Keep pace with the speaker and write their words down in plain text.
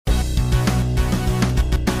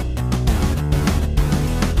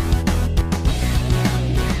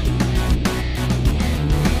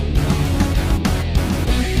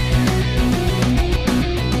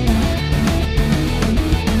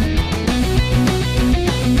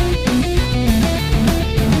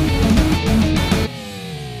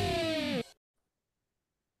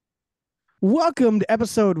Welcome to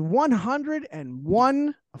episode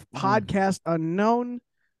 101 of Podcast Unknown.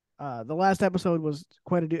 The last episode was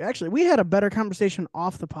quite a do. Actually, we had a better conversation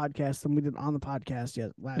off the podcast than we did on the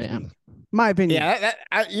podcast last week. My opinion. Yeah,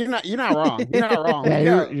 you're not wrong. You're not wrong.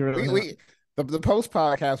 Yeah, you're really we the post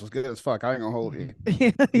podcast was good as fuck. I ain't gonna hold you.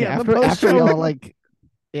 After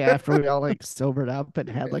we all like sobered up and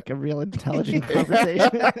had like a real intelligent conversation.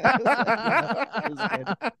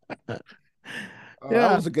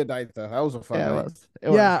 That was a good night though. That was a fun night. It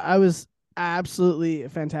was absolutely a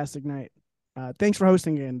fantastic night. Thanks for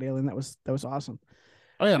hosting again, Dalen. That was awesome.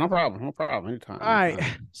 Oh yeah, no problem. Anytime. All right.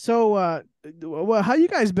 So well, how you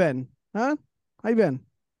guys been? Huh? How you been?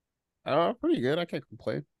 Pretty good. I can't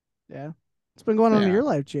complain. Yeah. What's been going on in your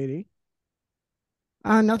life, JD?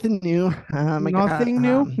 Nothing new. Nothing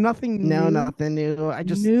new. Nothing new. I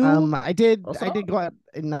just I did go out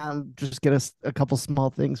and just get a couple small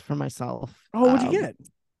things for myself. Oh, what'd you get?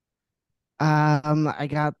 I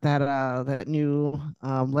got that new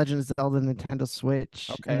Legend of Zelda Nintendo Switch,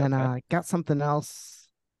 and then I got something else.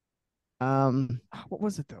 What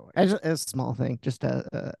was it though? A small thing, just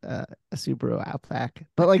a Subaru Outback,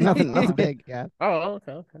 but like nothing big. Yeah. Oh,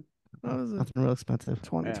 okay. What was it? Nothing real expensive.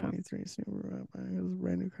 2023 Subaru Outback. It was a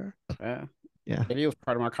brand new car. Yeah. He was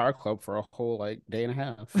part of my car club for a whole day and a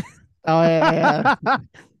half. Oh yeah. And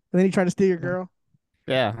then he tried to steal your girl.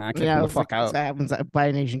 Yeah, I can't the fuck out. That happens. I buy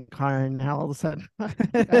an Asian car, and now all of a sudden,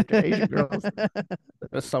 after Asian girls,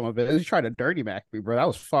 that's some of it. He tried to dirty Mac me, bro. That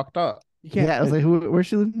was fucked up. You can't. Yeah, I was like, where's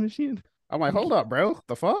she living in Michigan? I'm like, hold up, bro.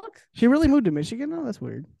 The fuck? She really moved to Michigan? Oh, that's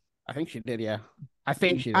weird. I think she did. Yeah, I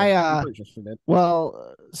think she did. I'm pretty sure she did.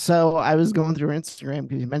 Well, so I was going through Instagram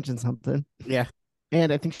because you mentioned something. Yeah,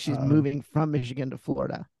 and I think she's moving from Michigan to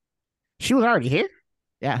Florida. She was already here.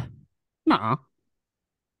 Yeah. Nuh-uh.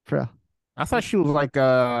 For real. I thought she was like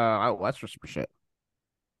out west or some shit.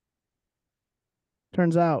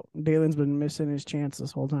 Turns out Dalen's been missing his chance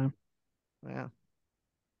this whole time. Yeah.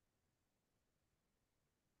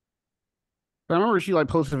 I remember she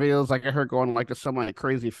posted videos like I heard going to some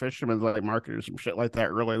crazy fisherman market or some shit like that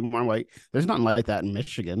earlier in the morning. Like, there's nothing like that in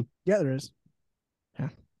Michigan. Yeah, there is. Yeah.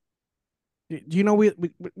 Do you know we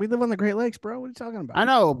live on the Great Lakes, bro? What are you talking about? I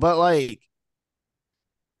know, but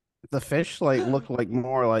the fish look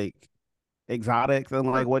more exotic than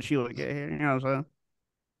what she would get here. You know what I'm saying?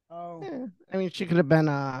 Oh, yeah. I mean, she could have been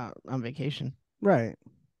on vacation. Right.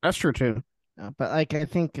 That's true too. But I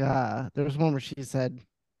think there was one where she said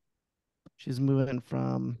she's moving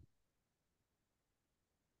from.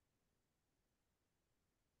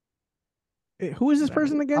 Who is this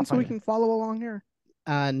person again? So we can follow along here.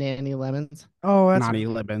 Nanny Lemons. Oh, that's Nanny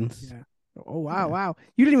Lemons. Yeah. Oh wow, wow!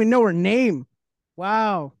 You didn't even know her name.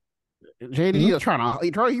 Wow. JD is you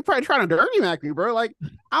probably trying to dirty Mac me, bro. Like,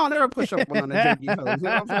 I don't ever push up on the JD toes. You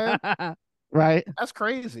know what I'm saying? Right. That's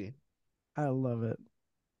crazy. I love it.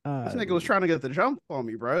 This nigga was trying to get the jump on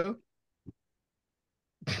me, bro.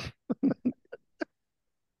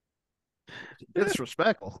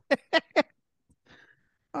 Disrespectful.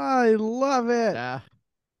 I love it. Yeah.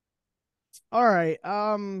 All right.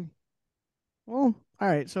 Well, all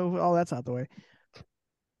right. So all that's out the way.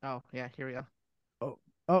 Oh yeah. Here we go.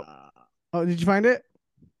 Oh, did you find it?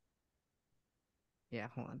 Yeah.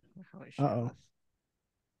 Hold on.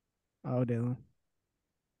 Oh, Dalen.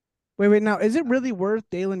 Wait. Now, is it really worth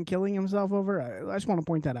Dalen killing himself over? I just want to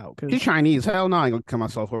point that out because he's Chinese. Hell no, I ain't gonna kill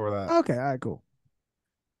myself over that. Okay. All right. Cool.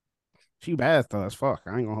 She bad though as fuck.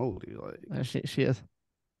 I ain't gonna hold you. She is.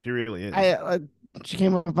 She really is. She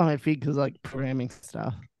came up on my feed because programming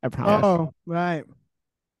stuff. I promise. Oh, right.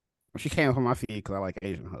 She came up on my feed because I like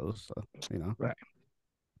Asian hoes. So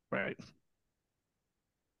Right.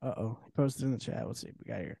 Posted in the chat. Let's see what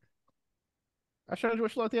we got here. I showed you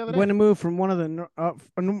what she looked the other day. When to move from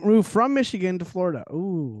move from Michigan to Florida.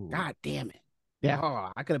 Ooh. God damn it. Yeah.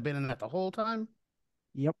 Oh, I could have been in that the whole time.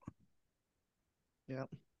 Yep. And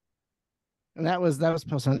that was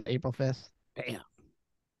posted on April 5th. Damn.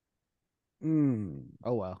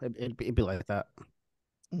 Oh well. It'd be like that.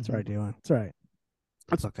 That's right, Dylan. That's right.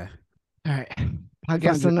 That's okay. All right.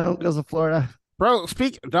 Podcast Unknown goes to Florida. Bro,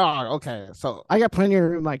 dog. Okay, so I got plenty of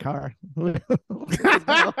room in my car. This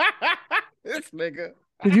nigga.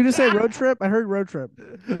 Did you just say road trip? I heard road trip.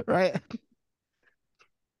 Right.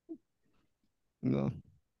 No.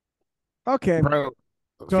 Okay. Bro.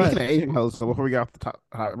 Speaking of Asian hosts, so before we get off the top,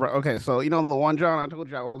 okay, so the one John I told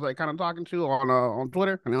you I was kind of talking to on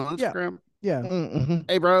Twitter and on Instagram. Yeah. Mm-hmm.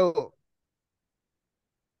 Hey, bro,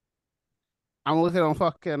 I'm looking on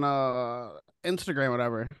fucking Instagram, or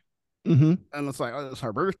whatever, and it's like, oh, it's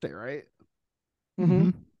her birthday, right?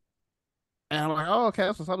 Mm-hmm. And I'm like, oh,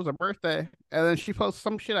 okay, so that was a birthday. And then she posts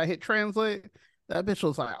some shit. I hit translate. That bitch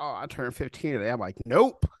was like, oh, I turned 15 today. I'm like,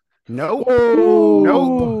 nope, nope,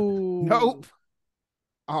 nope.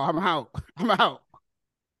 Oh, I'm out. I'm out.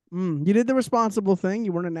 You did the responsible thing.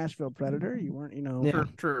 You weren't a Nashville Predator. You weren't,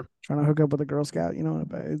 True. trying to hook up with a Girl Scout.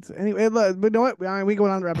 But it's anyway. But you know what? We go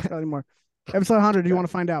on to episode anymore. Episode 100. Do you want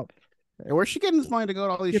to find out? Hey, where's she getting this money to go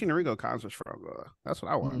to all these Sheena Ringo concerts from? That's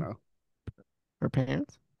what I want to know. Her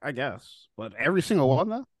parents, I guess, but every single one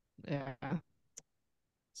though. Yeah.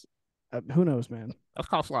 Who knows, man? That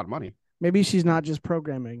costs a lot of money. Maybe she's not just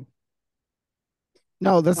programming.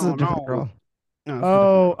 No, this is a different girl.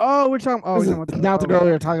 No, we're talking. Not the girl we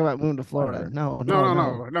were talking about moving to Florida. No.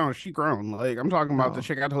 She grown. Like I'm talking about the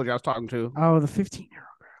chick I told you I was talking to. Oh, the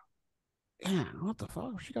 15-year-old girl. Yeah, what the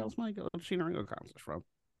fuck? She got this money to go to Sheena Ringo concerts from.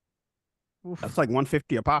 That's like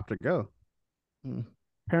 $150 a pop to go.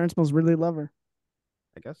 Parents must really love her.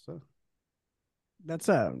 I guess so. That's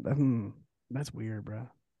weird, bro.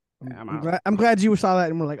 Yeah, I'm glad you saw that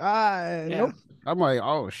and we're like, nope. I'm like,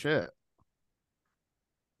 oh shit.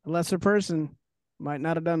 A lesser person might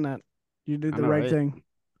not have done that. You did the right thing.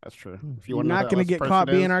 That's true. If you're not going to get caught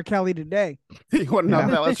being R. Kelly today. You want to know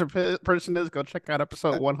who that lesser person is? Go check out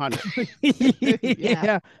episode 100.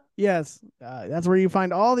 Yeah. Yes. That's where you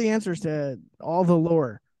find all the answers to all the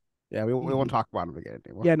lore. Yeah, we won't talk about him again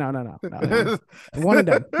anymore. Yeah, no. One and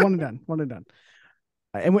done.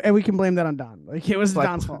 And we can blame that on Don. Like it was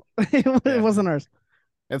Don's fault. It wasn't ours.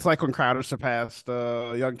 It's like when Crowder surpassed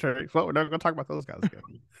Young Turks. Well, we're not going to talk about those guys again.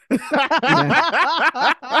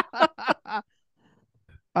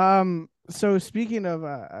 So speaking of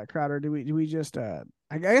Crowder, do we just I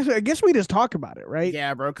guess we just talk about it, right?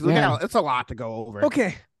 Yeah, bro, because it's a lot to go over.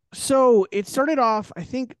 Okay. So it started off, I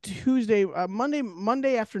think Tuesday,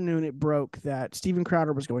 Monday afternoon, it broke that Steven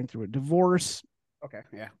Crowder was going through a divorce. Okay,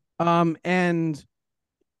 yeah. And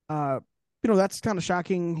that's kind of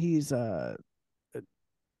shocking. He's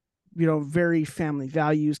very family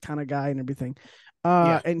values kind of guy and everything.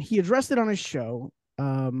 And he addressed it on his show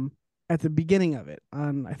at the beginning of it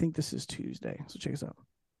on, I think this is Tuesday. So check us out.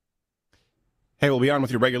 Hey, we'll be on with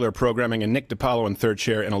your regular programming and Nick DiPaolo in third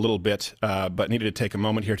chair in a little bit, but needed to take a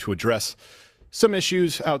moment here to address some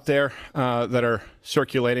issues out there that are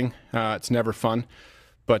circulating. It's never fun,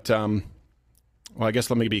 but I guess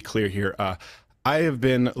let me be clear here. I have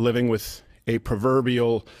been living with a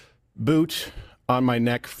proverbial boot on my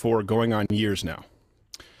neck for going on years now.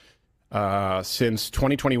 Since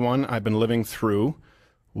 2021, I've been living through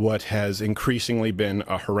what has increasingly been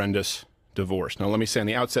a horrendous divorce. Now, let me say on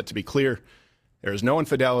the outset, to be clear, there is no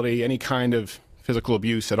infidelity, any kind of physical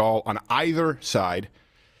abuse at all on either side.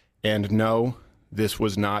 And no, this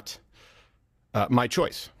was not my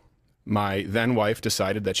choice. My then wife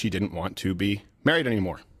decided that she didn't want to be married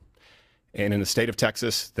anymore. And in the state of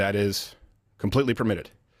Texas, that is completely permitted.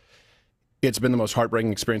 It's been the most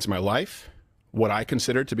heartbreaking experience of my life, what I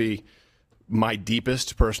consider to be my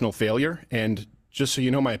deepest personal failure. And just so you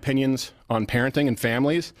know, my opinions on parenting and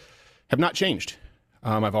families have not changed.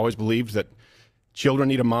 I've always believed that children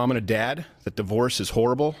need a mom and a dad, that divorce is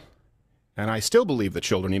horrible. And I still believe that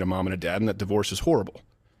children need a mom and a dad and that divorce is horrible.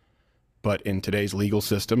 But in today's legal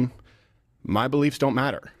system, my beliefs don't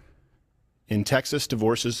matter. In Texas,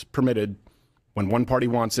 divorce is permitted when one party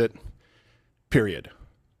wants it, period.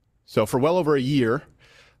 So for well over a year,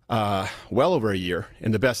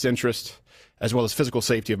 in the best interest as well as physical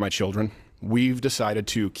safety of my children, we've decided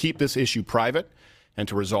to keep this issue private and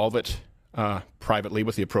to resolve it privately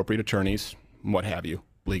with the appropriate attorneys, what have you,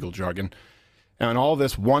 legal jargon. And all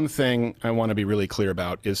this, one thing I want to be really clear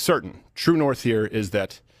about is certain. True north here is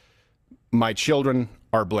that my children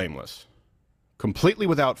are blameless, completely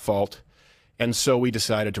without fault, and so we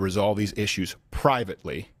decided to resolve these issues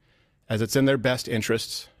privately, as it's in their best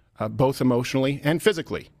interests, both emotionally and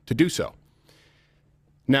physically, to do so.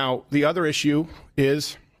 Now, the other issue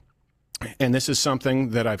is, and this is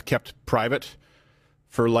something that I've kept private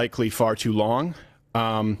for likely far too long,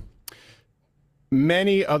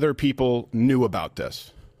 many other people knew about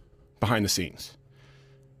this behind the scenes.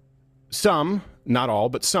 Some, not all,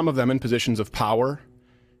 but some of them in positions of power,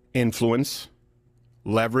 influence,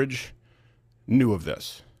 leverage, knew of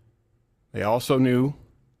this. They also knew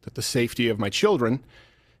that the safety of my children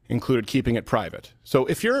included keeping it private. So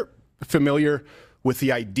if you're familiar with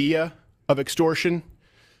the idea of extortion,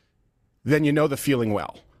 then you know the feeling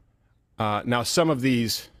well. Now, some of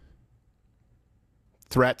these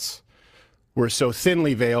threats were so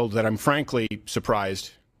thinly veiled that I'm frankly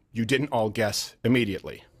surprised you didn't all guess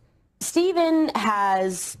immediately. Steven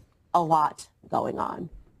has a lot going on.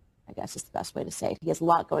 I guess is the best way to say it. He has a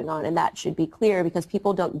lot going on, and that should be clear because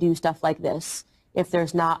people don't do stuff like this if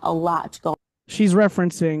there's not a lot going on. She's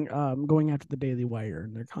referencing going after the Daily Wire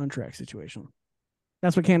and their contract situation.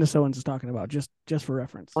 That's what Candace Owens is talking about, just for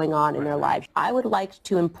reference. Going on in their lives. I would like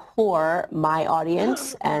to implore my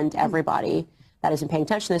audience and everybody that isn't paying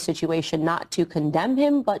attention to this situation not to condemn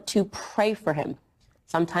him, but to pray for him.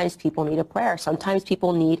 Sometimes people need a prayer. Sometimes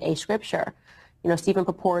people need a scripture. You know, Stephen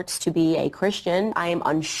purports to be a Christian. I am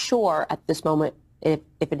unsure at this moment if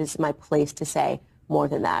it is my place to say more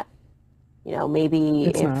than that. You know, maybe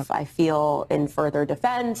if I feel in further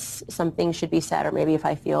defense, something should be said, or maybe if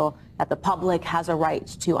I feel that the public has a right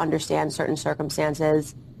to understand certain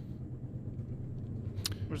circumstances.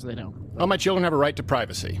 Which they don't. Well, my children have a right to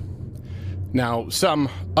privacy. Now, some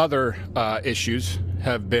other issues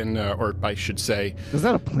have been, or I should say... Is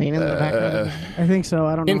that a plane in the background? I think so.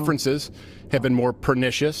 I don't know. Inferences have been more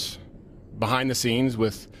pernicious behind the scenes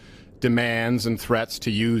with demands and threats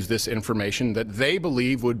to use this information that they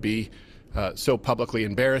believe would be so publicly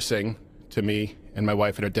embarrassing to me and my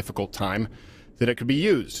wife at a difficult time that it could be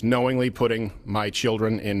used, knowingly putting my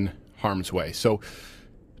children in harm's way. So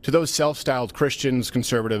to those self-styled Christians,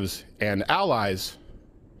 conservatives, and allies,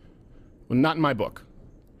 well, not in my book.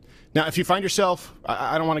 Now, if you find yourself,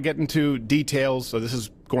 I don't want to get into details, so this is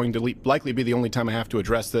going to likely be the only time I have to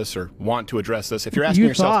address this or want to address this. If you're asking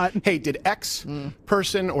yourself, hey, did X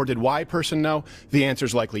person or did Y person know? The answer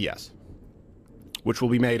is likely yes, which will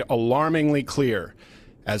be made alarmingly clear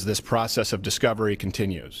as this process of discovery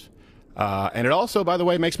continues. And it also, by the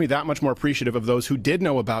way, makes me that much more appreciative of those who did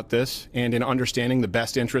know about this and in understanding the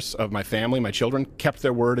best interests of my family, my children, kept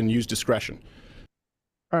their word and used discretion.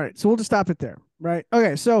 All right, so we'll just stop it there, right?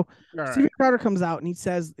 Okay, so Steven Crowder comes out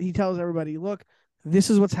and he tells everybody, look, this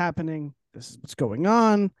is what's happening. This is what's going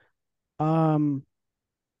on. Some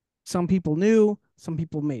people knew, some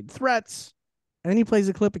people made threats, and then he plays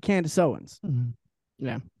a clip of Candace Owens. Mm-hmm.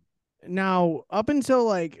 Yeah. Now, up until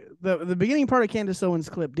like the beginning part of Candace Owens'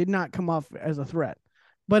 clip did not come off as a threat.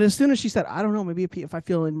 But as soon as she said, I don't know, maybe if I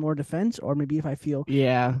feel in more defense or maybe if I feel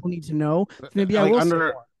people need to know, maybe I will say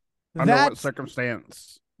more. Under what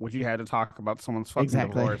circumstance would you have to talk about someone's fucking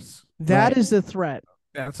divorce? That is the threat.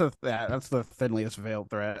 That's the thinliest veiled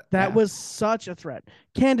threat. That was such a threat.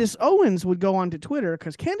 Candace Owens would go onto Twitter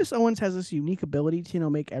because Candace Owens has this unique ability to,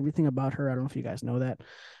 make everything about her. I don't know if you guys know that.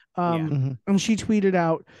 And she tweeted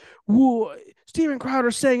out, "Whoa, Steven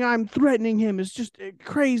Crowder saying I'm threatening him is just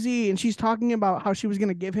crazy." And she's talking about how she was going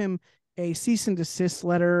to give him a cease and desist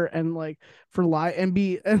letter and like for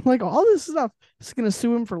and like all this stuff. She's going to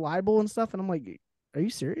sue him for libel and stuff. And I'm like, are you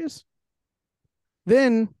serious?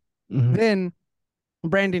 Then Brandon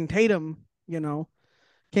Tatum,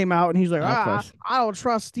 came out and he's like, I don't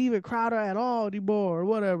trust Steven Crowder at all anymore or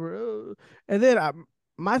whatever. And then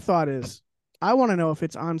my thought is, I want to know if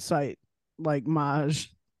it's on site, like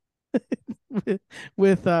Maj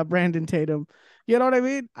with Brandon Tatum. You know what I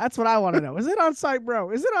mean? That's what I want to know. Is it on site,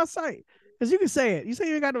 bro? Is it on site? Because you can say it. You say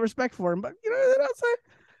you got no respect for him, but is it on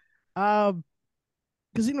site?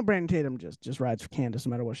 Because Brandon Tatum just rides for Candace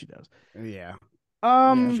no matter what she does. Yeah.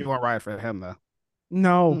 Yeah, she won't ride for him though.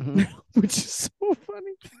 No, which is so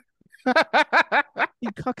funny. He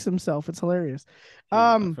cucks himself. It's hilarious.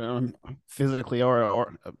 Physically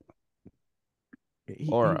or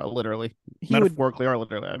literally, metaphorically or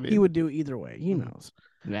literally. I mean, he would do either way. He knows.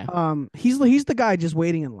 Yeah. He's the guy just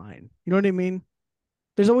waiting in line. You know what I mean?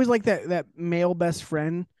 There's always like that male best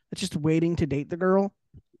friend that's just waiting to date the girl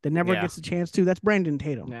that never gets a chance to. That's Brandon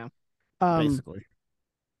Tatum. Yeah. Basically.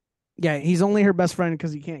 Yeah, he's only her best friend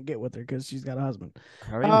because he can't get with her because she's got a husband.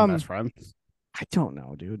 Are they best friends? I don't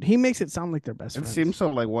know, dude. He makes it sound like they're best friends. It seems so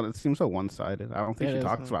one-sided. I don't think she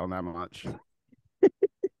talks about him that much.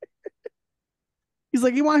 He's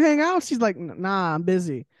like, you want to hang out? She's like, nah, I'm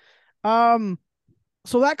busy. So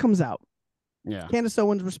that comes out. Yeah. Candace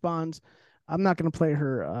Owens responds. I'm not going to play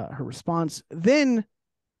her response. Then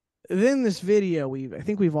this video, I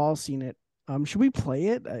think we've all seen it. Should we play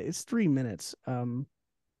it? It's 3 minutes.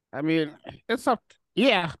 I mean, it's up.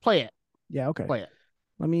 Yeah, play it. Yeah, okay. Play it.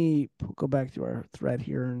 Let me go back to our thread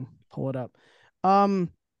here and pull it up. It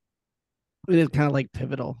is kind of like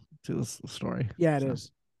pivotal to this story. Yeah, it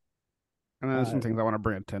is. And there's some things I want to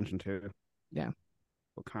bring attention to. Yeah.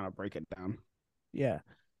 We'll kind of break it down. Yeah.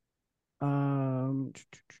 It's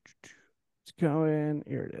going.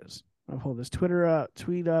 Here it is. I'll hold this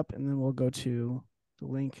tweet up, and then we'll go to the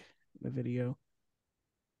link in the video.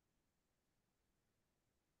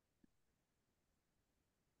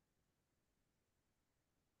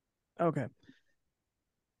 Okay.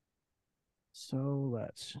 So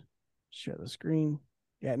let's share the screen.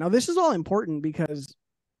 Yeah. Now this is all important because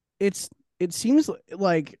it seems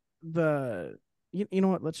like the you know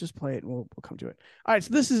what? Let's just play it and we'll come to it. All right,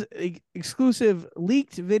 so this is a exclusive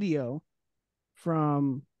leaked video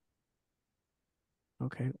from.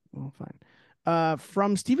 Okay, well, fine.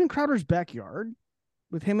 From Steven Crowder's backyard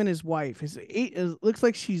with him and his wife. It looks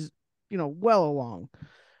like she's well along,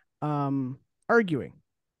 arguing.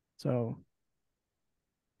 So,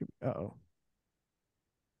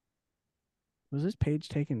 was this page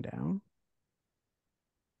taken down?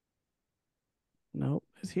 Nope,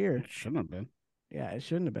 it's here. It shouldn't have been. Yeah, it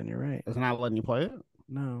shouldn't have been. You're right. It's not letting you play it?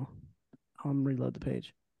 No. I'm reload the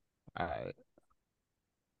page. All right.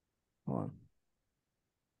 Hold on.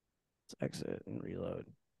 Let's exit and reload.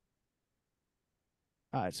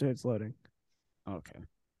 All right, so it's loading. Okay.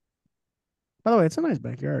 By the way, it's a nice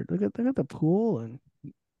backyard. Look at the pool and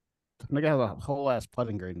Nigga has a whole ass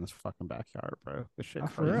putting green in this fucking backyard, bro. This shit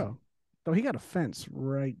for crazy. real. So he got a fence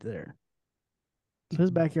right there. So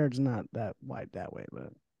his backyard's not that wide that way,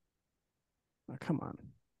 but come on.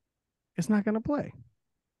 It's not gonna play.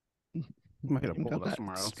 Might have pulled up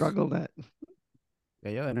somewhere else. Struggle that. Yeah,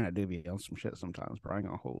 your internet do be on some shit sometimes, bro. I ain't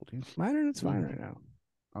gonna hold you. My internet's fine right now.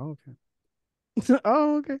 Oh, okay.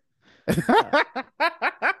 Oh, okay.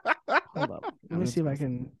 Hold up. Let me see if I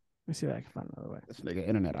can find another way. This nigga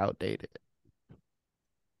internet outdated.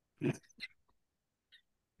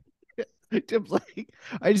 Tim's like,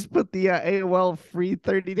 I just put the AOL free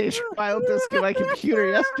 30-day trial disc in my computer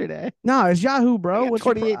yesterday. No, it's Yahoo, bro. What's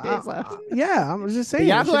 28 days left? Yeah, I was just saying. Did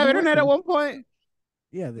Yahoo have internet at one point?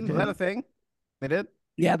 Yeah, they Is did. that a thing? They did?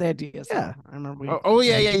 Yeah, they had DSL. Yeah. I remember.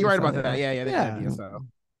 Yeah, you're right about that. Yeah, they Yeah. had DSL.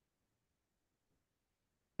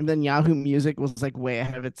 And then Yahoo Music was like way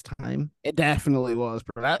ahead of its time It definitely was,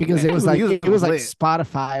 bro. because it was like Music it was like lit.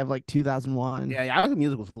 Spotify of like 2001. Yeah, Yahoo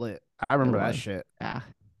Music was lit. I remember It that was. shit. Yeah.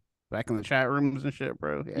 Back in the chat rooms and shit,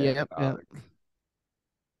 bro. Yeah. Yep.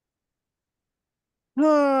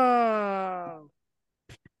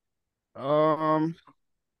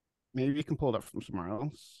 Maybe you can pull it up from somewhere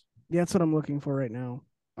else. Yeah, that's what I'm looking for right now.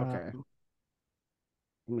 Okay.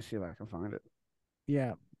 Let me see if I can find it.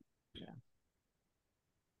 Yeah.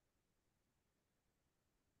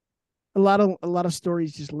 A lot of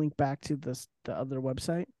stories just link back to the other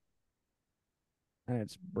website, and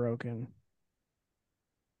it's broken.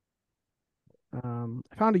 I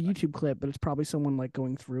found a YouTube clip, but it's probably someone like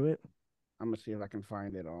going through it. I'm gonna see if I can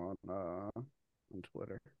find it on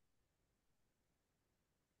Twitter.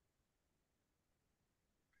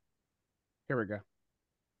 Here we go.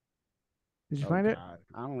 Did you find it? God.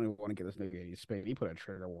 I don't even want to get this nigga any spin. He put a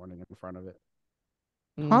trigger warning in front of it.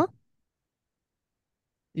 Huh?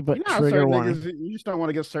 You put You know how trigger certain warning. niggas, you just don't want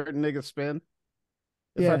to get certain niggas spin.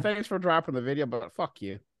 It's Yeah. like, thanks for dropping the video, but fuck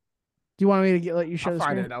you. Do you want me to let you show I'll the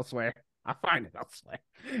find screen? it elsewhere.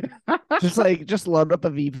 Just load up a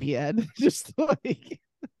VPN. Just like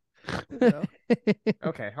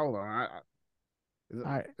Okay, hold on. All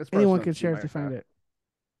right. This person Anyone doesn't can seem share if like they find a- it.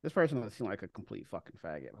 This person doesn't seem like a complete fucking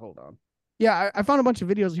faggot. Hold on. Yeah, I found a bunch of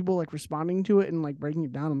videos of people like responding to it and like breaking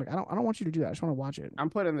it down. I'm like, I don't want you to do that. I just want to watch it. I'm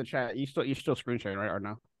putting in the chat. You still screen sharing, right? Or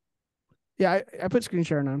no? Yeah, I put screen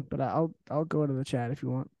sharing on, but I'll go to the chat if you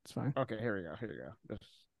want. It's fine. Okay, here we go. Just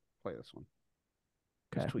play this one.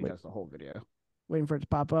 Okay. Just tweet us the whole video. Waiting for it to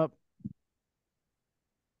pop up.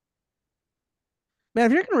 Man,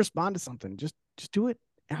 if you're gonna respond to something, just do it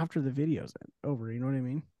after the video's over. You know what I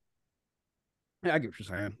mean? Yeah, I get what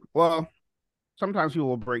you're saying. Well, sometimes people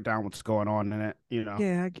will break down what's going on in it, you know.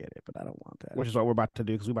 Yeah, I get it, but I don't want that. Which is what we're about to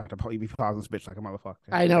do because we're about to be pausing this bitch like a motherfucker.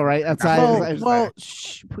 I know, right? That's why Well,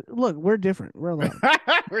 look, we're different. We're alone.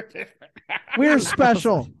 We're different. We're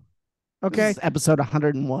special. Okay. This is episode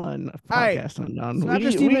 101 of All right. Podcast Unknown. So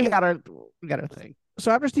after Steven- we got our thing.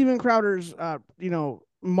 So after Steven Crowder's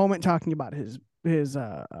moment talking about his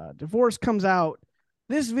divorce comes out,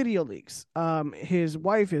 this video leaks. His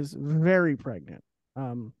wife is very pregnant.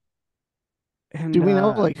 And Do we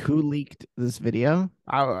know like who leaked this video?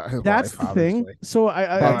 that's the thing. So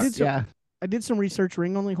I did some research.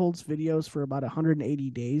 Ring only holds videos for about 180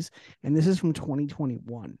 days, and this is from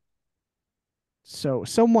 2021. So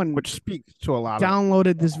someone Which speaks to a lot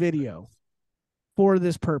downloaded this video for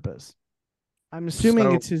this purpose. I'm assuming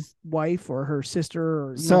So- it's his wife or her sister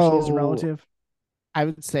or she's a So- relative. I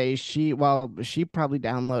would say she probably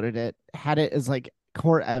downloaded it, had it as like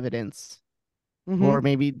court evidence, Mhm. or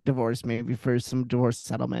maybe divorce, maybe for some divorce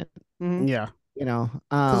settlement. Mhm. Yeah. You know,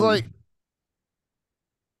 'Cause, like,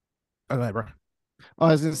 okay, bro. I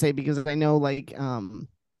was gonna say because I know like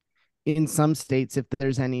in some states if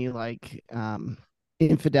there's any like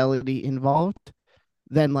infidelity involved,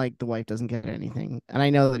 then like the wife doesn't get anything. And I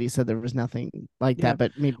know that he said there was nothing like Yeah. that,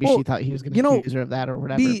 but maybe Well, she thought he was going you to know, accuse her of that or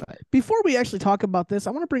whatever. But Before we actually talk about this,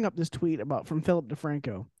 I want to bring up this tweet from Philip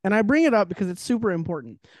DeFranco. And I bring it up because it's super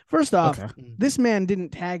important. First off, this man didn't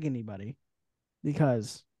tag anybody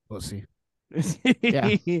because We'll see.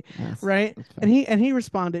 Yeah. right? That's And he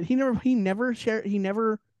responded. He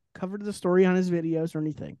never covered the story on his videos or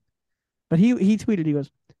anything. But he tweeted, he goes,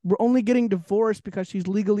 "We're only getting divorced because she's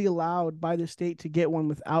legally allowed by the state to get one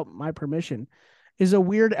without my permission. Is a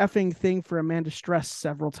weird effing thing for a man to stress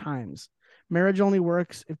several times. Marriage only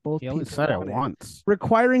works if both He people only said it want once.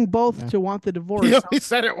 Requiring both to want the divorce. He only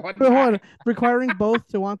said it one Hold time. on. Requiring both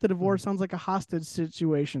to want the divorce sounds like a hostage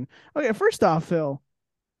situation. Okay, first off, Phil,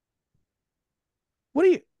 what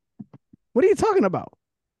are you talking about?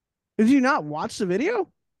 Did you not watch the video?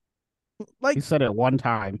 Like, He said it one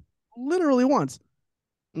time. literally once.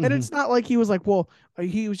 And it's not like he was like, well,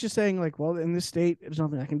 he was just saying like, well, in this state, there's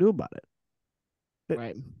nothing I can do about it. But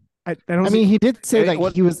right. I don't I mean, he did say It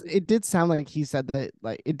like it did sound like he said that,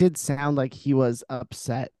 like, it did sound like he was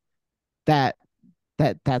upset that's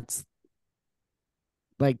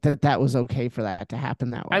like that was okay for that to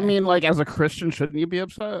happen that way. I mean, like, as a Christian, shouldn't you be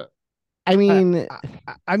upset? I mean,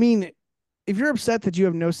 I mean, if you're upset that you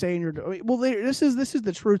have no say in your, well, this is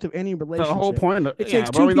the truth of any relationship. The whole point of it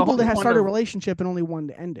takes two people to start a relationship and only one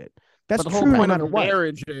to end it. That's the whole true no point matter of what.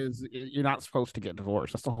 marriage is you're not supposed to get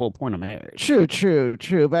divorced. That's the whole point of marriage.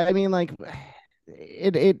 true. But I mean, like,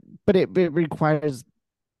 it requires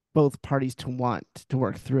both parties to want to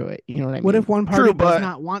work through it. You know what I mean? What if one party True, does but-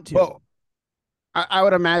 not want to? Well, I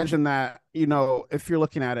would imagine that, you know, if you're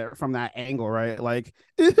looking at it from that angle, right? Like,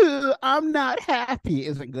 I'm not happy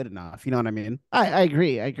isn't good enough. You know what I mean? I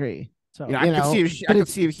agree. So You know, I could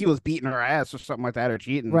see if he was beating her ass or something like that or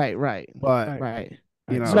cheating. Right. But Right.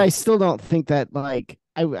 you know, But I still don't think that, like,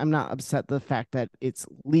 I'm not upset the fact that it's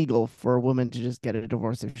legal for a woman to just get a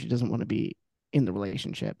divorce if she doesn't want to be in the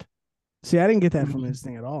relationship. See, I didn't get that from his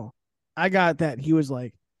thing at all. I got that he was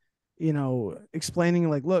like, you know, explaining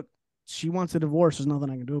like, look, she wants a divorce. There's nothing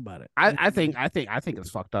I can do about it. I think it's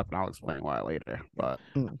fucked up, and I'll explain why later. But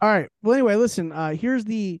All right. Well, anyway, listen. Here's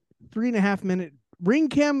the 3.5 minute ring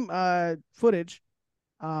cam footage,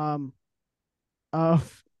 of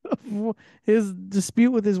his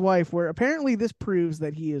dispute with his wife, where apparently this proves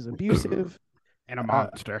that he is abusive and a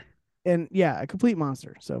monster. And yeah, a complete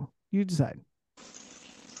monster. So you decide.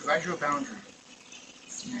 Because I drew a boundary.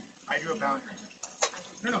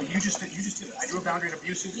 No, you just did it. I drew a boundary in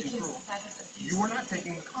abusive and cruel. You are not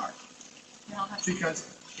taking the car.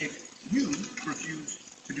 Because if you refuse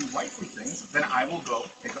to do wifely things, then I will go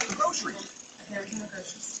pick up the groceries. I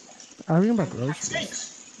don't even about groceries.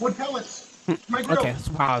 Steaks, wood pellets, my grill. Okay,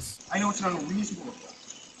 so pause. I know it's an unreasonable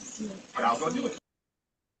request, but I'll go do it.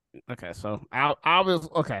 Okay, so I was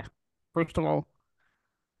okay. First of all,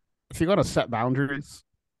 if you're gonna set boundaries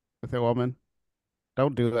with a woman,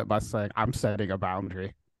 don't do it by saying I'm setting a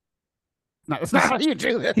boundary. No, it's not how you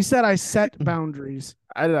do it. He said I set boundaries.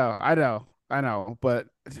 I know, but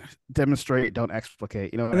demonstrate, don't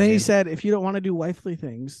explicate. You know what And I then mean? he said, if you don't want to do wifely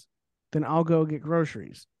things, then I'll go get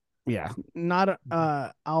groceries. Yeah. Not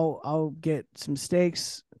I'll get some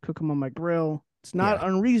steaks, cook them on my grill. It's not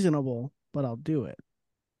unreasonable, but I'll do it.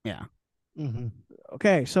 Yeah.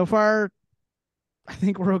 Okay, so far I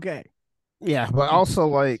think we're okay. Yeah, but also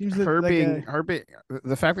like Seems her like being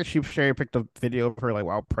the fact that she cherry picked a video of her like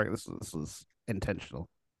while pregnant, this was intentional.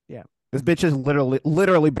 Yeah. This bitch is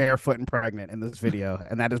literally barefoot and pregnant in this video,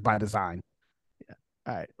 and that is by design. Yeah.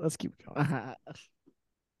 All right, let's keep going.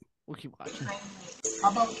 We'll keep watching.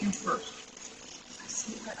 How about you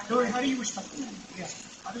first? Hillary, how do you respect the man?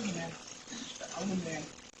 Yes. How does a man respect? How does a man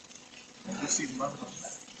receive love and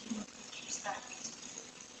respect?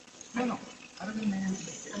 No. How does a man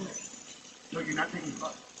respect? No, you're not taking the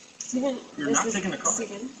car. Stephen, You're not taking the car.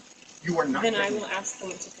 Stephen, You are not then taking I the will car. ask them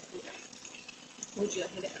to pick me up. Would you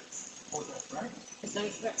like me to ask? Oh, that's right. It's not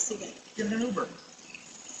correct, Stephen. Get an Uber.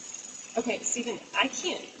 Okay, Stephen, I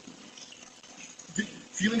can't.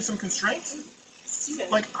 Feeling some constraints? Stephen.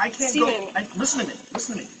 Like, I can't Stephen. go. Listen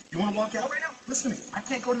to me. You want to walk out right now? Listen to me. I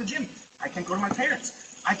can't go to the gym. I can't go to my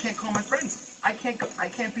parents. I can't call my friends. I can't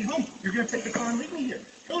be home. You're going to take the car and leave me here.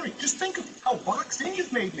 Hillary, just think of how boxed in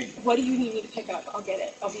you've made me. What do you need me to pick up? I'll get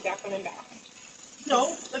it. I'll be back when I'm back.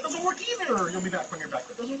 No, that doesn't work either. You'll be back when you're back.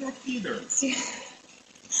 That doesn't work either. Stephen,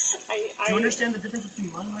 Do you understand the difference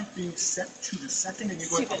between my life being set to the second and you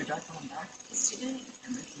going, I'll be back when I'm back? Stephen,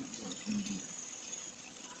 And making it work in you.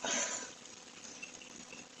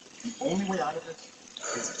 The only way out of this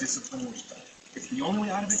is discipline and respect. It's the only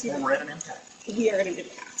way out of it, or we're at an impasse. we are at an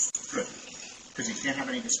impasse. Good. Because you can't have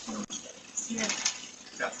any discipline or respect. Stephen,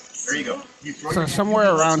 Steph, there you go. You throw So your hand, somewhere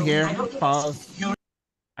you give up around so here, easily. pause.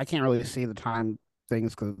 I can't really see the time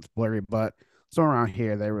things because it's blurry, but somewhere around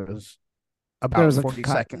here there was about was a 40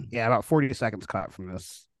 cut. seconds. Yeah, about 40 seconds cut from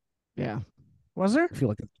this. Yeah. Was there? If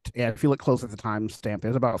you look close at the timestamp,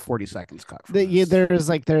 there's about 40 seconds cut from Yeah, this.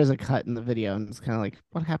 there's a cut in the video, and it's kind of like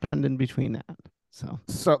what happened in between that. So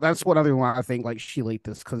that's what other one I think like she leaked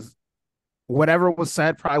this because whatever was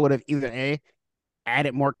said probably would have either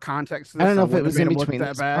added more context to this. I don't know if it wouldn't have was made in him look between that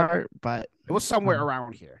this bad. part, but It was somewhere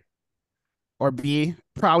around here. Or B,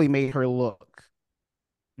 probably made her look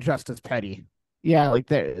just as petty. yeah, like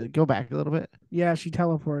there. Go back a little bit. Yeah, she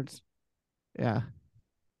teleports. Yeah.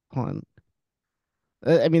 Hold on.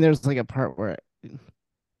 I mean, there's like a part where It's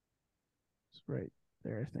right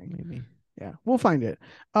there, I think. maybe Yeah, we'll find it.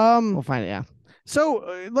 we'll find it. Yeah.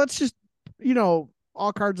 So let's just,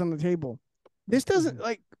 all cards on the table. This doesn't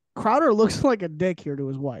like Crowder looks like a dick here to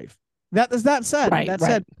his wife. That said, Right,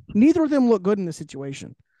 said, neither of them look good in this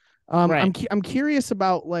situation. Right. I'm curious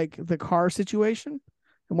about like the car situation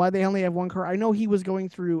and why they only have one car. I know he was going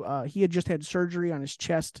through. He had just had surgery on his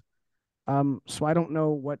chest. So I don't know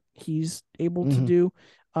what he's able to do.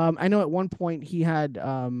 I know at one point he had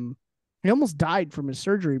he almost died from his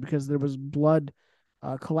surgery because there was blood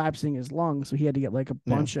collapsing his lungs, so he had to get like a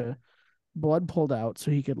bunch of blood pulled out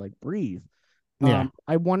so he could like breathe. Yeah.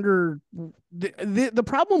 I wonder the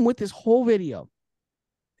problem with this whole video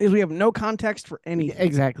is we have no context for anything.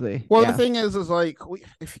 Exactly. Well, yeah. the thing is like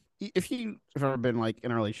if you've ever been like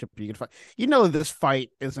in a relationship, you can fight. This fight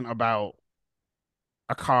isn't about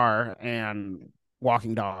a car and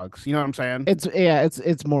walking dogs. You know what I'm saying?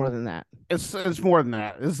 It's more than that. It's more than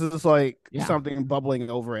that. This is like Yeah. something bubbling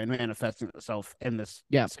over and manifesting itself in this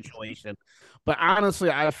Yeah. situation. But honestly,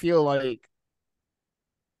 I feel like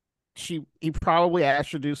he probably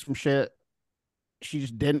asked her to do some shit. She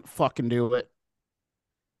just didn't fucking do it.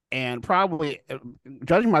 And probably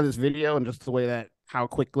judging by this video and just the way that how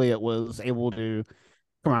quickly it was able to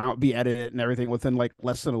come out, be edited and everything within like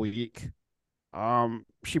less than a week.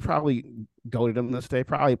 She probably goaded him this day,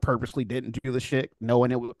 probably purposely didn't do the shit,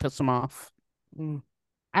 knowing it would piss him off.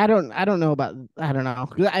 I don't know about. I don't know.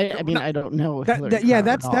 I mean, I don't know. Hillary Clinton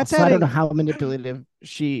that's at all, so I adding. don't know how manipulative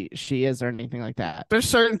she is or anything like that. There's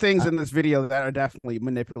certain things in this video that are definitely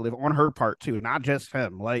manipulative on her part too, not just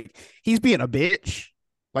him. Like he's being a bitch.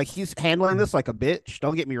 Like he's handling this like a bitch.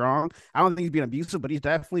 Don't get me wrong. I don't think he's being abusive, but he's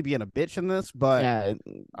definitely being a bitch in this. But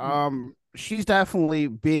Yeah. she's definitely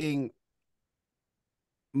being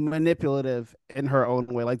manipulative in her own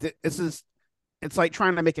way. Like it's like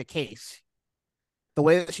trying to make a case. The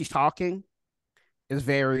way that she's talking is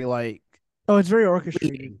very like it's very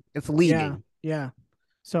orchestrated. leading. It's leading. Yeah.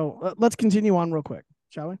 So let's continue on real quick,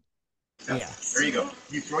 shall we? Yeah. There you go.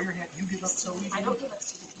 You throw your hand. You give up so easily. I don't give up,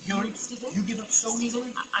 Stephen. Hillary, Stephen? you give up so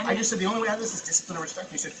easily. I just said the only way out of this is discipline and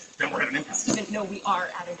respect. You said then we're at an impasse. Stephen, no, we are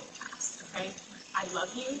at an impasse, okay? I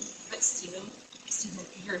love you, but Stephen,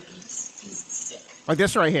 your abuse is sick. Like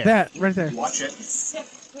this right here. That right there. Watch it. It's sick.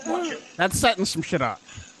 Watch it. That's setting some shit up.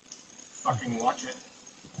 Fucking watch it.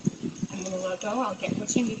 I'm gonna let go. I'll get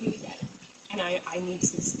what you need me to get. And I need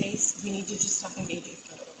some space. We need you to just stop engaging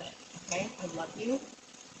for a little bit, okay? I love you.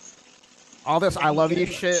 All this I love you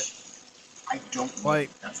shit. I don't Like-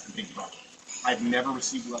 that's the big problem. I've never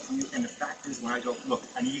received love from you, and the fact is, when I go, look,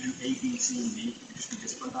 I need you to do A, B, C, and D. You just be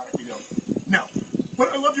disciplined about it. You go, no, but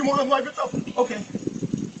I love you more than life itself. Okay,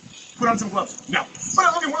 put on some gloves. No, but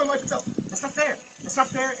I love you more than life itself. That's not fair. That's not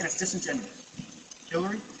fair, and it's disingenuous.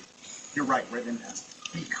 Hillary, you're right. We're at an impasse.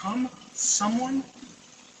 Become someone,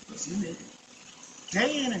 listen to me,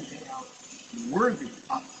 day in and day out, worthy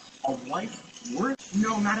of a wife.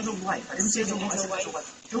 No, not as a wife. I didn't say as a wife. As a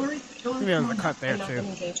wife. Hillary, Maybe there's come a on. cut there I'm not too. gonna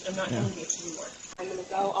engage. I'm not gonna engage anymore. I'm gonna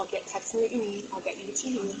go. I'll text me what you need. I'll get you what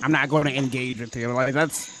you need. I'm not going to engage with you. Like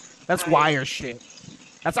that's wire shit.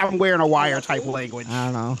 That's I'm wearing a wire type language. I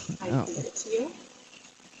don't know. I'm committed to you.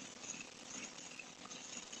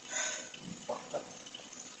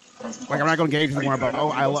 Like I'm not going to engage anymore. But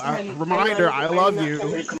reminder, I love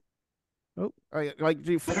you. Oh. Like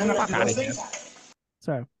dude, fuck out of here.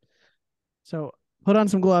 Sorry. So put on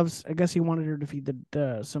some gloves. I guess he wanted her to feed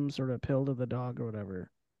the some sort of pill to the dog or whatever.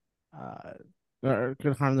 Or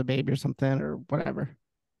could harm the baby or something or whatever.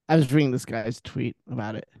 I was reading this guy's tweet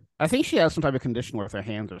about it. I think she has some type of condition with her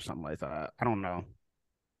hands or something like that. I don't know.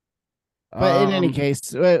 But in any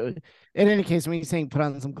case, when he's saying put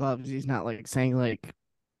on some gloves, he's not like saying like,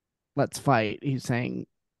 let's fight. He's saying,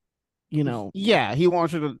 yeah, he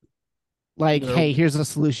wants you to like, hey, here's a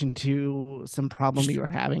solution to some problem you were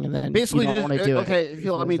having, and then basically you don't just want to do okay. it. If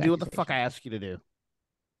you let me do what the fuck I ask you to do,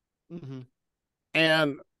 Mm-hmm.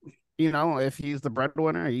 and You know, if he's the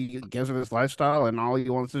breadwinner, he gives her this lifestyle, and all he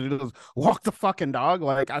wants to do is walk the fucking dog.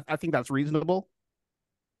 Like, I think that's reasonable.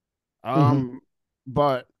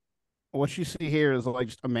 But what you see here is like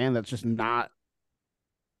just a man that's just not.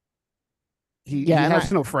 He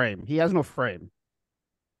has no frame. He has no frame.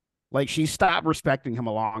 Like, she stopped respecting him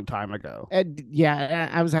a long time ago. Yeah,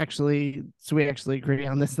 I was actually, so we actually agree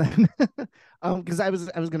on this then. Because I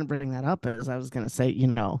was gonna bring that up as I was gonna say, you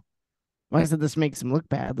know, when I said this makes him look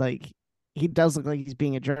bad, like he does look like he's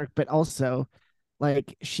being a jerk, but also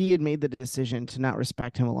like she had made the decision to not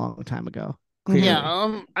respect him a long time ago. Clearly.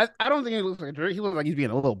 Yeah, I don't think he looks like a jerk. He looks like he's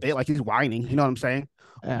being a little bit like he's whining. You know what I'm saying?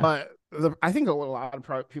 But I think what a lot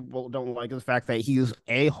of people don't like is the fact that he's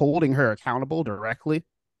holding her accountable directly.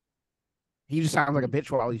 He just sounds like a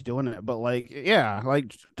bitch while he's doing it. But like, yeah,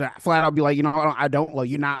 like flat out be like, you know, I don't love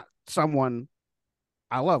you. Not someone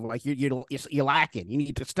I love. Like you're lacking. You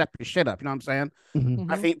need to step your shit up. You know what I'm saying?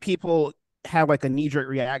 I think people have like a knee jerk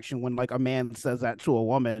reaction when like a man says that to a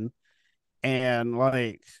woman, and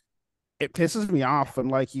like it pisses me off.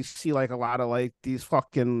 And like you see like a lot of like these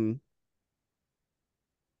fucking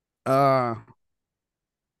tradcon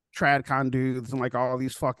dudes and like all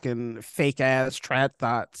these fucking fake ass trad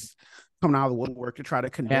thoughts coming out of the woodwork to try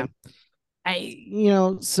to condemn.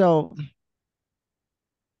 So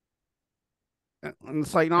and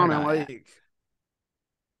it's like, no, man, like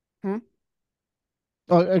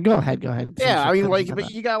go ahead. Yeah, I mean, like,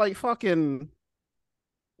 but you got like fucking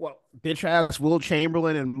bitch ass Will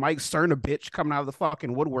Chamberlain and Mike Stern, a bitch, coming out of the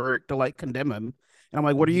fucking woodwork to like condemn him. And I'm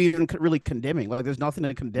like, what are you even really condemning? Like, there's nothing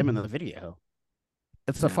to condemn in the video.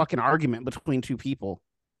 It's a fucking argument between two people.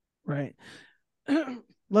 Right.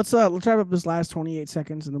 Let's wrap up this last 28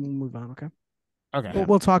 seconds and then we'll move on. Okay.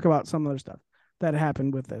 We'll talk about some other stuff that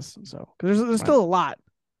happened with this. So, because there's still a lot.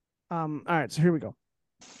 All right. So here we go.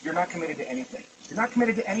 You're not committed to anything. You're not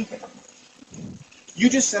committed to anything. You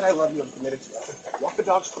just said I love you. I'm committed to it. Walk the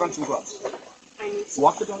dogs. Put on some gloves.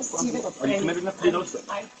 Walk the dogs. Put on some gloves. Are you committed enough to do those things?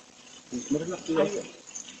 Are you committed enough to do those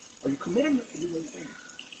things? Are you committed enough to do those things?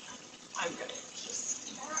 I'm gonna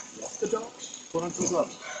just walk the dogs. Put on some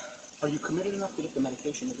gloves. Are you committed enough to get the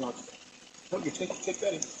medication the dogs take? No, you take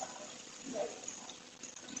that in.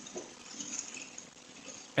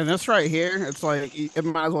 And this right here, it's like it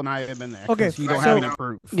might as well not have been there. Okay, you don't have any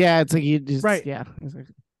proof. Yeah, it's like you just right.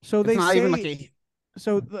 So they not say. Even like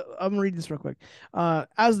I'm gonna read this real quick.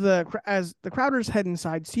 As the Crowders head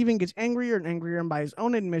inside, Steven gets angrier and angrier, and by his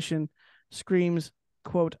own admission, screams,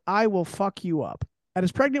 "quote I will fuck you up" at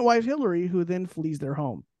his pregnant wife Hillary, who then flees their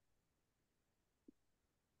home.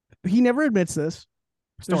 He never admits this.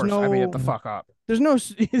 Source. I mean, get the fuck up. There's no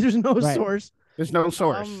Right. source. There's no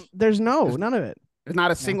source. There's none of it. There's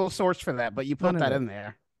not a single source for that, but you put that in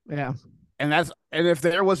there. Yeah. And if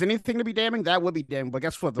there was anything to be damning, that would be damning. But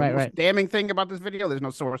guess what? The most damning thing about this video, there's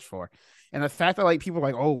no source for. And the fact that like people are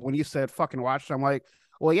like, oh, when you said fucking watch it, I'm like,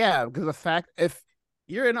 well, yeah, because the fact if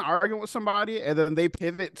you're in an argument with somebody and then they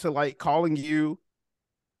pivot to like calling you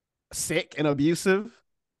sick and abusive,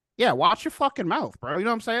 yeah, watch your fucking mouth, bro. You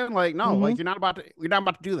know what I'm saying? Like, no, like we're not about to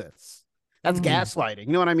do this. That's gaslighting.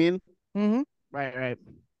 You know what I mean? Right.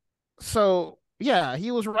 So yeah, he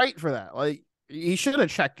was right for that. Like, he should have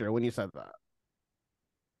checked her when he said that.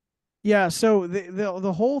 Yeah. So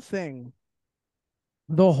the whole thing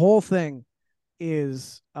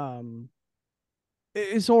is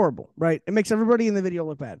horrible, right? It makes everybody in the video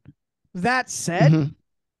look bad. That said,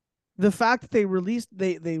 the fact that they released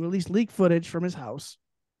leak footage from his house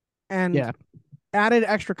and added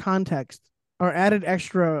extra context or added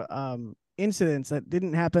extra incidents that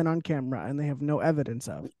didn't happen on camera and they have no evidence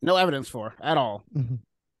of. No evidence for at all.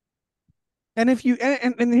 And if you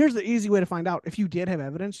and here's the easy way to find out. If you did have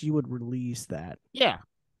evidence, you would release that. Yeah.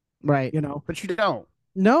 Right. You know. But you don't.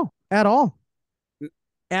 No, at all.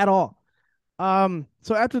 At all.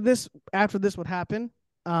 So after this would happen,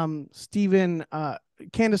 Candace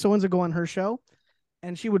Owens would go on her show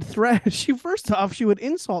and she would she would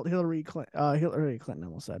insult Hillary Clinton,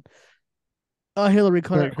 almost said. Hillary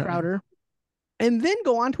Crowder, and then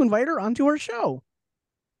go on to invite her onto her show.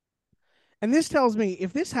 And this tells me,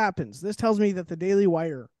 if this happens, this tells me that the Daily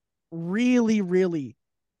Wire really, really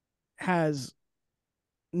has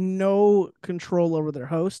no control over their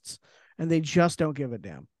hosts, and they just don't give a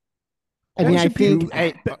damn. I mean, I think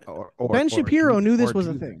Ben Shapiro knew this was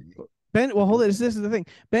a thing. This is the thing.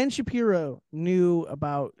 Ben Shapiro knew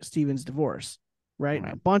about Steven's divorce, right?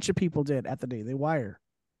 A bunch of people did at the Daily Wire.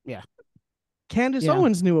 Yeah. Candace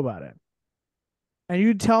Owens knew about it. And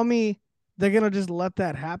you tell me they're going to just let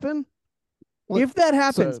that happen? Well, if that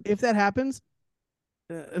happens,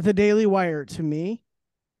 the Daily Wire, to me,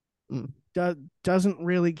 doesn't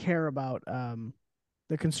really care about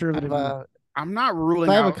the conservative. I'm not ruling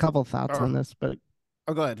I have a out. couple thoughts on this, but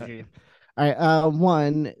Oh, go ahead. G. all right.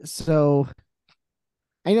 One, so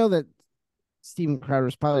I know that Steven Crowder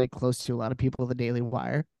is probably close to a lot of people at the Daily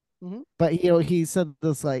Wire, but he said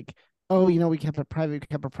this like, oh, we kept it private,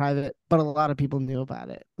 but a lot of people knew about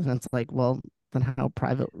it, and it's like, well, then how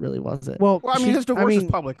private really was it? Well, Well, I mean, his divorce is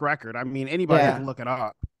public record. I mean, anybody Yeah. can look it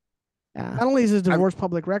up. Yeah. not only is his divorce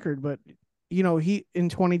public record, but he in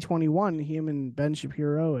 2021, him and Ben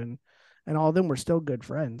Shapiro and all of them were still good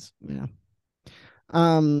friends. Yeah.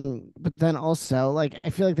 But then also, like, I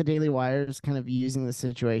feel like the Daily Wire is kind of using the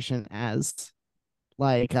situation as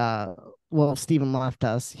like, well, Stephen left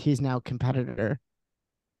us, he's now a competitor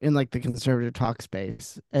in like the conservative talk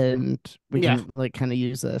space, and we can like kind of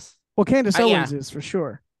use this. Well, Candace Owens yeah. is for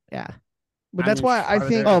sure. Yeah. But that's why I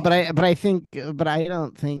think. Oh, but I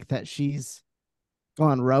don't think that she's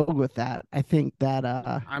gone rogue with that. I think that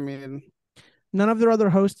I mean, none of their other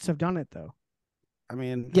hosts have done it though. I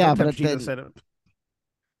mean, yeah, Hotep but Jesus then, said it.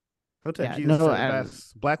 Hotep yeah, Jesus no, said it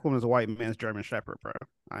best. Black woman is a white man's German Shepherd, bro.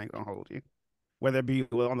 I ain't gonna hold you. Whether it be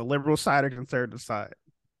on the liberal side or conservative side.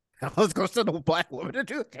 Let's go send a black woman to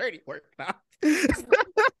do dirty work now.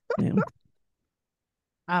 yeah.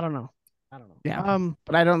 I don't know. Yeah.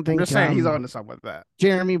 But I don't think I'm just saying he's on to something with that.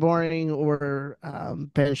 Jeremy Boring or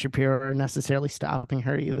Ben Shapiro are necessarily stopping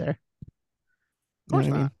her either. Of course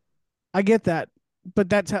not. I get that, but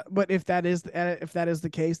but if that is the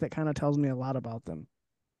case, that kind of tells me a lot about them.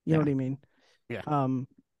 You know what I mean? Yeah.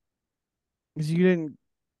 Because you didn't,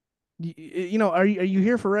 are you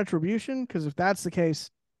here for retribution? Because if that's the case,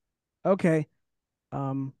 okay.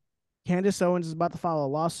 Candace Owens is about to file a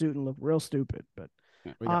lawsuit and look real stupid, but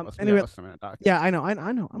anyway, yeah, I know,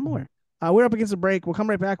 I'm aware. We're up against a break. We'll come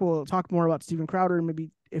right back. We'll talk more about Steven Crowder and maybe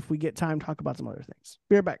if we get time, talk about some other things.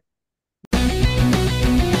 Be right back.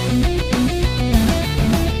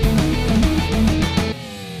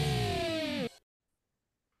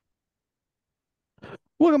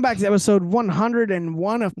 Welcome back to episode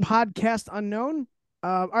 101 of Podcast Unknown.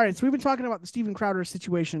 All right, so we've been talking about the Steven Crowder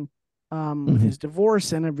situation, with his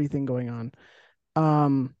divorce and everything going on.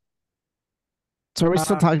 So are we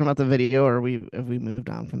still talking about the video, or have we moved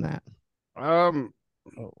on from that? I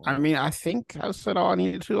mean, I think I said all I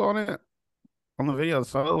needed to on the video.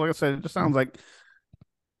 So, like I said, it just sounds like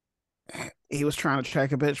he was trying to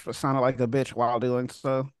check a bitch, but sounded like a bitch while doing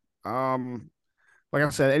so. Like I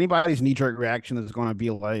said, anybody's knee-jerk reaction is going to be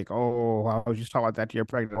like, "Oh, I was just talking about that to your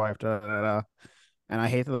pregnant wife." Da, da, da. And I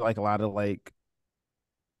hate that, like, a lot of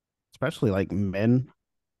especially like men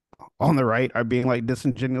on the right are being like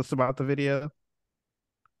disingenuous about the video.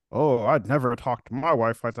 Oh, I'd never talk to my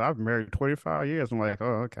wife like that. I've been married 25 years. I'm like,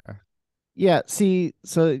 oh, okay. Yeah. See,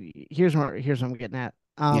 so here's what I'm getting at.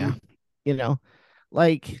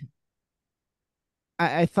 Like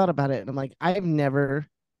I thought about it and I'm like, I've never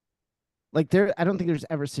I don't think there's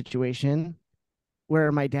ever a situation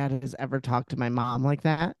where my dad has ever talked to my mom like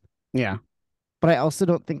that. Yeah. But I also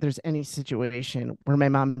don't think there's any situation where my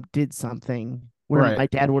mom did something where my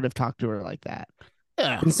dad would have talked to her like that.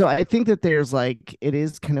 Yeah. And so I think that there's it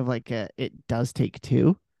is kind of like it does take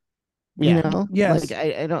two. Yeah. Yes. Like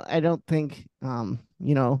I don't think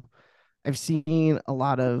I've seen a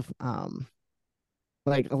lot of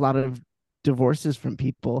divorces from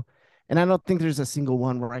people, and I don't think there's a single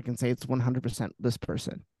one where I can say it's 100% this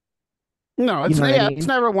person. No, it's it's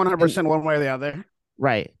never 100% one way or the other.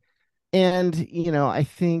 Right. And I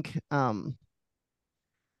think and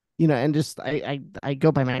just I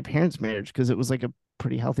go by my parents' marriage because it was like a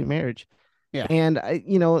pretty healthy marriage. Yeah. And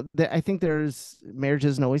I think there's marriage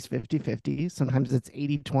isn't always 50-50. Sometimes it's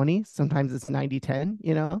 80-20, sometimes it's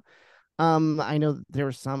 90-10, I know there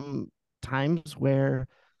were some times where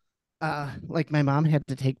like my mom had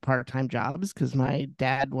to take part-time jobs because my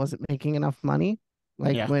dad wasn't making enough money.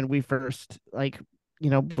 When we first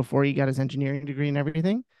before he got his engineering degree and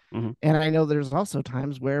everything. Mm-hmm. And I know there's also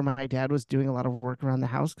times where my dad was doing a lot of work around the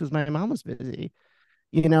house because my mom was busy,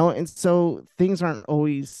 and so things aren't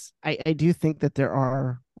always, I do think that there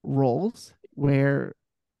are roles where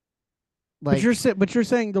but you're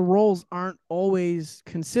saying the roles aren't always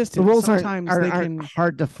consistent. The roles sometimes aren't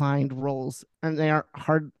hard to find roles, and they aren't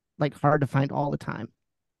hard to find all the time.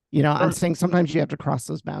 I'm saying sometimes you have to cross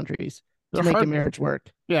those boundaries to make a marriage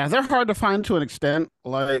work. Yeah, they're hard to find to an extent.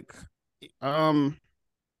 Like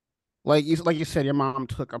you said, your mom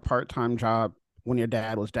took a part-time job when your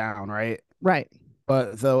dad was down, right? Right.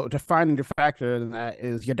 But the defining factor in that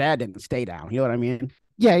is your dad didn't stay down. You know what I mean?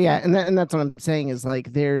 Yeah, and that's what I'm saying is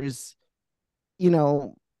there's,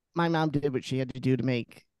 my mom did what she had to do to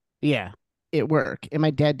make it work, and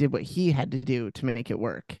my dad did what he had to do to make it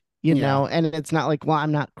work. You Yeah. know, and it's not like, well,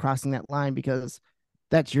 I'm not crossing that line because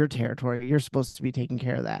that's your territory. You're supposed to be taking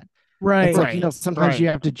care of that. Right. It's like, you Right, know, sometimes you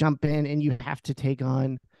right. have to jump in and you have to take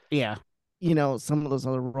on, Yeah. you know, some of those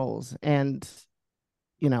other roles. And,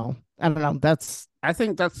 you know, I don't know. That's I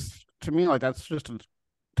think that's, to me, like, that's just a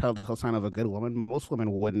telltale sign of a good woman. Most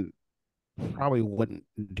women probably wouldn't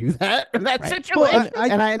do that in that right. situation.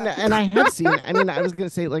 Well, and I have seen, I mean, I was gonna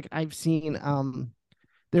say, like, I've seen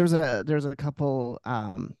there's a couple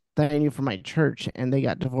that I knew from my church, and they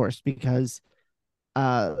got divorced because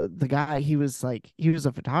the guy, he was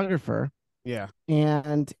a photographer, Yeah.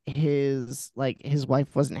 and his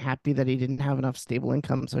wife wasn't happy that he didn't have enough stable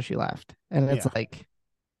income, so she left. And it's Yeah. like,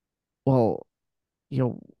 well, you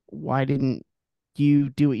know, why didn't you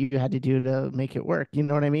do what you had to do to make it work? You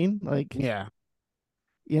know what I mean? Like, Yeah.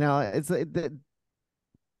 you know,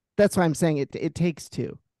 that's why I'm saying it takes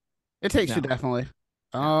two. It takes two, No. definitely.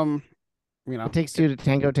 You know, It takes two to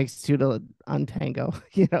tango, it takes two to untango.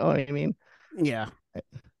 You know what I mean? yeah.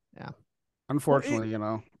 Yeah. Unfortunately, you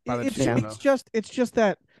know, by the It's two, Yeah. it's just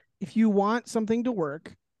that if you want something to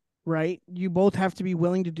work, right, you both have to be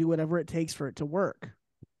willing to do whatever it takes for it to work.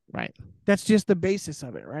 Right. That's just the basis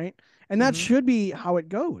of it, right? And that Mhm. should be how it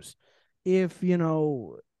goes. If, you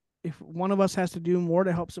know, if one of us has to do more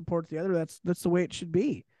to help support the other, that's the way it should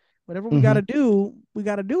be. Whatever we got to do, we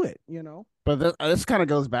got to do it, you know. But this kind of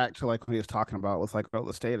goes back to like what he was talking about with like, oh,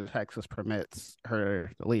 the state of Texas permits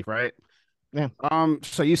her to leave, right? Yeah.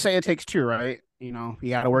 So you say it takes two, right? You know, you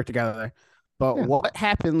got to work together. But Yeah. what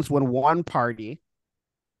happens when one party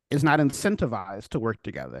is not incentivized to work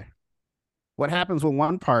together? What happens when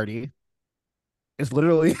one party is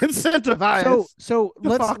literally incentivized So to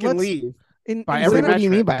let's fucking leave in by in every Senate- What do you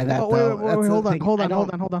mean metric? by that? Oh, wait, though? wait, wait, That's the hold on, thing. hold I on,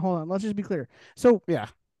 don't- hold on. Let's just be clear. So, Yeah,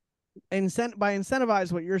 by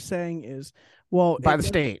incentivize, what you're saying is, well, by the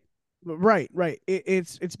state. right.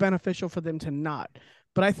 It's beneficial for them to not.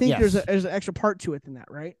 But I think there's Yes. there's an extra part to it than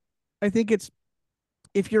that, right? I think it's,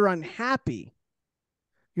 if you're unhappy,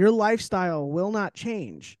 your lifestyle will not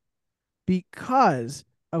change because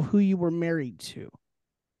of who you were married to,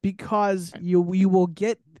 because you will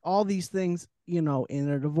get all these things, you know, in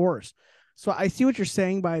a divorce. So I see what you're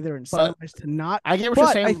saying by they're But incentivized to not. I get what you're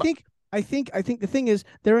But saying. I think the thing is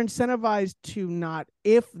they're incentivized to not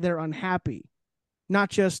if they're unhappy, not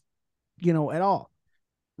just, you know, at all.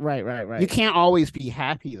 Right. You can't always be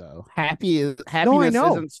happy though. Happiness No, I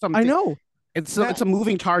know. isn't something. I know. It's That- it's a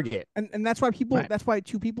moving target. And that's why people Right. that's why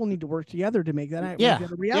two people need to work together to make that make Yeah, that a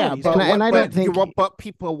yeah, reality. but, So- And I don't think- but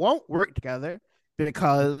people won't work together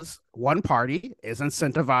because one party is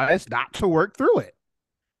incentivized not to work through it.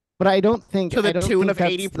 But I don't think To the I don't tune think of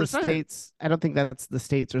that's 80%. the state's. I don't think that's the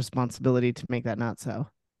state's responsibility to make that not so.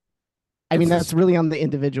 I mean, It's that's really on the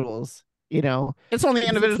individuals. You know, It's only It's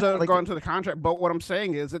individuals not that like- go into the contract. But what I'm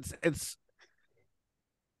saying is, it's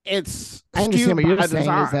I understand what skewed you're by saying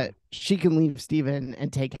design. is that she can leave Steven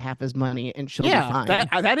and take half his money and she'll be yeah,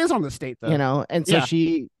 fine. that is on the state though. You know, and so Yeah.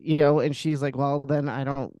 she, you know, and she's like, well, then I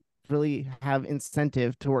don't really have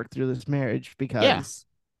incentive to work through this marriage because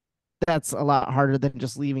that's a lot harder than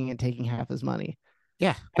just leaving and taking half his money.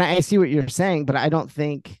 Yeah. And I see what you're saying, but I don't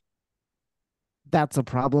think that's a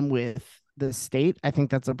problem with the state. I think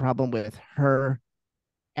that's a problem with her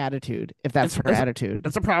attitude, if that's her attitude.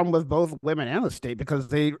 That's a problem with both women and the state because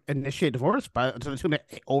they initiate divorce by to the tune of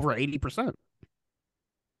over 80%.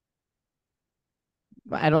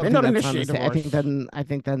 But I don't They think don't that's on the initiate state. I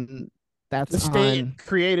think then that's The state on.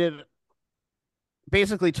 created,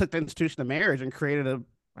 basically took the institution of marriage and created a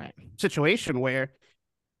Right. situation where,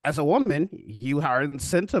 as a woman, you are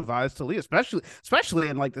incentivized to leave, especially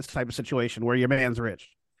in like this type of situation where your man's rich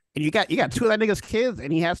and you got two of that nigga's kids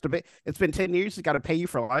and he has to pay. It's been 10 years. He's got to pay you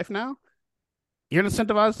for life now. You're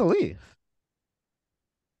incentivized to leave.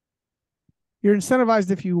 You're incentivized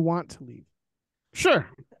if you want to leave. Sure.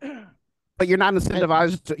 But you're not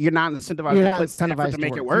incentivized. You're not incentivized. You're to not put effort incentivized to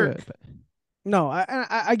make it through work. but- No,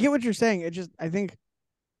 I get what you're saying. It just I think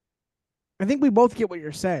we both get what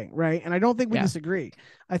you're saying, right? And I don't think we Yeah. disagree.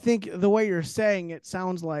 I think the way you're saying it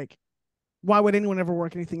sounds like, why would anyone ever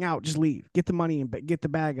work anything out? Just leave, get the money and get the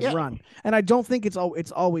bag and Yeah. run. And I don't think it's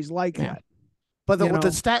always like Yeah. that. But You the know?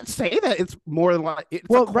 stats say that it's more than like it's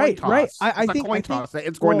Well, a coin right. toss. I It's a think- coin I think- toss that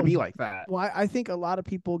it's going to well, be like that. Well, I think a lot of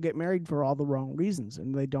people get married for all the wrong reasons,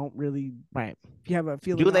 and they don't really. Right. If you have a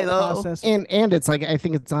feeling Do they, out though? process, And it's like, I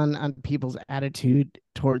think it's on people's attitude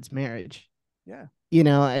towards marriage. Yeah. You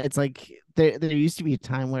know, it's like there used to be a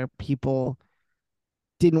time where people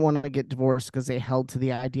didn't want to get divorced because they held to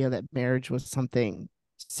the idea that marriage was something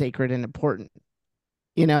sacred and important.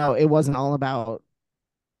 You know, it wasn't all about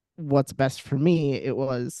what's best for me. It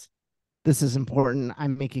was, this is important.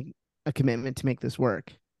 I'm making a commitment to make this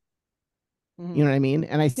work. Mhm. You know what I mean?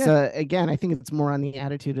 And I Yeah. said, again, I think it's more on the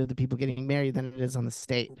attitude of the people getting married than it is on the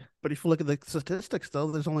state. But if you look at the statistics,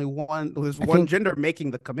 though, there's one I one think- gender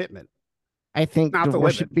making the commitment. I think Not the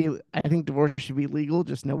divorce should be. I think divorce should be legal.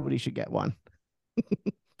 Just nobody should get one.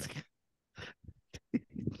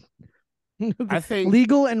 I think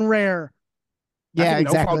Legal and rare. Yeah, I think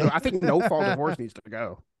exactly. I think no fault divorce needs to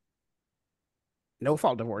go. No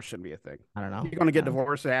fault divorce shouldn't be a thing. I don't know. If you're going to get Uh,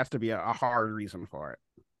 divorced, there has to be a hard reason for it.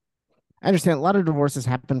 I understand a lot of divorces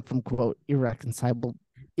happen from quote irreconcilable.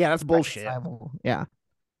 Yeah, that's bullshit. Reconcilable. Yeah,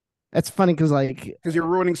 that's funny because like Because you're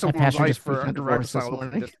ruining someone's passion life just for speaking of divorce this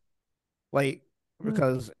irreconcilable, morning. like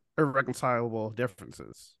because irreconcilable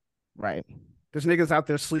differences. right. There's niggas out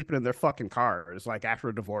there sleeping in their fucking cars, like after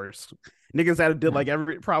a divorce. Niggas that did like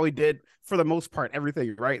probably did for the most part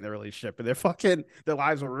everything right in their relationship, and their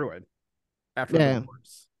lives were ruined after Yeah. a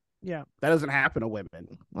divorce. Yeah. That doesn't happen to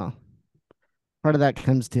women. Well, part of that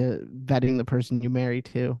comes to vetting the person you marry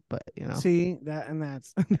too, but you know. See that, and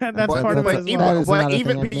that's that's But- part of it but as even, well. That is but another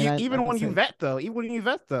even, thing. I mean, I even when can you say-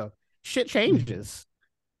 vet though, shit changes.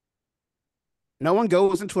 No one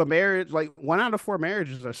goes into a marriage like 1 out of 4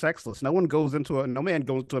 marriages are sexless. No man goes into a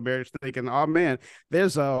marriage thinking, oh man,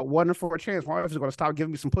 there's a 1 in 4 chance my wife is going to stop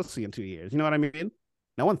giving me some pussy in 2 years. You know what I mean?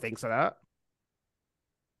 No one thinks of that.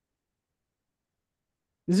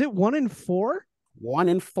 Is it 1 in 4? 1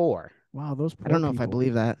 in 4. Wow, those poor I don't know if I people.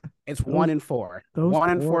 believe that. It's 1 in 4. those 1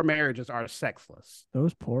 in poor- 4 marriages are sexless.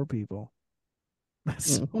 Those poor people.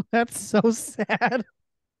 That's Mm. so, that's so sad.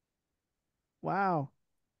 Wow.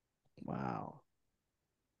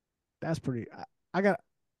 That's pretty. I'm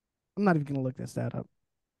not even gonna look that stat up.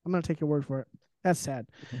 I'm gonna take your word for it. That's sad.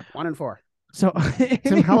 1 in 4. So,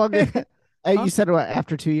 Tim, how long? anyway, You said what?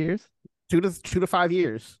 After 2 years? 2 to 5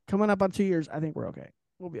 years. coming up on 2 years, I think we're okay.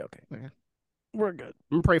 We'll be okay. Okay. We're good.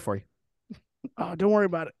 I'm gonna pray for you. Oh, don't worry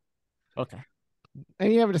about it. Okay.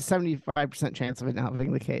 And you have a 75% chance of it not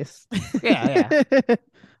being the case. Yeah.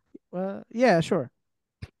 Well, yeah, sure.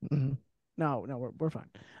 Mhm. No, we're fine.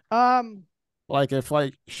 Like if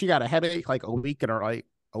like she got a headache like a week in a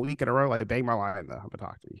row, like bang my line though. I'm gonna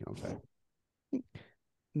talk to you. You know what I'm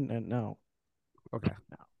saying? No. Okay.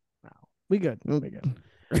 No. We good. Mm. We good.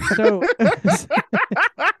 So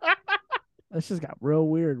this just got real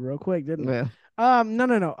weird real quick, didn't it? Yeah.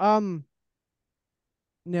 No.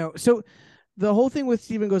 No. So the whole thing with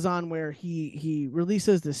Steven goes on where he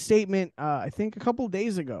releases the statement I think a couple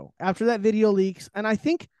days ago after that video leaks, and I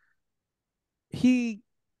think he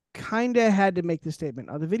kind of had to make the statement.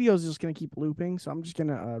 The video is just going to keep looping, so I'm just going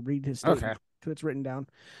to read his statement Okay. because it's written down.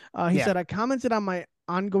 He Yeah. said, I commented on my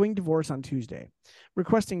ongoing divorce on Tuesday,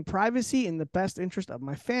 requesting privacy in the best interest of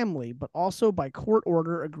my family, but also by court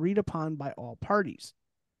order agreed upon by all parties.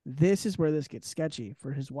 This is where this gets sketchy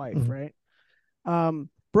for his wife, Mhm. right?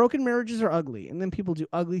 Broken marriages are ugly, and then people do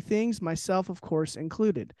ugly things, myself, of course,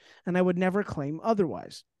 included, and I would never claim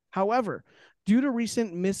otherwise. However, due to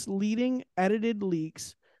recent misleading edited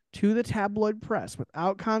leaks to the tabloid press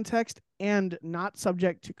without context and not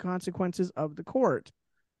subject to consequences of the court,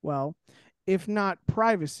 well, if not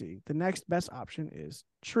privacy, the next best option is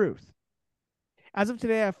truth. As of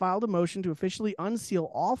today, I filed a motion to officially unseal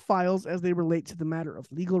all files as they relate to the matter of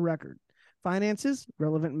legal record, finances,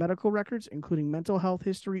 relevant medical records, including mental health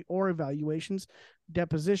history or evaluations,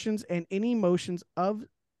 depositions, and any motions of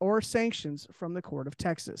or sanctions from the Court of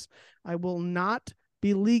Texas. I will not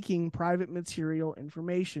be leaking private material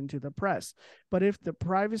information to the press, but if the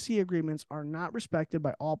privacy agreements are not respected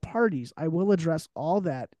by all parties, I will address all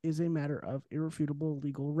that is a matter of irrefutable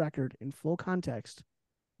legal record in full context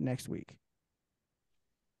next week.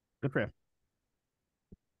 Good for him.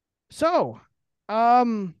 So,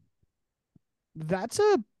 that's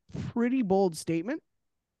a pretty bold statement.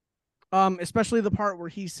 Especially the part where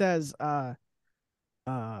he says,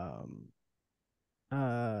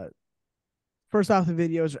 first off, the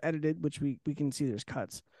videos are edited, which we can see there's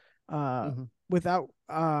cuts. Without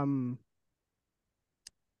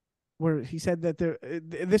where he said that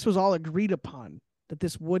this was all agreed upon, that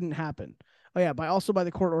this wouldn't happen. Oh yeah, by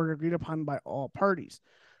the court order agreed upon by all parties.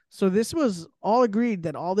 So this was all agreed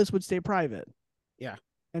that all this would stay private. Yeah.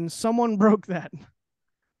 And someone broke that.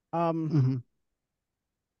 Mhm.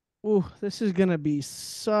 Ooh, this is gonna be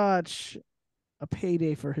such a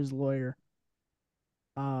payday for his lawyer.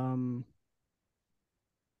 And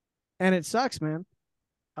it sucks, man.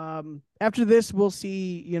 After this, we'll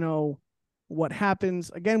see, what happens.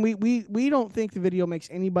 Again, we don't think the video makes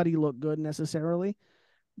anybody look good necessarily,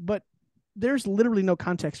 but there's literally no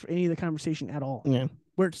context for any of the conversation at all. Yeah.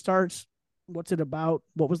 Where it starts, What's it about?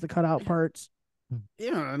 What was the cutout parts?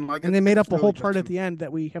 Yeah, and like And they made up a really whole just part at an- the end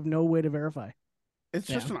that we have no way to verify. It's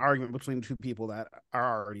just Yeah. an argument between two people that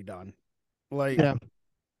are already done. Like, Yeah.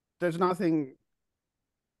 there's nothing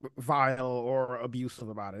vile or abusive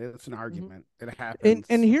about it. It's an argument. It happens.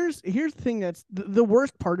 And here's the thing that's the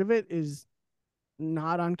worst part of it is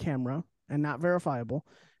not on camera and not verifiable.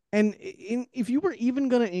 And if you were even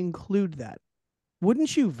going to include that,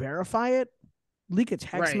 wouldn't you verify it? Leak a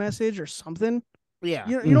text Right. message or something? Yeah,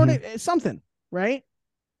 You know what I, something, right?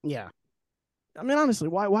 yeah. I mean, honestly,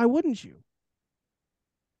 why wouldn't you?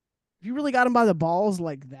 If you really got him by the balls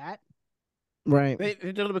like that, Right. They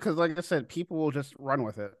did it because, like I said, people will just run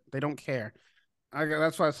with it. They don't care.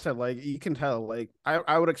 That's why I said, like, you can tell. Like,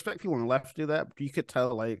 I would expect people on the left to do that, but you could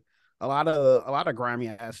tell, like, a lot of grimy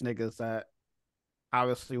ass niggas that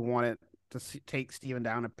obviously wanted to take Steven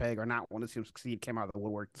down a peg or not want to see him succeed came out of the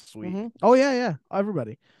woodwork this week. Oh yeah,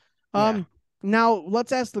 everybody. Yeah. Now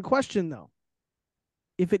let's ask the question though.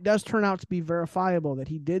 If it does turn out to be verifiable that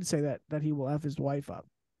he did say that he will F his wife up,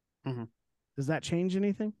 does that change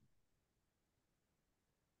anything?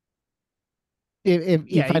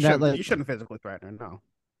 If you find out that you shouldn't physically threaten her, no.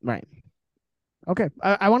 right. Okay,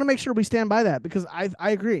 I want to make sure we stand by that because I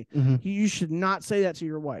agree. Mhm. You should not say that to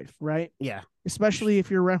your wife, right? Yeah, Especially if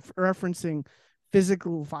you're referencing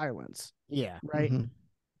physical violence, yeah. right?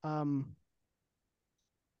 Mhm.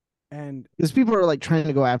 And Because people are like trying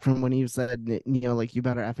to go after him when he said, like you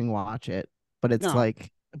better effing watch it. But it's No.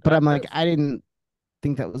 like, but I'm like, That's- I didn't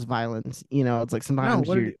think that was violence. It's like sometimes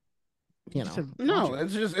what did you're, you said No, watch it.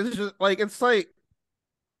 it's just like it's like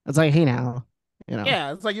it's like, hey now,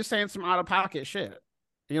 yeah, it's like you're saying some out of pocket shit.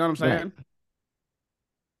 You know what I'm Right. saying?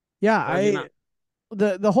 Yeah, Like, you're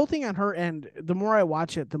not- the whole thing on her end, the more I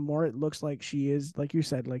watch it, the more it looks like she is, like you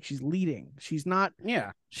said, like she's leading. She's not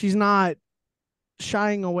Yeah,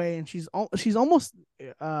 shying away, and she's almost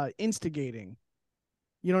instigating.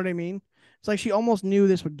 You know what I mean? It's like she almost knew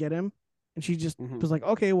this would get him, and she just Mhm. was like,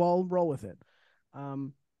 okay, well, I'll roll with it.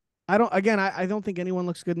 I don't think anyone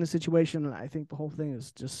looks good in this situation, and I think the whole thing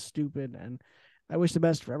is just stupid, and I wish the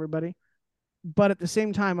best for everybody. But at the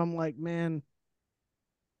same time, I'm like, man,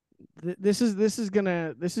 this is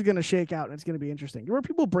gonna shake out, and it's gonna be interesting. There were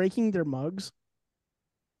people breaking their mugs.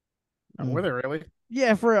 were they really?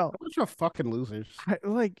 Yeah, for real. A bunch of fucking losers.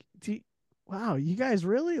 Wow, you guys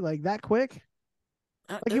really like that quick?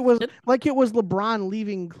 Like It- it was LeBron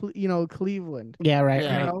leaving, Cleveland. yeah, right,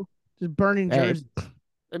 Yeah. You right. know, just burning Hey. jerseys.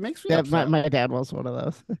 It makes me Yeah, upset. my dad was one of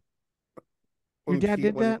those. Your when dad he-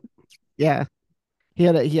 did when- that? Yeah, he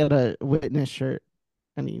had a witness shirt,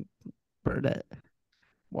 and he burned it.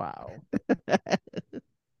 Wow.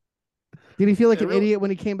 Did he feel like It an really- idiot when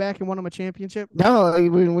he came back and won him a championship? No,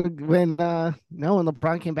 like, when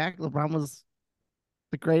LeBron came back, LeBron was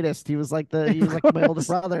the greatest. He was like my older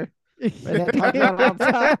brother. My dad talked about it all the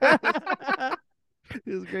time.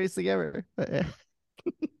 He was the greatest thing ever. But, yeah.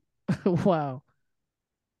 Wow.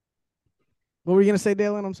 What were you gonna say,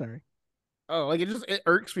 Dalen? I'm sorry. Oh, like it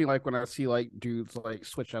irks me like when I see like dudes like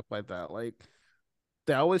switch up like that. Like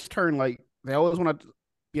they always want to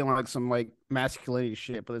be on like some like masculinity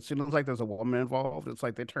shit, but as soon as like there's a woman involved, it's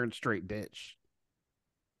like they turn straight bitch.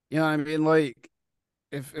 You know what I mean? Like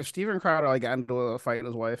if Steven Crowder like got into a fight with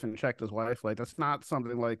his wife and checked his wife, like that's not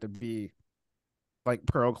something like to be like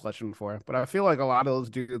pearl clutching for. But I feel like a lot of those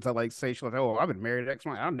dudes that like say shit like, "Oh, I've been married X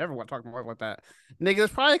month. I never want to talk to my wife like that." Nigga,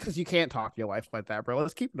 it's probably because you can't talk to your wife like that, bro.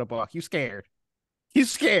 Let's keep it a buck. You scared. You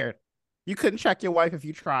scared. You couldn't check your wife if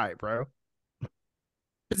you tried, bro.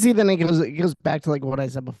 But see, then it goes back to like what I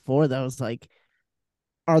said before. Though, it's like,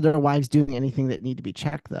 are their wives doing anything that need to be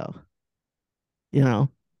checked? Though, and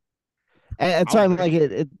that's why I'm like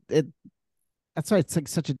it. That's why it's like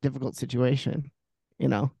such a difficult situation.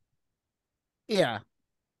 Yeah.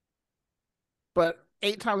 But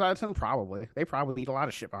 8 times out of 10, probably. They probably eat a lot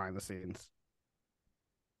of shit behind the scenes.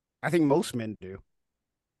 I think most men do.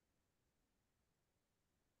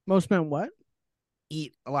 Most men what?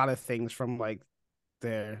 Eat a lot of things from like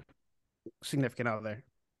their significant other.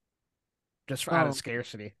 Just out Oh. of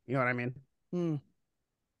scarcity. You know what I mean? Hmm.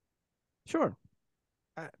 Sure.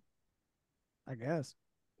 I guess.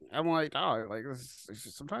 I'm like, dog, like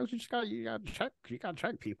sometimes you gotta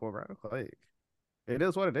check people, bro. Like it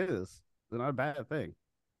is what it is. It's not a bad thing.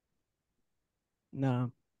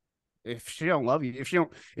 No. If she don't love you, if she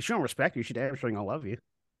don't respect you, she damn sure ain't gonna love you.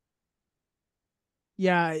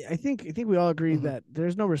 Yeah, I think we all agree Mhm. that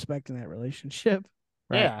there's no respect in that relationship.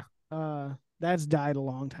 Yeah. That's died a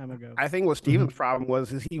long time ago. I think what Steven's problem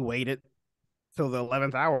was is he waited till the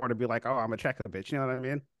 11th hour to be like, oh, I'm gonna check the bitch. You know what I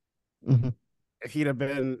mean? Mhm. If he'd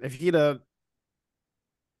have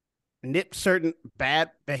nipped certain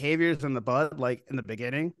bad behaviors in the bud, like in the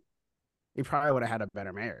beginning, he probably would have had a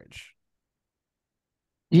better marriage.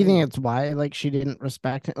 Do you think it's why like she didn't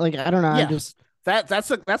respect it? Like I don't know. Yeah. I'm just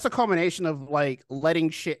That's a culmination of like letting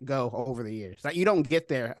shit go over the years. That you don't get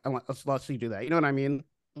there unless you do that. You know what I mean?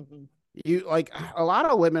 You like a lot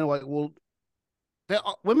of women like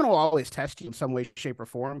women will always test you in some way, shape, or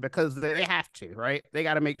form because they have to, right? They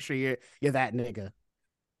got to make sure you're that nigga.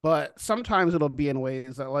 But sometimes it'll be in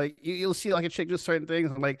ways that like you'll see like a chick do certain things,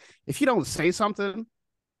 and like if you don't say something,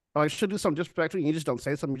 or like she'll do something disrespectful, and you just don't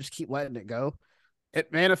say something, you just keep letting it go.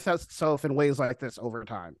 It manifests itself in ways like this over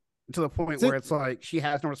time to the point where it's like she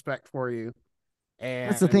has no respect for you. And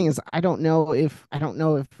that's the thing is I don't know if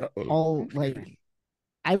all like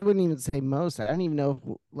I wouldn't even say most. I don't even know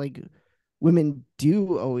if like women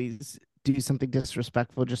do always do something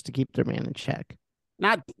disrespectful just to keep their man in check.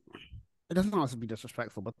 not it doesn't always be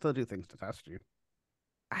disrespectful, but they'll do things to test you.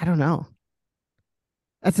 I don't know.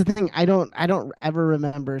 That's the thing. I don't ever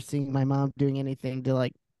remember seeing my mom doing anything to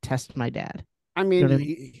like test my dad. I mean, You know what I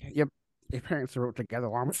mean? your parents were together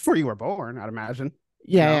long before you were born, I'd imagine.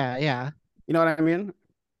 Yeah. You know what I mean?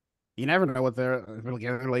 You never know what their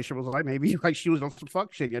relationship was like. Maybe like she was on some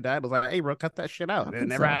fuck shit. Your dad was like, "Hey, bro, cut that shit out," and it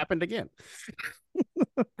never happened again.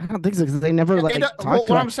 I don't think so because they never like talked what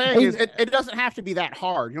to I'm saying is, it doesn't have to be that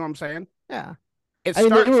hard. You know what I'm saying? Yeah. It I mean,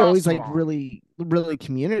 they starts were off always like small. really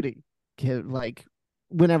community kid, like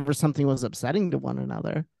whenever something was upsetting to one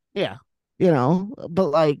another, Yeah. you know. But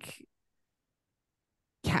like,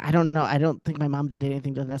 yeah, I don't know. I don't think my mom did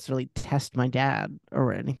anything to necessarily test my dad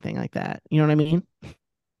or anything like that. You know what I mean?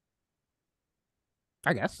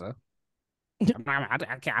 I guess so.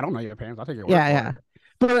 I don't know your parents. I'll take your word Yeah. for it.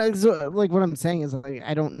 But so, like, what I'm saying is, like,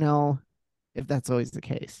 I don't know if that's always the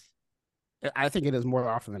case. I think it is more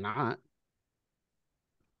often than not.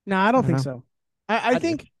 No, I don't I think don't so. I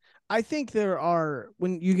do. think there are,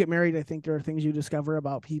 when you get married, I think there are things you discover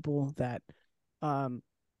about people that are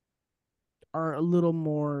a little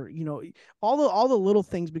more, all the little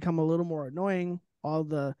things become a little more annoying. All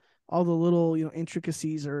the little,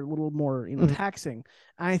 intricacies are a little more, Mhm. taxing.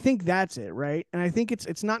 And I think that's it, right? And I think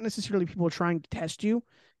it's not necessarily people trying to test you.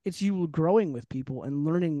 It's you growing with people and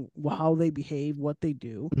learning how they behave, what they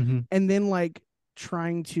do, and then like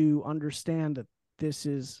trying to understand that this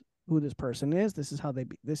is who this person is. This is how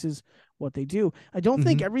this is what they do. I don't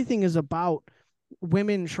think everything is about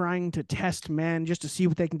women trying to test men just to see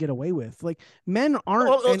what they can get away with. Like men aren't.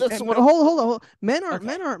 Hold on. Men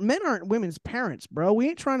aren't women's parents, bro. You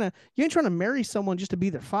ain't trying to marry someone just to be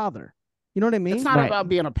their father. You know what I mean? It's not about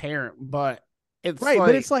being a parent, but it's right. like,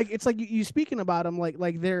 But it's like you speaking about them like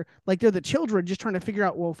they're the children just trying to figure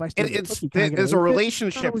out, well, if I still there's a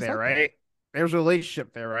relationship there, right? There's a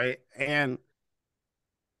relationship there, right? And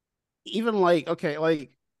even like, okay, like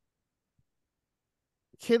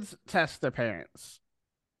kids test their parents,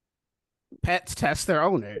 pets test their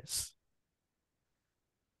owners.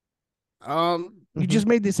 You just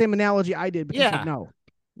made the same analogy I did, but you said no.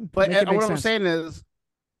 But what I'm saying is,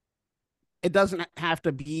 it doesn't have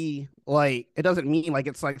to be like, it doesn't mean like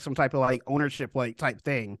it's like some type of like ownership like type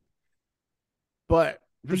thing. But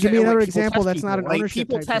give me another example that's not an ownership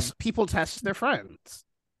people type test thing. people test their friends.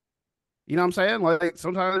 You know what I'm saying? Like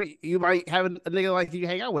sometimes you might have a nigga like you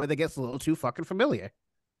hang out with that gets a little too fucking familiar.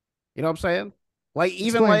 You know what I'm saying? Like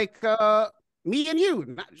even like me and you,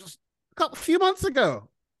 not just a few months ago,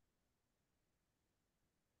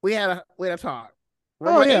 we had a talk.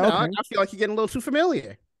 Oh yeah, okay. I feel like you're getting a little too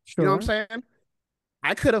familiar. Sure. You know what I'm saying?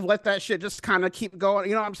 I could have let that shit just kind of keep going.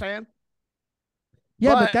 You know what I'm saying?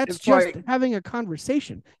 Yeah, but that's just like, having a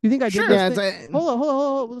conversation. You think I did those things?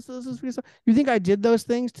 Hold on. Let's you think I did those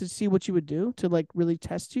things to see what you would do, to like really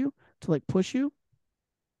test you, to like push you?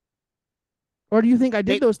 Or do you think I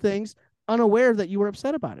did those things unaware that you were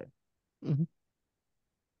upset about it?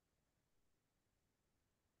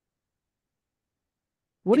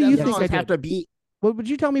 What do you think I did? What would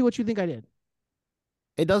you tell me what you think I did?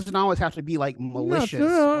 It doesn't always have to be like malicious.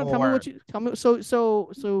 No. Tell me what you tell me.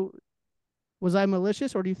 So was I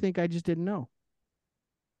malicious, or do you think I just didn't know?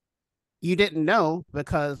 You didn't know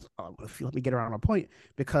because let me get around my point.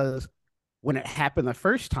 Because when it happened the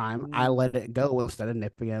first time, I let it go instead of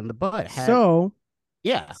nipping it in the bud. So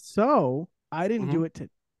I didn't do it to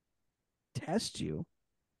test you.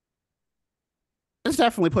 It's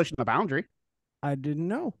definitely pushing the boundary. I didn't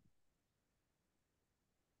know.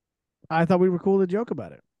 I thought we were cool to joke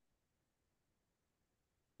about it.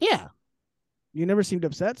 Yeah. You never seemed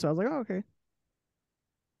upset, so I was like, oh, okay.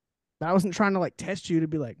 But I wasn't trying to like test you to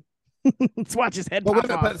be like, let's watch his head pop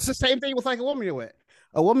off. But it's the same thing with like a woman you're with.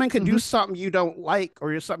 A woman could do Mhm. something you don't like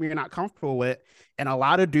or something you're not comfortable with, and a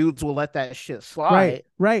lot of dudes will let that shit Right, slide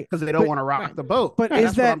right. because they don't But want to rock right. the boat. but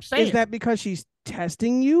That's is what I'm that saying. is that because she's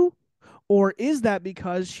testing you, or is that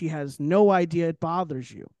because she has no idea it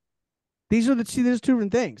bothers you? These are there's two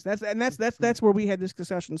different things. That's where we had this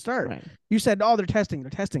discussion start. Right. You said, "Oh, they're testing,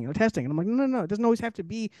 and I'm like, no. It doesn't always have to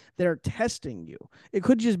be they're testing you. It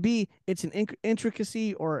could just be it's an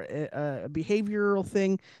intricacy or a behavioral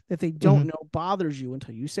thing that they don't know bothers you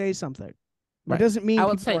until you say something. That Right. doesn't mean I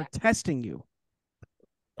would people say- are testing you.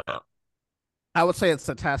 I would say it's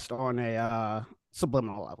a test on a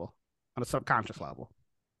subliminal level, on a subconscious level.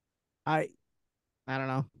 I don't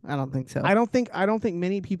know. I don't think so. I don't think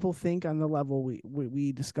many people think on the level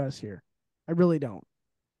we discuss here. I really don't.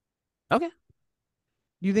 Okay.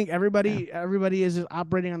 Do you think everybody is just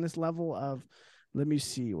operating on this level of let me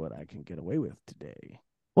see what I can get away with today?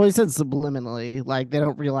 Well, he said subliminally, like they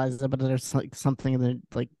don't realize it, but there's like something in their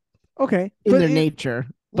Okay, in but their it- nature.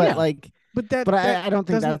 But Yeah. like, But that, but that I don't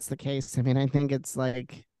think doesn't- that's the case. I mean, I think it's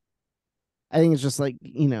like, I think it's just like,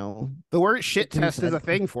 you know, The word shit Tim test is said. a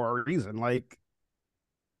thing for a reason. Like,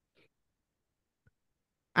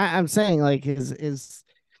 I'm saying like is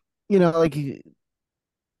you know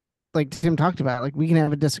like Tim talked about, like we can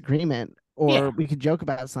have a disagreement or Yeah. we could joke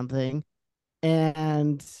about something,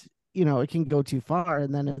 and you know it can go too far,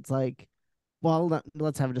 and then it's like, well,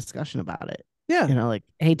 let's have a discussion about it. yeah. You know, like,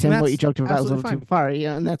 hey Tim, what that's you joked about was a absolutely little fine. too far. You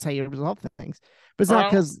know, and that's how you resolve things. But it's not Well-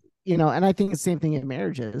 because you know, and I think it's the same thing in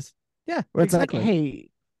marriages Yeah, where it's exactly. like, hey,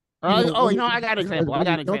 I got an example. I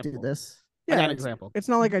got an don't example. do this. I got an it's- example. It's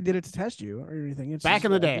not like I did it to test you or anything. It's Back just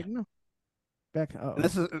in the I day. didn't know. Back. Oh, And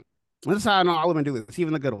this is how I know all women do this,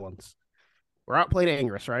 even the good ones. We're out playing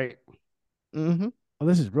Ingress, right? Mm-hmm. oh,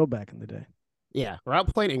 this is real back in the day. Yeah, we're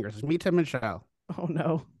out playing Ingress. It's me, Tim, and Shell. Oh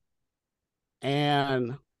no.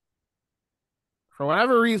 And for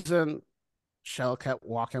whatever reason, Shell kept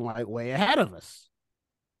walking like way ahead of us.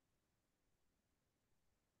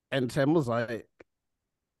 And Tim was like,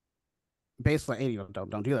 basically, hey,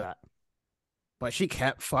 don't do that. But she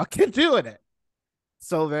kept fucking doing it.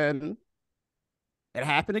 So then it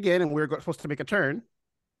happened again, and we were supposed to make a turn.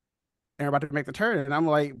 And we're about to make the turn, and I'm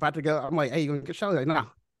like, about to go. I'm like, hey, you gonna get Shelly? Like,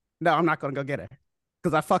 no, I'm not gonna go get her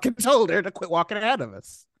because I fucking told her to quit walking ahead of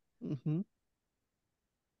us. Mm-hmm.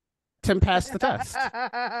 Tim passed the test.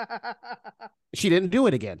 She didn't do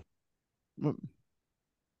it again.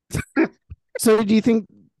 So do you think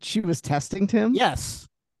she was testing Tim? Yes,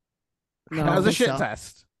 No, that was a think shit so.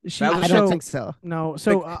 test. She, That was I a don't so, think so. no.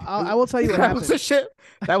 So I will tell you what That was a happened. shit.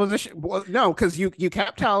 That was a shit. Well, no, because you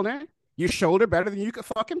kept telling her. You showed her better than you could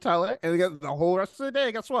fucking tell her, and the whole rest of the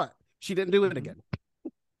day, guess what? She didn't do it again.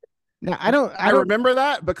 No, I don't. I remember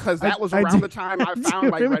that because that was I around do- the time I I do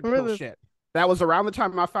found like red remember pill this. shit. That was around the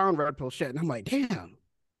time I found red pill shit, and I'm like, damn.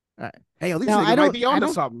 Right. Hey, at least No, I niggas might don't- be I onto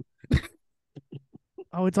don't- something.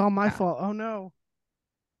 Oh, it's all my fault. Oh no.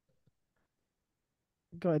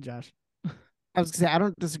 Go ahead, Josh. I was gonna say I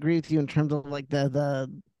don't disagree with you in terms of like the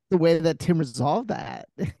way that Tim resolved that.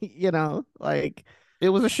 You know, like, It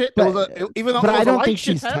was a shit. But- It was even though but it was I a don't light think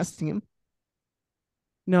shit she's test, testing him.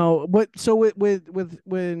 No, but so with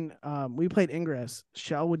when we played Ingress,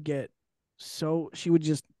 Shell would get she would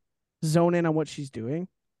just zone in on what she's doing,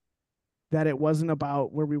 that it wasn't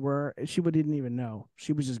about where we were. She didn't even know.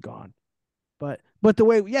 She was just gone. But the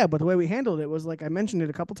way we handled it was like I mentioned it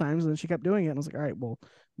a couple times, and then she kept doing it, and I was like, all right, well,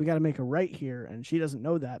 we got to make a right here, and she doesn't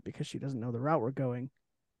know that because she doesn't know the route we're going.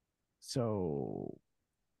 So,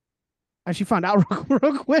 and she found out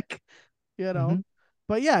real quick, you know. Mhm.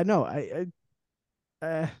 But yeah, no,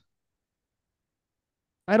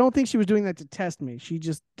 I don't think she was doing that to test me. She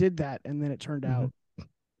just did that, and then it turned out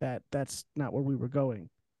that that's not where we were going,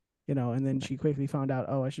 you know. And then she quickly found out,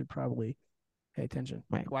 oh, I should probably pay attention.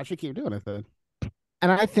 why'd she keep doing it then?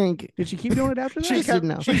 And I think, Did she keep doing it after that? She She kept, didn't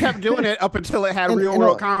know. she kept doing it up until it had And- real and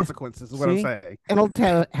world I'll- consequences. Is what I'm See? saying. and old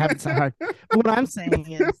habits are hard. But what I'm saying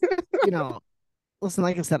is, you know, listen,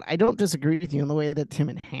 like I said, I don't disagree with you in the way that Tim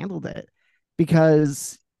had handled it,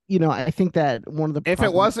 because you know I think that one of the If it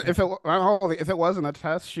problems- wasn't, if it wasn't a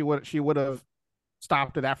test, she would have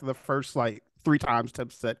stopped it after the first like 3 times. Tim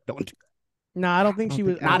said, "Don't do No, I don't think I she don't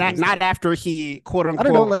was. think- I not don't at, think not after he quote I unquote."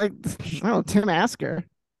 don't know, like I don't know, Tim asked her,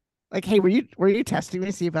 like, hey, were you testing me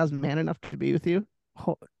to see if I was man enough to be with you?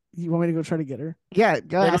 so. You want me to go try to get her? Yeah,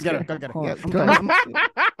 go Yeah, ask go her. get her. Go get her. Hold Yeah, on, I'm go coming.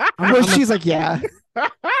 ask- I'm- Well, I'm- she's like, yeah.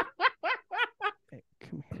 Hey,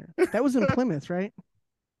 come here. That was in Plymouth, right?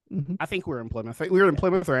 Mhm. I think we were in Plymouth. We were in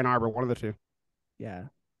Plymouth or Ann Arbor, one of the two. Yeah.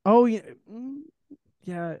 Oh yeah.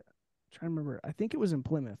 Yeah. Trying to remember. I think it was in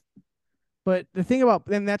Plymouth. But the thing about,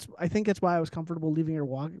 and I think that's why I was comfortable leaving her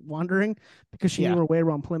wandering, because she knew her way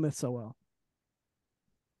around Plymouth so well.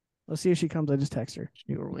 Let's see if she comes. I just text her. She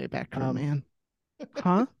knew her way back to her man.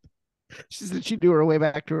 Huh? She said she knew her way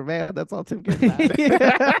back to her man. That's all Tim cares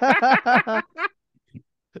about.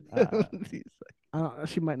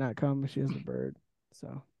 She might not come. She has a bird.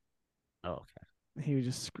 So. Oh, okay. He would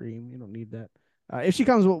just scream. You don't need that. If she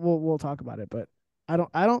comes, we'll talk about it. But I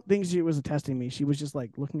don't think she was testing me. She was just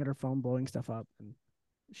like looking at her phone, blowing stuff up, and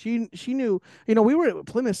she knew. You know, we were at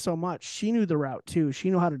Plymouth so much. She knew the route too. She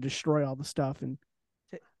knew how to destroy all the stuff. And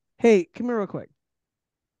hey, come here real quick.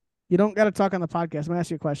 You don't got to talk on the podcast. I'm gonna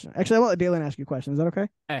ask you a question. Actually, I want Dalen to ask you a question. Is that okay?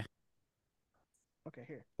 Hey. Okay,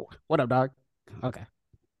 here. What up, dog? Okay.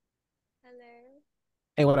 Hello.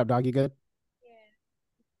 Hey, what up, dog? You good? Yeah.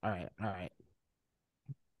 All right.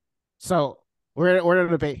 So we're in a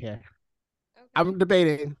debate here. Okay. I'm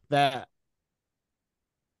debating that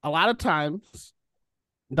a lot of times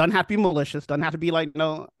doesn't have to be malicious, doesn't have to be like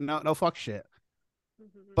no fuck shit.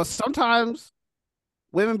 But sometimes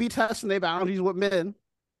women be testing their boundaries with men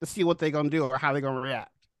to see what they're gonna do or how they're gonna react.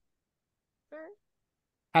 Sure.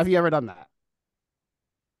 Have you ever done that?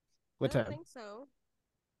 I With don't him? think so.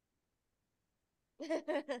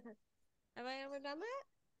 Have I ever done that?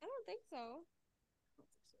 I don't think so.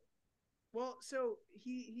 Well, so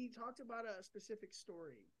he talked about a specific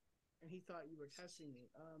story, and he thought you were testing me.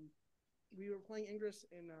 We were playing Ingress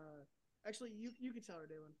in. Actually, you could tell her,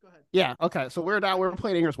 Dalen. Go ahead. Yeah. Okay. So we were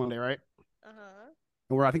playing Ingress one day, right? Uh-huh.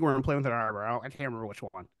 I think we were playing with an Arbor. I can't remember which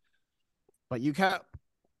one. But you kept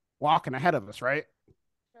walking ahead of us, right?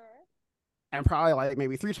 Sure. And probably like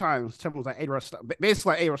maybe 3 times, Tim was like, "Hey, bro, stop."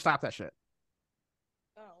 Basically, like, "Hey, bro, stop that shit."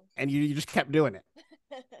 Oh. And you just kept doing it.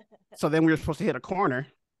 So then we were supposed to hit a corner,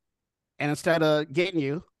 and instead of getting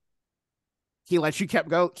you, he let you keep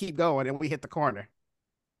going, and we hit the corner.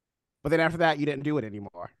 But then after that, you didn't do it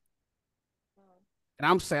anymore. Oh. And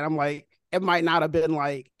I'm like, it might not have been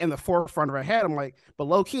like in the forefront of her head. I'm like, but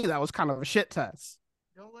low key, that was kind of a shit test,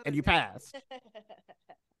 and you passed. All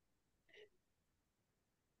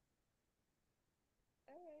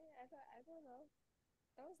right. I don't know.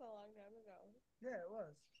 That was a long time ago. Yeah, it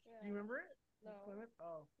was. Yeah. Do you remember it? No.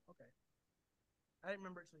 Oh, okay. I didn't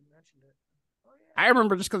remember it until you mentioned it. Oh yeah. I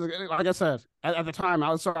remember just because, like I said, at the time, I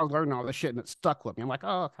was learning all this shit, and it stuck with me. I'm like,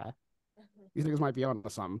 oh, okay. These niggas might be on to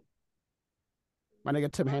something. My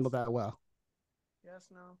nigga Tim handled that well. Yes,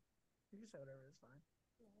 no. You can say whatever. It's fine.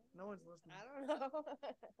 No one's listening. I don't know.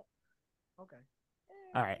 Okay.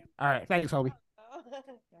 All right. Thanks, homie.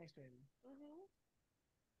 Thanks, baby.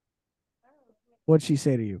 What'd she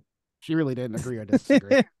say to you? She really didn't agree or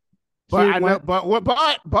disagree. But I know,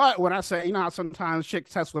 but when I say, you know how sometimes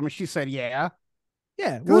chicks test women, she said, yeah.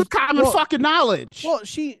 Yeah. Well, it's common fucking knowledge. Well,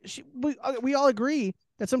 we all agree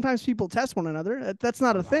that sometimes people test one another. That's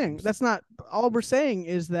not a thing. That's not all we're saying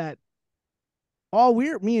is that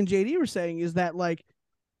me and JD were saying is that like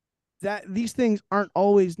that these things aren't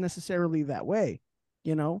always necessarily that way.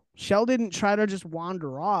 You know, Shell didn't try to just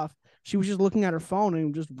wander off. She was just looking at her phone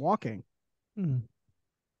and just walking.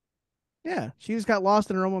 Yeah, she just got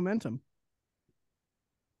lost in her own momentum.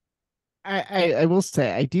 I will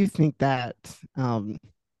say I do think that there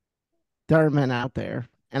are men out there,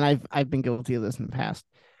 and I've been guilty of this in the past,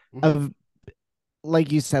 of,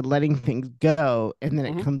 like you said, letting things go, and then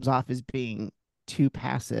it comes off as being too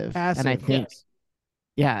passive. And I think,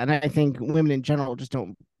 and I think women in general just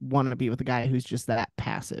don't want to be with a guy who's just that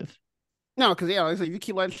passive. No, because like I said, you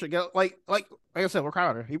keep letting shit go. Like I said, we're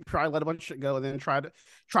Crowder. He probably let a bunch of shit go, and then tried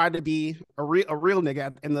to be a real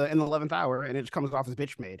nigga in the 11th hour, and it just comes off as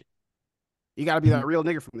bitch made. You got to be that real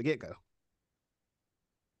nigga from the get go.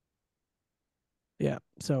 Yeah.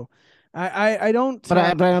 So, I don't. But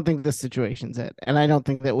I don't think this situation's it, and I don't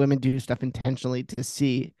think that women do stuff intentionally to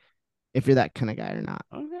see if you're that kind of guy or not.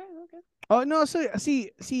 Okay. Oh no! So see,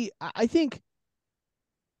 I think.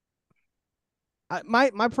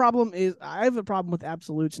 My problem is I have a problem with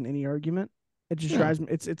absolutes in any argument. It just drives me.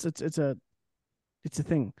 It's a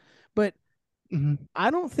thing, but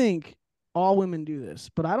I don't think all women do this.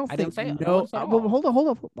 But I don't think no. Well, hold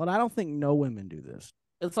on. But I don't think no women do this.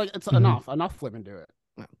 It's like enough. Enough women do it.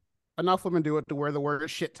 Enough women do it to where the word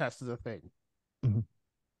shit test is a thing.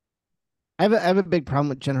 I have a big problem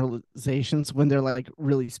with generalizations when they're like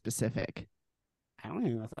really specific. I don't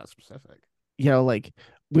even know if that's specific. You know, like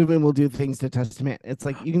women will do things to test a man. It's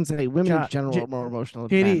like you can say women in general are more emotional.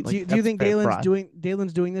 JD, do you think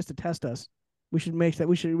Dalen's doing this to test us? We should make that.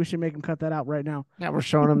 We should make him cut that out right now. Yeah, we're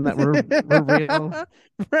showing him that we're real.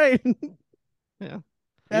 Right. Yeah.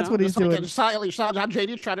 That's what he's doing. You saw how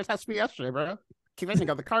JD tried to test me yesterday, bro. convincing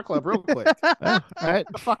of the car club real quick. Oh, all right,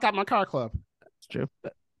 The fuck out my car club. it's true.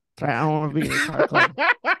 Sorry, I don't want to be in your car club.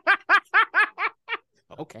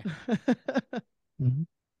 Okay. Mhm.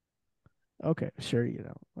 Okay, sure, you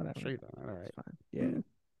know, whatever. Sure you don't. All right. It's fine. Yeah,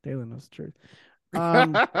 Dalen knows the truth.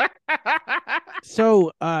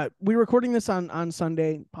 So we're recording this on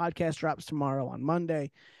Sunday. Podcast drops tomorrow on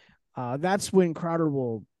Monday. That's when Crowder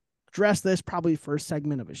will address this, probably first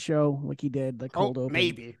segment of a show, like he did the cold open.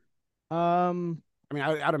 Maybe. Um, I mean,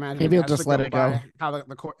 I'd imagine Maybe it he'll has just to let it go. by How the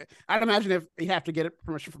court? I'd imagine if he'd have to get it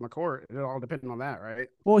permission from the court. It all depending on that, right?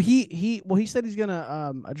 well, he said he's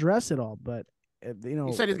gonna address it all, but you know,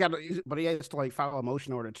 He said he's got, but he has to like file a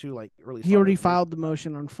motion order to like release. he all already this. filed the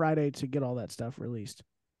motion on Friday to get all that stuff released.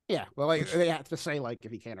 Yeah, well, like they have to say like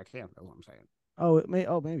if he can or can't. That's what I'm saying. Oh, it may.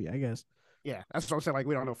 Oh, maybe. I guess. Yeah, that's what I'm saying. Like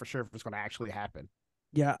we don't know for sure if it's going to actually happen.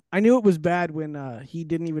 Yeah, I knew it was bad when he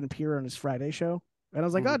didn't even appear on his Friday show, and I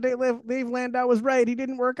was like, Mhm. "Oh, Dave Landau was right. He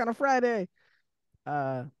didn't work on a Friday."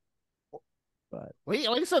 But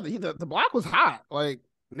Well, like I said, the block was hot. Like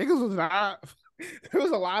niggas was not. There was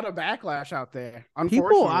a lot of backlash out there.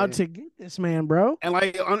 people out Unfortunately. to get this man, bro. and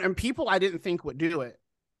like and people I didn't think would do it.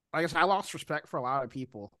 Like I said, I lost respect for a lot of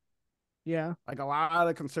people. Yeah, Like a lot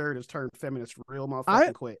of conservatives turned feminists real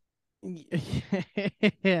motherfucking quick.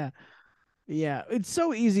 yeah, yeah. It's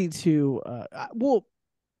so easy to. Well,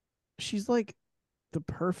 she's like the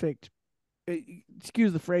perfect.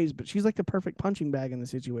 Excuse the phrase, but she's like the perfect punching bag in the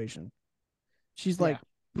situation. She's like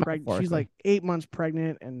she's like 8 months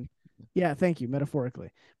pregnant, and yeah, thank you, metaphorically.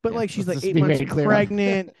 But Yeah, like she's let's like just 8 be months very clear on-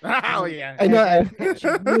 pregnant. Oh yeah. I know. She's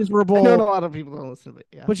I miserable. know a lot of people don't listen to it.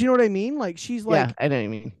 Yeah, But you know what I mean? Like she's like yeah, I know what you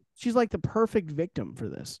mean. she's like the perfect victim for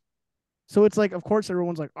this. So it's like, of course,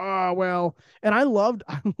 everyone's like, oh well. And I loved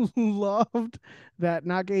that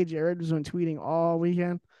Not Gay Jared was been tweeting all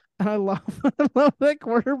weekend. And I love that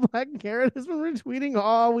quarterback Garrett has been retweeting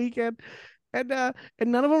all weekend. And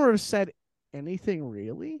none of them have said anything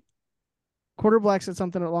really. Quarterback said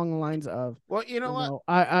something along the lines of, Well, you know what?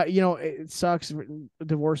 I it sucks.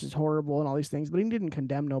 Divorce is horrible and all these things, but he didn't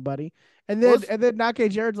condemn nobody. And then Not Gay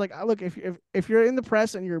Jared's like, look, if you're in the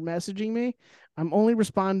press and you're messaging me, I'm only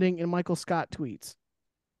responding in Michael Scott tweets,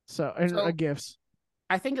 so gifs.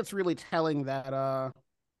 I think it's really telling that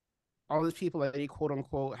all these people that he quote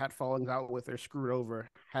unquote had fallings out with or screwed over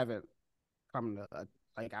haven't come to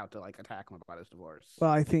like out to like attack him about his divorce.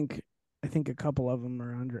 Well, I think a couple of them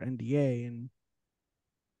are under NDA,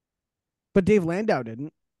 but Dave Landau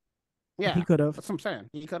didn't. yeah, He could have. that's what I'm saying.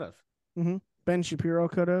 He could have. Ben Shapiro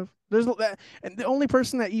could have. There's that, and the only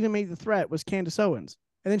person that even made the threat was Candace Owens.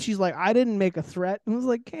 And then she's like, I didn't make a threat. And I was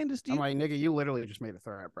like, Candace, I'm like, nigga, you literally just made a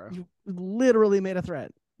threat, bro. you literally made a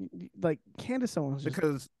threat. Like Candace Owens just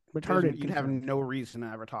Because retarded. you'd have no reason to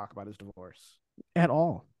ever talk about his divorce. at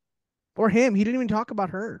all. Or him. He didn't even talk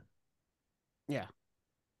about her. Yeah.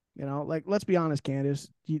 You know, like, let's be honest, Candace.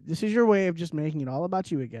 This is your way of just making it all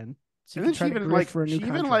about you again. So And you then can she try to even grift like for a new she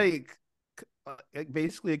even contract. like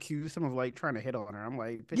basically accused him of like trying to hit on her. I'm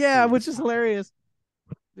like, bitch, Yeah, please which is stop. hilarious.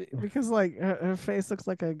 Because like her face looks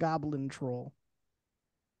like a goblin troll.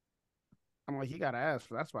 I'm like, you gotta ask.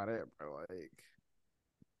 That's about it, bro. Like,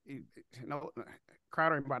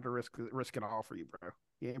 Crowder ain't about to risk it all for you, bro.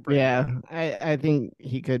 He ain't bringing it Yeah, up. I think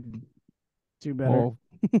he could. Do better. Well,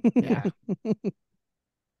 yeah.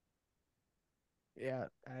 Yeah,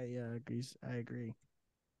 I agree.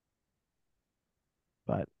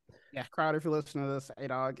 But Yeah, Crowder, if you listen to this, hey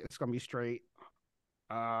dog, it's gonna be straight.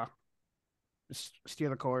 Just steer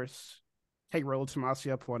the course. Take Rhodes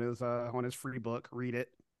Tomasi up on his free book. Read it.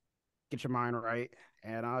 Get your mind right,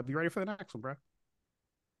 and be ready for the next one, bro.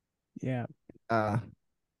 yeah,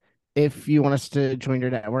 If you want us to join your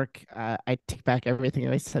network, I take back everything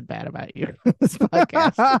I said bad about you on this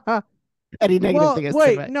podcast. Any negative thing I said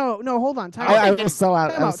wait, about no, hold on. I will sell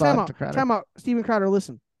out. Time I'll out, sell time out out, to Crowder. time out. Steven Crowder,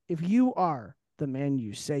 listen. If you are the man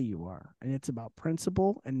you say you are, and it's about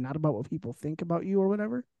principle and not about what people think about you or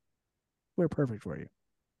whatever, we're perfect for you.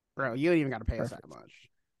 Bro, you ain't even got to pay us that Perfect. much.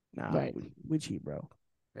 Nah, Right. we cheat, bro.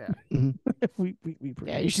 Yeah. Mhm. we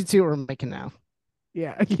Yeah, you should see what we're making now.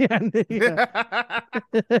 yeah. yeah.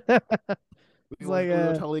 We like,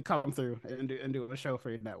 will totally come through and do a show for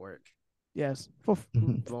your network. Yes, for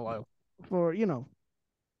Mhm. For the low.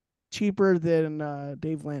 cheaper than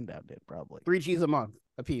Dave Landau did probably. 3 G's a month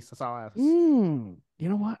a piece. That's all I ask. You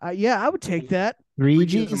know what? I would take that. 3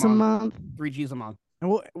 G's a G's a month. 3 G's a month.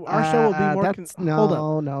 And our show will be more. That's Hold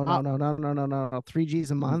up. no. 3 G's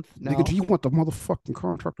a month. No, Nigga, do you want the motherfucking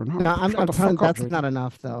contract or not? no, I'm Shut the telling you, fuck up, that's Drake. not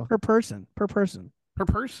enough though. Per person. Per person.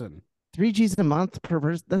 3 G's a month per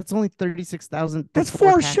person. That's only 36,000. That's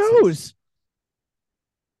before 4 taxes. shows.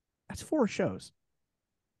 That's 4 shows.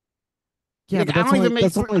 Yeah, Nigga, but I don't even make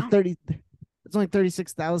that's only 30. It's only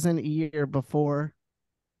 36,000 a year before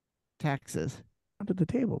taxes. Under the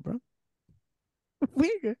table, bro.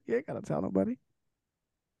 You ain't gotta tell nobody.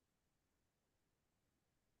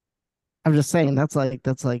 I'm just saying that's like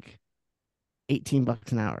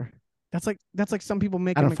 $18 an hour That's like some people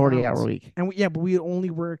make on a McDonald's. 40-hour week. And but we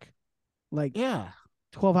only work like Yeah.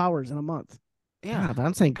 12 hours in a month. Yeah, Yeah. but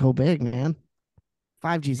I'm saying go big, man.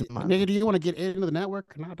 5Gs a month. Nigga, do you want to get into the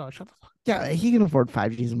network? No, dog. Shut the fuck. Yeah, he can afford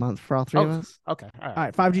 5Gs a month for all three of us. Okay. All All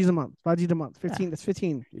right. right, 5Gs a month. 5Gs a month. 15. That's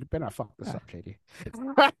 15. You better not fuck this up, JD.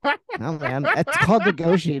 No, man, it's called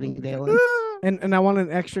negotiating, Dalen. And I want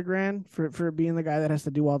an extra grand for being the guy that has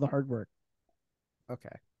to do all the hard work. Okay.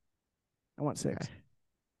 I want 6.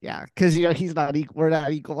 Yeah, because he's not equal. We're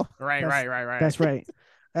not equal. Right. That's right.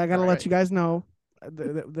 I gotta All let right. you guys know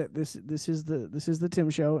that this is the Tim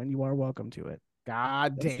show, and you are welcome to it.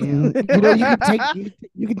 God damn. You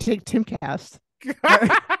can take Timcast.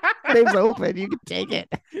 Name's open. You can take it.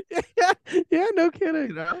 yeah, no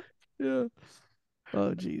kidding. Yeah.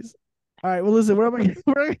 Oh, jeez. All right. Well, listen, we're gonna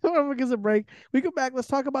get a break. We come back. Let's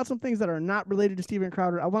talk about some things that are not related to Steven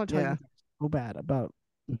Crowder. I want to tell you so bad about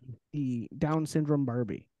the Down syndrome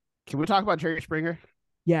Barbie. Can we talk about Jerry Springer?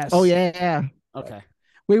 Yes. Oh yeah. Okay.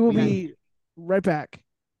 We will be right back.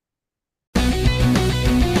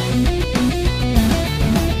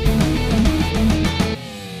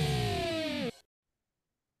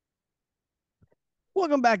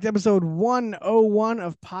 Welcome back to episode 101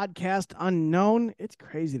 of Podcast Unknown. It's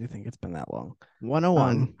crazy to think it's been that long.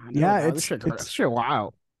 101. I know, Yeah, bro. This shit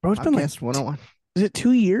wild. Bro, it's been like Podcast 101. is it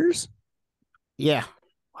 2 years? Yeah.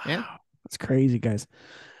 Wow. Yeah. That's crazy, guys.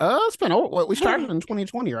 It's been old. We started in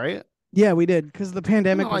 2020, right? Yeah, we did because the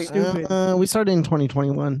pandemic was stupid. We started in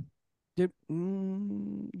 2021.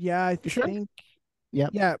 Yeah, I You sure? think.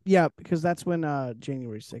 Yep. Yeah, because that's when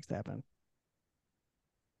January 6th happened.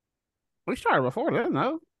 We started before then,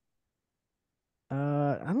 no?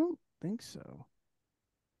 I don't think so.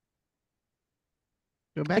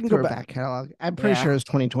 Go back can to go our back. back catalog. I'm pretty Yeah. sure it's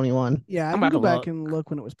 2021. Yeah, I I'm can about go to back look. and look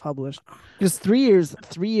when it was published. Because 3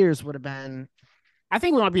 years would have been. I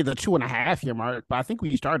think we might be the 2.5 year mark, but I think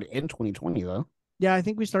we started in 2020 though. Yeah, I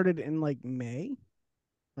think we started in like May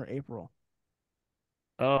or April.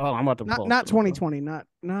 Oh, I'm about to pull Not up. 2020, not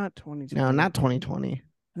 2020. No, not 2020.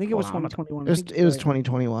 I think it was Hold on, I'm 2021. It was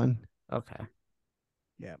 2021. Okay.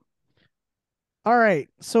 All right,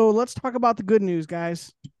 so let's talk about the good news,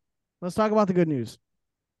 guys. Let's talk about the good news.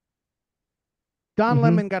 Don Mhm.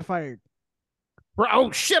 Lemon got fired. Bro,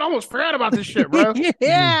 oh shit, I almost forgot about this shit, bro.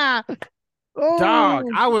 Yeah. Oh, Dog,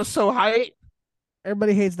 I was so hyped.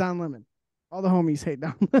 everybody hates Don Lemon. All the homies hate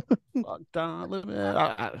Don Lemon. Fuck Don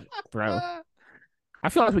Lemon. Bro. I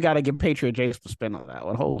feel like we gotta give Patriot J the spin on that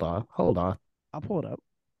one. Hold on. I'll pull it up.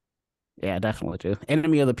 Yeah, definitely too.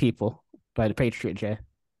 Enemy of the People by the Patriot J.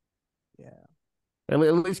 Yeah. At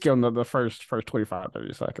least give them the first 25,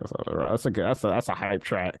 30 seconds of it. Right? That's a hype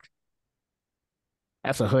track.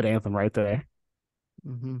 That's a hood anthem right there.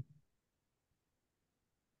 Mm-hmm.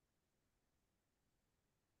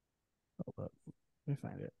 Hold up. Let me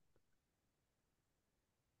find it.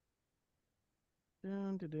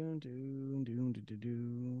 Dun, dun, dun, dun, dun, dun, dun,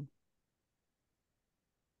 dun.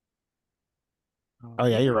 Oh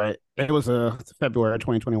yeah, you're right. It was February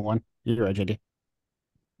 2021. You're right, JD.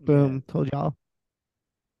 Boom. Told y'all.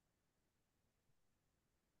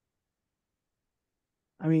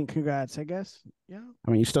 I mean, congrats, I guess. Yeah.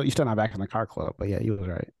 I mean, you still not back in the car club, but yeah, you was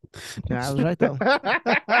right. Yeah, I was right though.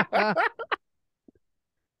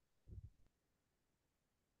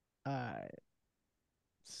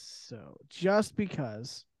 So just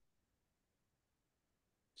because.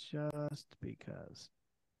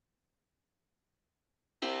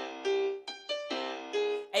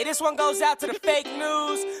 Hey, this one goes out to the fake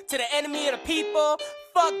news, to the enemy of the people.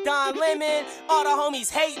 Fuck Don Lemon. All the homies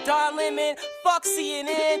hate Don Lemon. Fuck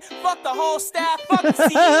CNN. Fuck the whole staff. Fuck the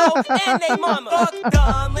CEO and they mama. Fuck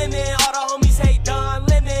Don Lemon. All the homies hate Don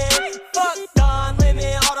Lemon. Fuck Don Lemon.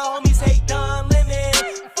 All the homies hate Don Lemon.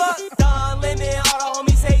 Fuck Don Lemon. All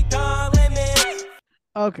the homies hate Don Lemon.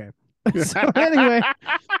 Okay. So anyway.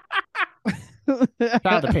 Shout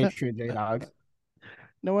out to Patriot J Dog.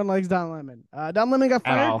 No one likes Don Lemon. Don Lemon got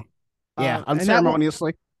At fired. all. Yeah, and that one-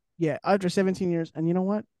 unceremoniously. Yeah, after 17 years. And you know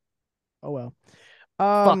what? Oh well.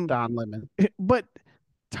 Fuck Don Lemon. But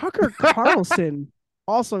Tucker Carlson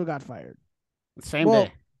also got fired. Same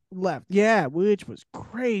day. Left. Yeah, which was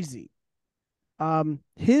crazy.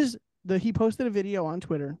 He posted a video on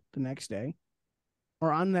Twitter the next day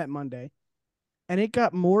or on that Monday, and it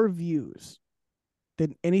got more views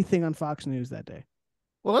than anything on Fox News that day.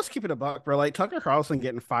 Well, let's keep it a buck, bro. Like Tucker Carlson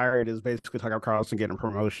getting fired is basically Tucker Carlson getting a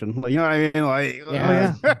promotion. Like, you know what I mean? Like,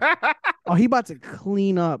 Yeah. Oh, he about to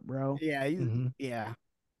clean up, bro. yeah, Mhm. yeah.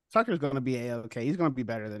 Tucker's gonna be okay. He's gonna be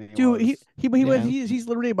better than he Dude, was. Yeah. he's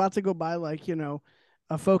literally about to go buy like, you know,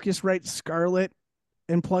 a Focusrite Scarlett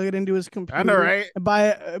and plug it into his computer. I know, right? And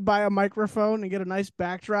buy a microphone and get a nice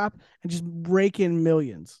backdrop and just rake in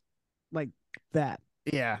millions. Like that.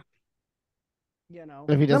 Yeah. You know.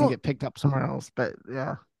 If he doesn't That'll- get picked up somewhere else, but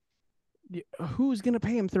yeah. Who's gonna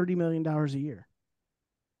pay him $30 million a year?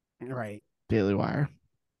 Right. Daily Wire.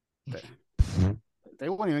 They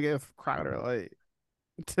won't even give Crowder like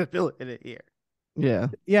to fill it a year. Yeah.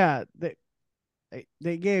 Yeah,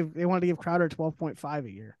 they wanted to give Crowder 12.5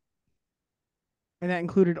 a year. And that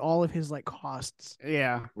included all of his like costs.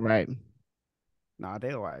 Yeah. Right. Nah,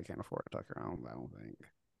 Daily Wire can't afford Tucker. I don't think.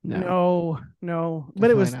 No.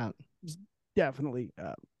 But it was Definitely not. definitely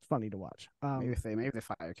funny to watch. Maybe they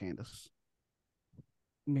fire Candace.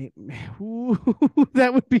 Ooh,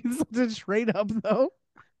 that would be such a straight up though.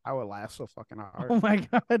 I would laugh so fucking hard. Oh my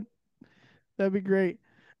god, that'd be great.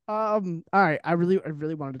 All right, I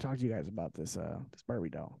really wanted to talk to you guys about this Barbie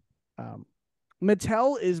doll.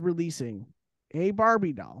 Mattel is releasing a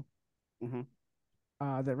Barbie doll Mhm.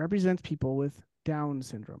 that represents people with Down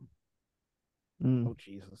syndrome. Mm. Oh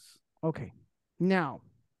Jesus! Okay, now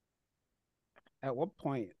At what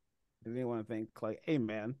point do anyone think like, "Hey,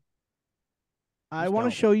 man"? I Just want to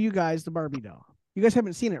don't. show you guys the Barbie doll. You guys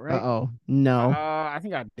haven't seen it, right? Uh-oh. No. I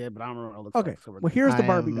think I did, but I don't remember what it looks Okay, like. So well here's the I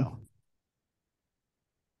Barbie am- doll.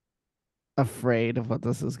 Afraid of what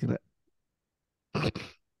this is gonna.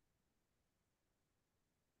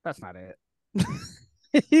 that's not it.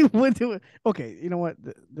 He would do it. Okay, you know what?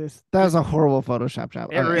 This That was a horrible Photoshop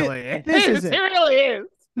job. It Okay. really is. This is it. It really is.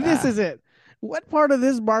 this is it. What part of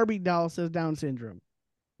this Barbie doll says Down syndrome?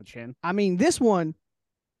 The chin. I mean, this one.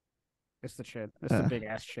 It's the chin. It's the Uh. big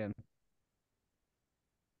ass chin.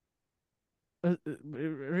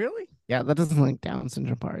 Really? Yeah, that doesn't like Down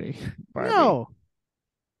syndrome party. Barbie. No,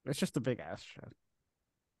 It's just the big ass chin.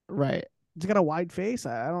 Right. it's got a wide face.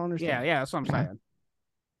 I don't Yeah, understand. yeah, that's what I'm Yeah. saying.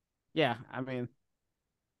 Yeah, I mean,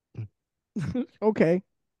 Okay.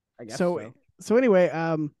 I guess So anyway,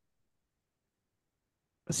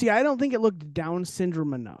 see, I don't think it looked Down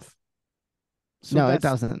syndrome enough. So No, it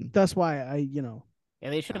that's- doesn't. That's why I, yeah,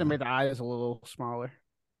 they should have made the eyes a little smaller.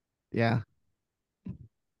 Yeah.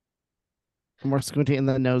 More squinty and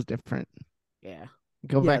the nose different. Yeah,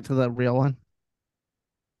 Go Yeah. back to the real one.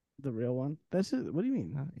 the real one. That's it. What do you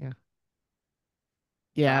mean? Yeah.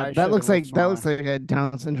 Yeah, eyes that should've looks looked like a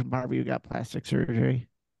Down syndrome Barbie who got plastic surgery.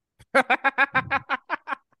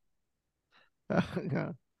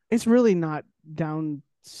 Yeah. It's really not Down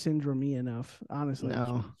syndrome-y enough, honestly.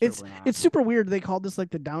 No. It's super weird. They called this like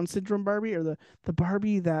the Down syndrome Barbie or the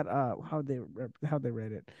Barbie that how they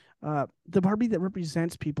read it. The Barbie that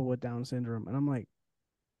represents people with Down syndrome, and I'm like,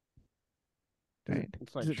 Right.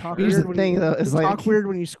 It's like does it talk Here's weird the when thing, you, though, does is it talk like- weird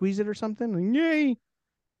when you squeeze it or something? Like, yay!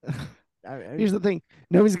 Here's the thing.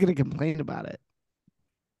 Nobody's gonna complain about it.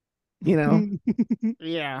 You know?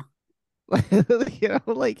 yeah. You know,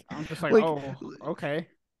 like I'm just like, Like- oh, okay.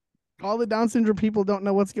 all the Down syndrome people don't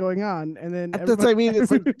know what's going on, and then that's what I mean. It's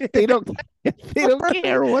like they don't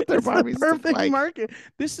care what their it's the Barbies look perfect like. market.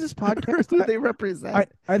 This is Who podcast. they represent.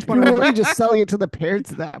 I just You're want really everyone, just selling it to the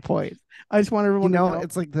parents at that point. I just want You everyone know, to know.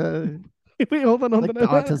 it's like the Wait, hold on. like the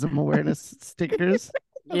autism awareness stickers.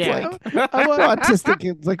 Yeah. I want- Autistic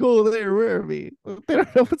kids like, oh, they're rare me. They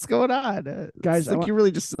don't know what's going on. It's Guys, I like want- you're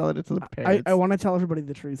really just selling it to the parents. I want to tell everybody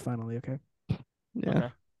the truth finally. Okay, yeah. Okay.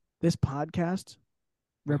 this podcast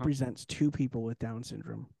represents two people with Down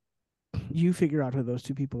syndrome. You figure out who those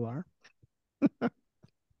two people are,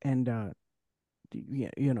 and yeah,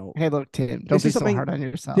 you know, Hey, look, Tim, don't This be is so something- hard on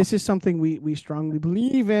yourself. this is something we strongly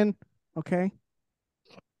believe in. Okay.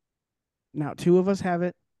 Now, two of us have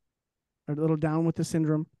it, are a little down with the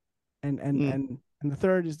syndrome, and Mm. the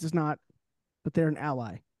third is just not, but they're an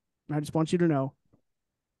ally. And I just want you to know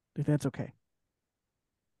if that's okay.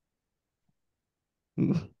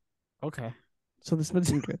 Okay. So this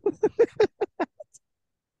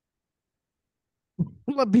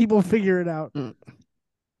let people figure it out.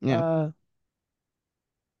 Yeah.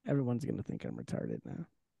 Everyone's gonna think I'm retarded now.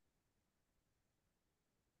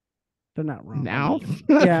 They're not wrong. Now?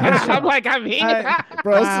 Yeah, I'm like, I mean,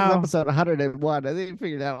 Bro, this Wow. is episode 101. I think you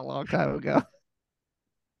figured it out a long time ago.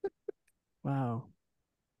 Wow.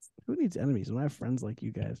 Who needs enemies when I have friends like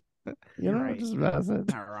you guys? You know, Right. Just messing.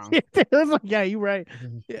 not wrong. I was like, yeah, you're right.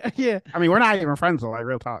 Yeah, yeah. I mean, we're not even friends, though. Like,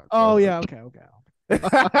 real talk. Oh so- yeah. Okay.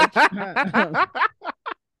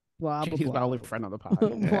 Blah blah He's my blah. only friend on the pod.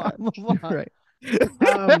 Blah, blah, blah. Right.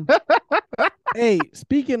 Um, hey,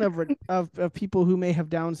 speaking of people who may have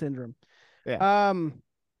Down syndrome, Yeah.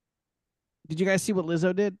 did you guys see what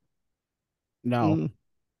Lizzo did? No. Mm.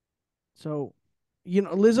 So,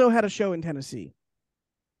 Lizzo had a show in Tennessee.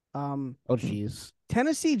 Oh, jeez.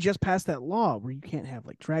 Tennessee just passed that law where you can't have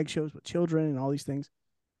like drag shows with children and all these things.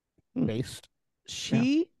 Based.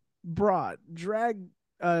 She brought drag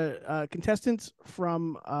contestants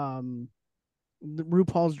from the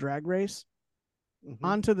RuPaul's Drag Race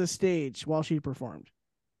onto the stage while she performed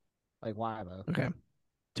Like, why though? Okay.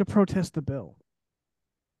 to protest the bill.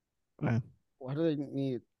 Okay. Why do they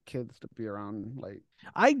need kids to be around? Like,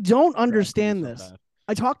 I don't drag understand queens so this. bad?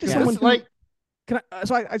 I talked to Yeah, someone It's who, like,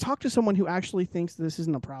 I talked to someone who actually thinks this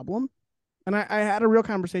isn't a problem, and I had a real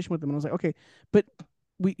conversation with them, and I was like, okay, but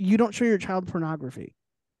you don't show your child pornography,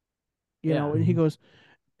 you know? And he goes,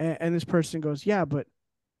 and this person goes, yeah, but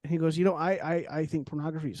he goes, I think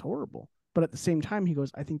pornography is horrible, but at the same time, he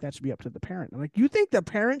goes, I think that should be up to the parent. I'm like, you think the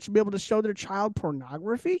parent should be able to show their child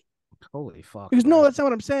pornography? holy fuck. He goes, bro. no, that's not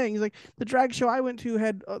what I'm saying. He's like, the drag show I went to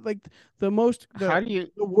had like the How do you?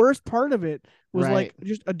 the worst part of it was like Right.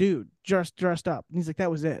 just a dude just dressed up. And he's like, that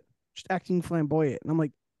was it. Just acting flamboyant. And I'm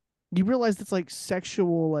like, you realize that's like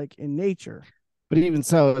sexual, like in nature. But even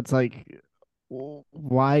so, it's like,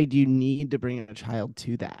 why do you need to bring a child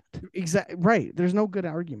to that? Exactly. Right. There's no good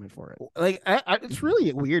argument for it. Like, it's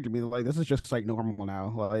really weird to me. Like, this is just like normal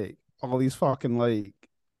now. Like, all these fucking like,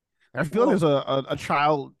 I feel there's a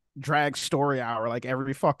child drag story hour like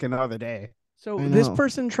every fucking other day. So I this know.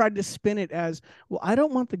 person tried to spin it as, well, I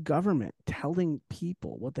don't want the government telling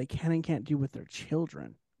people what they can and can't do with their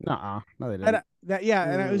children. No, they didn't.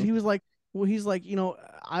 And he was like, well, he's like,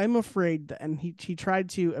 I'm afraid that, and he tried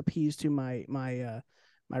to appease to my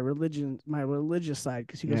religious side,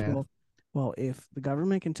 because he goes, Yeah. well, if the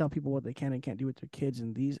government can tell people what they can and can't do with their kids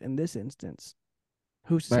in this instance,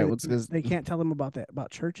 who's to Right, say what's that his- they can't tell them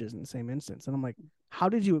about churches in the same instance? And I'm like, how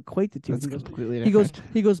did you equate the two? That's He goes, completely he goes,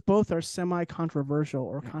 different. both are semi-controversial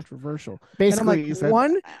or controversial. Basically, and he I'm said,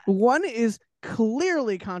 like, one is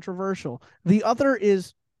clearly controversial. The other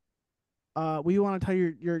is, we want to tell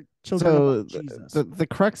your children so about Jesus. the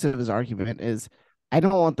crux of his argument is, I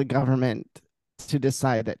don't want the government to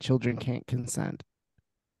decide that children can't consent.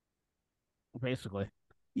 Basically.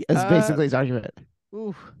 That's basically his argument.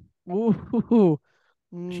 Ooh.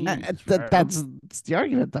 Mm, Jesus, That's the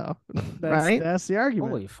argument, though, right? That's the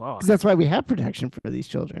argument. Holy fuck. 'Cause that's why we have protection for these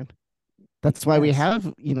children. That's why we Yes.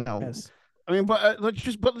 have, Yes. I mean, but let's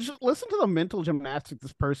just listen to the mental gymnastics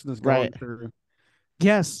this person is going Right. through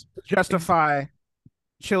Yes. to justify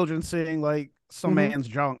children seeing like some Mhm. man's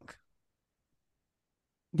junk.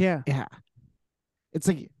 Yeah. yeah. It's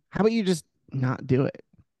like, how about you just not do it?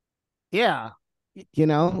 Yeah.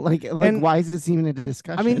 Like And- why is this even a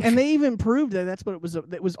discussion? I mean, and they even proved that that's what it was.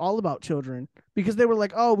 It was all about children, because they were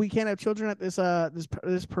like, "Oh, we can't have children at this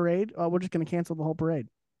parade. Oh, we're just going to cancel the whole parade."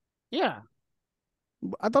 Yeah.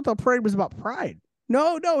 I thought the parade was about pride.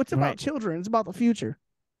 No, it's about Right. children. It's about the future.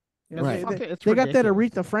 Yeah, Right. They got that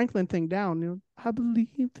ridiculous. Aretha Franklin thing down. I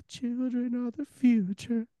believe the children are the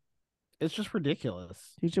future. It's just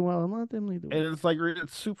ridiculous. Teach them well and let them lead the way. And it's like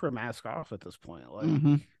it's super mask off at this point. Like,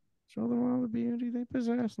 Mhm. Show them all the beauty they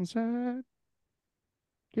possess inside.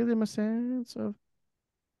 Give them a sense of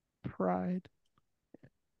pride.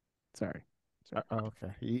 Sorry.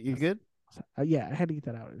 okay, you good? Yeah, I had to get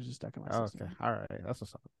that out. It was just stuck in my Oh, system. okay, all right, that's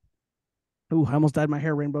what's Ooh, I almost dyed my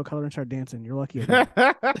hair rainbow color and started dancing. You're lucky. up.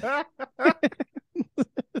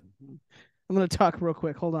 I'm gonna talk real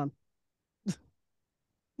quick. Hold on.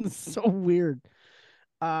 It's so weird.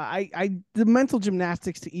 The mental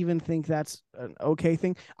gymnastics to even think that's an okay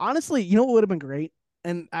thing. Honestly, you know what would have been great?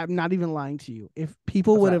 And I'm not even lying to you. If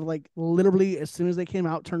people What's would that? have like literally as soon as they came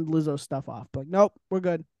out turned Lizzo's stuff off. But like, nope, we're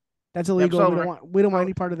good. That's illegal. so We don't want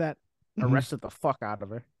any part of that. Arrested the fuck out of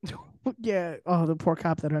her. Yeah. Oh, the poor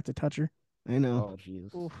cop that would have to touch her. I know. Oh,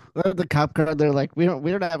 jeez. Oof. The cop car, they're like, we don't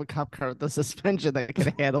have a cop car with the suspension that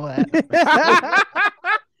can handle that.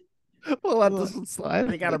 We'll let this one slide.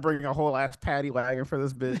 They gotta bring a whole ass paddy wagon for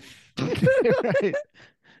this bitch.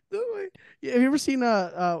 Right. Yeah, have you ever seen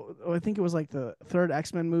I think it was like the third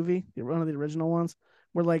X-Men movie, one of the original ones,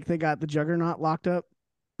 where like they got the Juggernaut locked up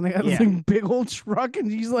and they got this Yeah. like, big old truck,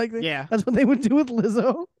 and he's like, Yeah. that's what they would do with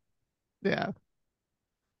Lizzo. Yeah.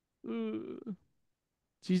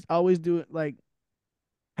 She's always doing like.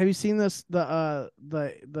 Have you seen this the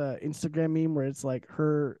Instagram meme where it's like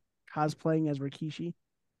her cosplaying as Rikishi?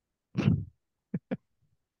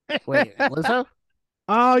 Wait, Lizzo?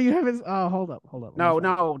 Oh, you haven't. Oh, hold up. Let No, me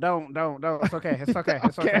find it. don't. It's okay. It's okay.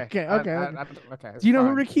 It's Okay, okay. okay. Okay. It's Do you know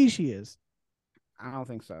who fine. Rikishi is? I don't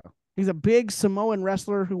think so. He's a big Samoan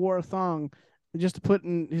wrestler who wore a thong just to put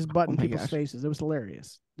in his butt in my people's gosh. faces. It was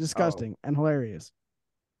hilarious, disgusting, and hilarious.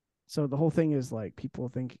 So the whole thing is like people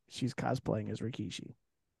think she's cosplaying as Rikishi.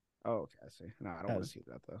 Oh, okay, I see. No, I don't want to see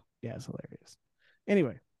that though. Yeah, it's hilarious.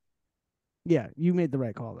 Anyway, yeah, you made the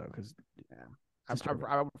right call though, because I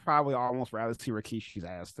would probably almost rather see Rikishi's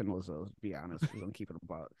ass than Lizzo, to be honest. We're gonna keep it a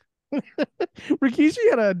buck. Rikishi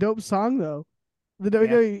had a dope song though. The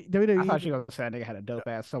WWE. I thought you were gonna say that nigga had a dope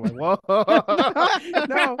ass. So I'm like, whoa.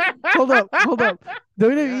 No, hold up.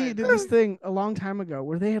 WWE did this thing a long time ago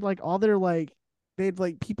where they had like all their like they'd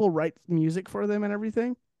like people write music for them and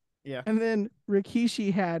everything. Yeah. And then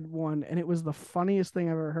Rikishi had one, and it was the funniest thing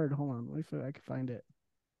I've ever heard. Hold on, let me see if I can find it.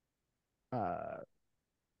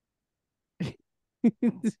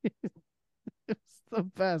 It's the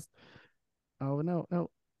best. Oh no,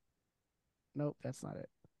 nope, that's not it.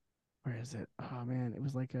 Where is it? Oh man, it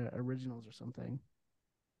was like originals or something.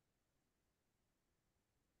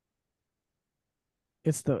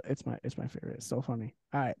 It's my favorite. It's so funny.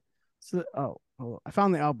 All right. So I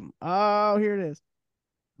found the album. Oh, here it is.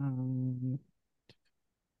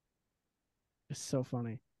 It's so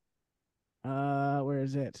funny. Where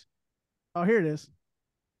is it? Oh, here it is.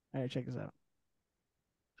 All right, check this out.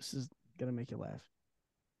 This is gonna make you laugh.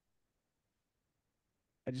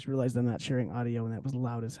 I just realized I'm not sharing audio, and that was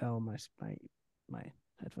loud as hell. My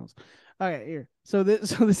headphones. Okay, here. So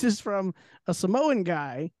this is from a Samoan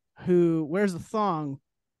guy who wears a thong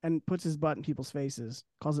and puts his butt in people's faces.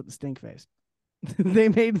 Calls it the stink face. They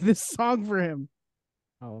made this song for him.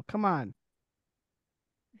 Oh, come on.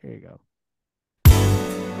 Here you go.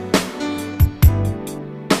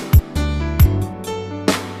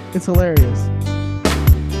 It's hilarious.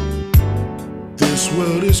 This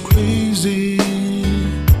world is crazy.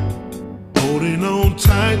 Holding on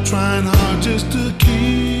tight, trying hard just to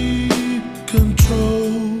keep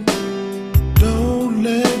control. Don't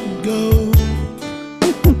let go.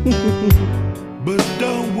 But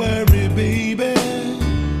don't worry, baby.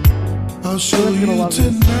 I'll show you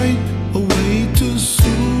tonight a way to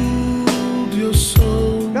soothe your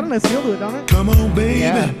soul. Got a nice feel to it, don't it? Come on,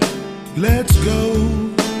 baby. Let's go.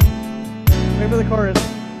 Maybe the chorus.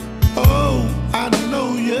 Oh, I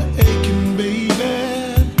know you're aching, baby,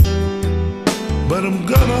 but I'm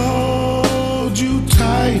gonna hold you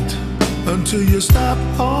tight until you stop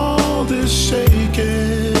all this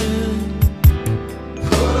shaking.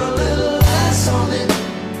 Put a little ice on it.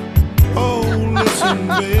 Oh, listen,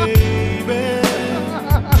 baby.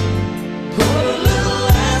 Put a little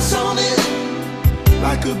ice on it.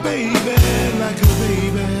 Like a baby, like a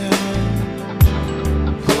baby.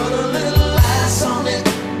 Put a little ice on it.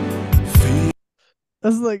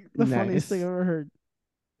 That's like the funniest thing I've ever heard.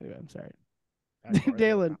 Anyway, I'm sorry.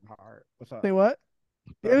 Dalen. What's up? Say what?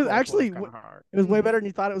 It was actually it hard. was way better than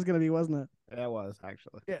you thought it was gonna be, wasn't it? It was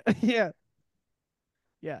actually. Yeah.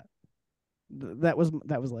 Yeah. That was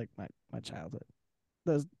like my childhood.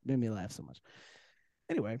 Those made me laugh so much.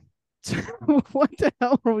 Anyway, what the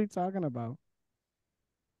hell are we talking about?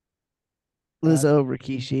 Lizzo,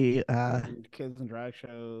 Rikishi, kids and drag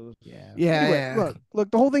shows. Yeah. Anyway, look,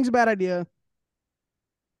 the whole thing's a bad idea.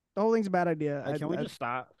 The whole thing's a bad idea. Hey, can we just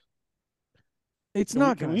stop? It's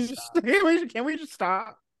not gonna stop. Can we just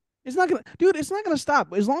stop? It's not gonna, dude. It's not gonna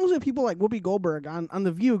stop as long as we have people like Whoopi Goldberg on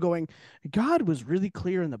The View going, God was really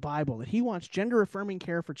clear in the Bible that He wants gender affirming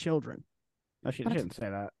care for children. No, she didn't say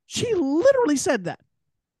that. She literally said that.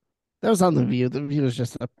 That was on The View. The View was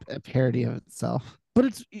just a parody of itself. But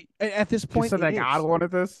it's at this point. She said that God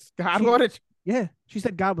wanted this. God wanted. Yeah, she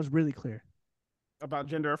said God was really clear about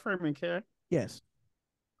gender affirming care. Yes.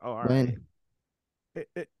 Oh, all right.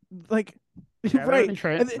 Like, yeah, right.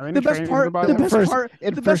 The best part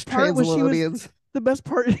was she was the best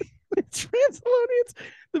part. Transalonians.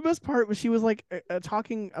 The best part was she was like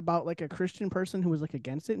talking about like a Christian person who was like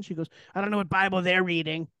against it, and she goes, "I don't know what Bible they're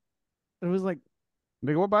reading." And it was like,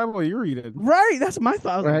 "Nigga, what Bible are you reading?" Right. That's my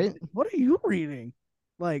thought. Right. Like, what are you reading?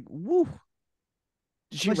 Like, woo.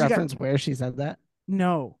 Did she reference where she said that?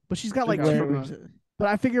 No, but she's got like but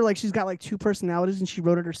I figure like she's got like two personalities, and she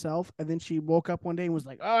wrote it herself, and then she woke up one day and was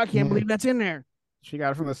like, "Oh, I can't believe that's in there." She got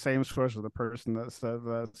it from the same source as the person that said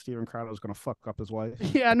that Steven Crowder was going to fuck up his wife.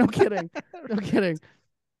 Yeah, no kidding. No kidding.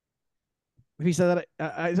 If he said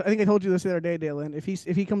that, I think I told you this the other day, Dalen. If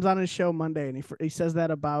he comes on his show Monday and he says that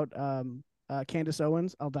about Candace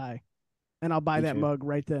Owens, I'll die, and I'll buy that mug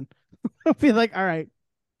right then. I'll be like, "All right,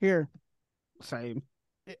 here." Same.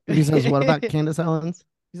 He says, "What about Candace Owens?"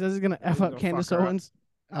 He says he's gonna f up Candace Owens.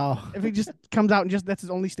 Oh, if he just comes out and just that's his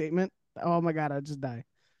only statement. Oh my God, I'd just die.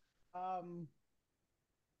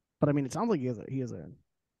 But I mean, it sounds like he's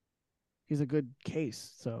a good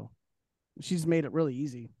case. So She's made it really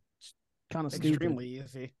easy. Kind of stupid. Extremely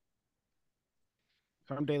easy.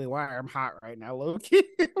 From Daily Wire, I'm hot right now, low-key.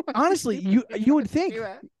 Honestly, you would think, See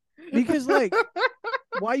that? because like,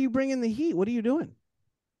 why are you bringing the heat? What are you doing?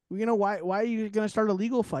 You know, why are you going to start a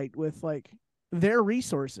legal fight with like their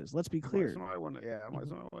resources? Let's be clear. I want to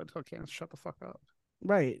tell Candace shut the fuck up.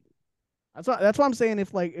 Right. That's why I'm saying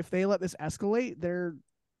if they let this escalate, they're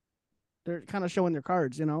kind of showing their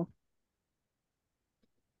cards, you know.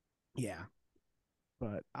 Yeah.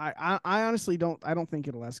 But I honestly don't think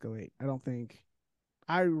it'll escalate.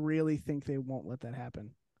 I really think they won't let that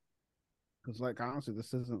happen. Because like honestly,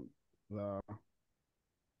 this isn't the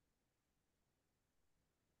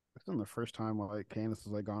first time like Candace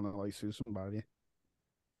has like gone to like sue somebody.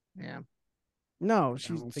 Yeah. No, don't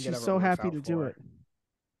think it she's ever so works happy out to for do her. it.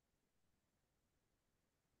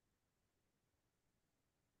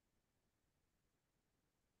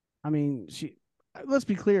 I mean, let's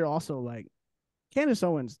be clear also, like, Candace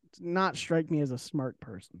Owens does not strike me as a smart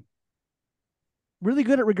person. Really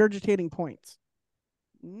good at regurgitating points.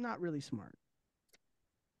 Not really smart.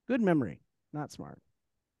 Good memory, not smart.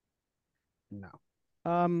 No.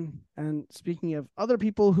 And speaking of other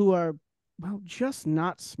people who are, well, just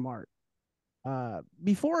not smart.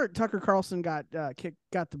 Before Tucker Carlson got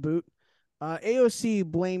the boot, AOC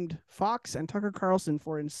blamed Fox and Tucker Carlson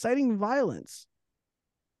for inciting violence.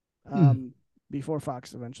 Before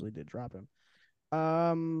Fox eventually did drop him.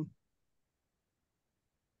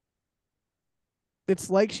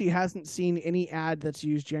 It's like she hasn't seen any ad that's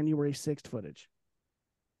used January 6th footage.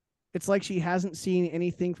 It's like she hasn't seen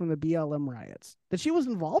anything from the BLM riots that she was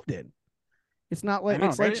involved in. It's not like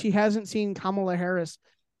like she hasn't seen Kamala Harris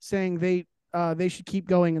saying they should keep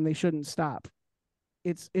going and they shouldn't stop.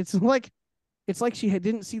 It's like she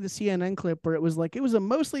didn't see the CNN clip where it was a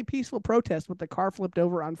mostly peaceful protest with the car flipped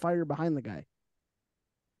over on fire behind the guy.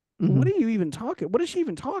 Mm-hmm. What are you even talking? What is she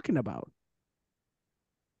even talking about?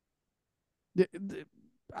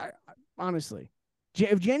 Honestly,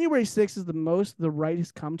 if January 6th is the most the right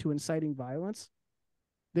has come to inciting violence,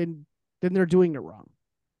 then they're doing it wrong.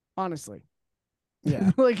 Honestly.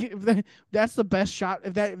 Yeah. That's the best shot.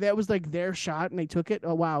 If that was like their shot and they took it,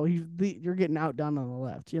 oh wow, you're getting outdone on the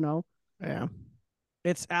left, you know? Yeah.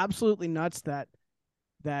 It's absolutely nuts that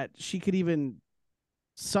she could even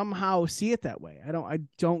somehow see it that way. I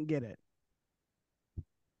don't get it.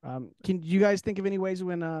 Can you guys think of any ways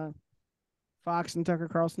when Fox and Tucker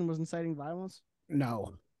Carlson was inciting violence?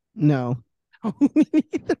 No. Me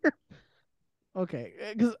neither. Okay,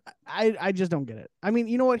 because I just don't get it. I mean,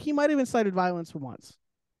 you know what? He might have incited violence once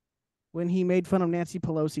when he made fun of Nancy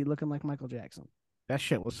Pelosi looking like Michael Jackson. That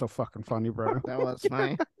shit was so fucking funny, bro. That was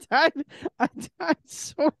funny. I died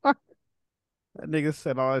so hard. That nigga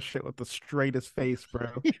said all that shit with the straightest face,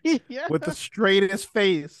 bro. Yeah. With the straightest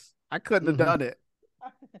face. I couldn't have done it.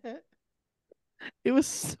 It was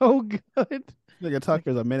so good. Nigga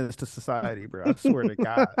Tucker's a menace to society, bro. I swear to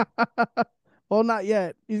God. Well, not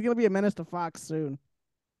yet. He's gonna be a menace to Fox soon.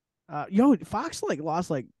 Fox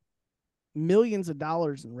lost millions of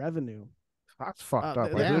dollars in revenue. Fox fucked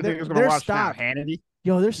up. Their gonna watch stock. now, Hannity.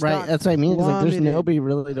 Their stock. Right, that's what I mean. It's like there's plummeted. nobody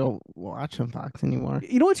really don't watch on Fox anymore.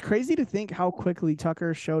 You know what's crazy to think how quickly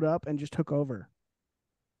Tucker showed up and just took over,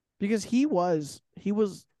 because he was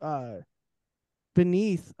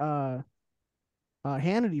beneath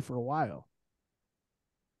Hannity for a while.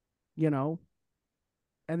 You know.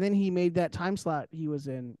 And then he made that time slot he was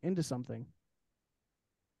into something.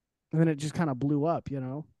 And then it just kind of blew up, you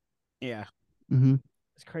know? Yeah. Mm-hmm.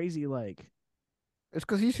 It's crazy, like. It's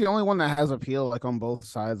because he's the only one that has appeal, like, on both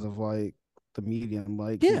sides of, like, the medium.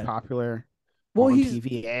 Like, he's popular on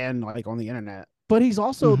TV and, like, on the internet. But he's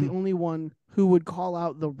also the only one who would call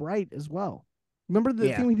out the right as well. Remember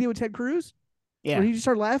the thing we did with Ted Cruz? Yeah. Where he just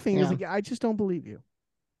started laughing. He was like, I just don't believe you.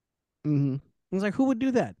 Mm-hmm. I was like, who would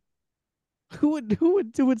do that? Who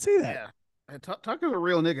would say that? Yeah, Tucker's a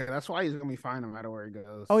real nigga. That's why he's gonna be fine no matter where he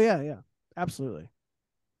goes. Oh yeah, absolutely.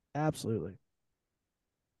 I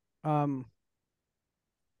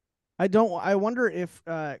wonder if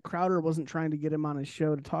Crowder wasn't trying to get him on his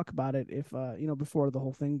show to talk about it if before the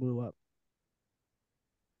whole thing blew up.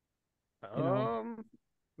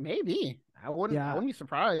 Maybe. I wouldn't be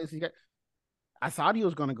surprised. I thought he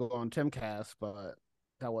was gonna go on Timcast, but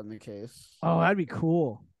that wasn't the case. Oh, that'd be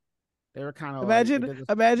cool. They were kind of imagine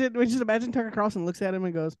Tucker Carlson looks at him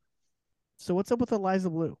and goes, "So what's up with Eliza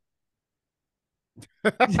Blue?"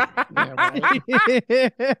 Yeah, right.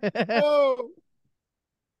 Oh.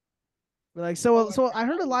 Like, so I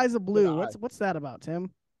heard Eliza Blue. What's that about,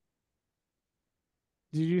 Tim?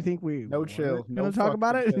 Did you think we no chill? Gonna talk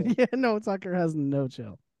about it? Yeah, no. Tucker has no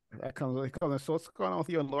chill. That comes. So what's going on with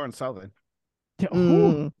you and Lauren Southern?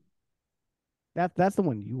 Mm, That's the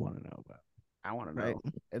one you want to know about. I want to know. right.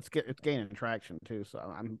 It's gaining traction too. So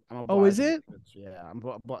I'm Oh, is obliged. it? Yeah,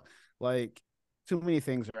 but like too many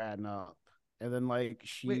things are adding up, and then like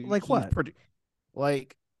Wait, like he's what?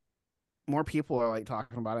 like more people are like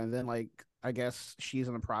talking about it, and then like I guess she's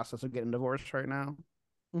in the process of getting divorced right now,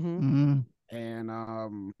 Mm-hmm. Mm,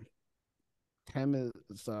 and Tim is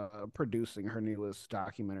producing her newest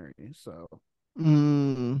documentary. So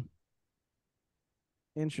mm.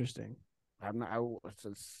 Interesting. I'm not.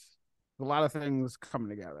 It's a lot of things coming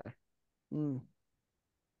together. Mm.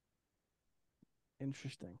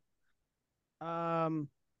 Interesting. Do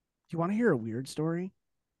you want to hear a weird story?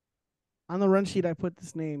 On the run sheet, I put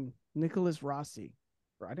this name, Nicholas Rossi.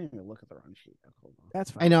 Bro, I didn't even look at the run sheet. Hold on.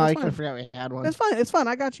 That's fine. I know. That's I fine. kind of forgot we had one. It's fine. It's fine.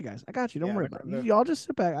 I got you guys. I got you. Don't Yeah, worry the- about it. the- Y'all just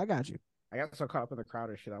sit back. I got you. I got so caught up in the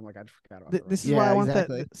Crowder shit. I'm like, I just forgot about This is Yeah, why I want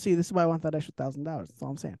exactly. that. See, this is why I want that extra $1,000. That's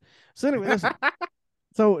all I'm saying. So anyway, listen.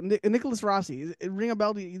 So Nicholas Rossi, ring a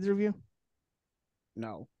bell to either of you?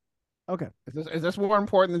 No. Okay, Is this more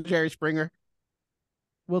important than Jerry Springer?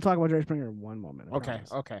 we'll talk about Jerry Springer in one moment. I Okay.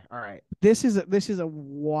 promise. Okay. All right. This is a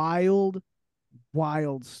wild,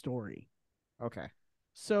 wild story. Okay.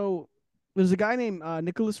 So there's a guy named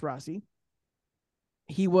Nicholas Rossi.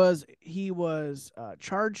 He was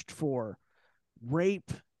charged for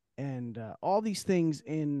rape and all these things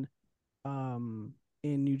in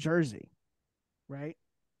New Jersey, right?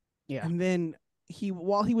 Yeah. And then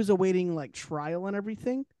while he was awaiting like trial and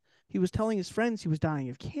everything, he was telling his friends he was dying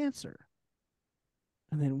of cancer.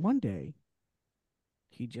 And then one day,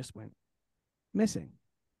 he just went missing.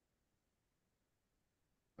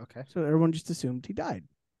 Okay. So everyone just assumed he died.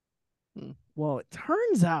 Hmm. Well, it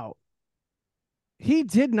turns out he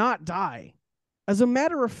did not die. As a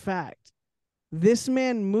matter of fact, this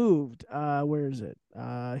man moved. Where is it?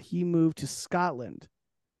 He moved to Scotland,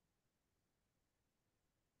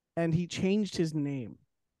 and he changed his name.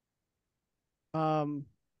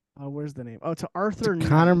 Where's the name? Oh, to Arthur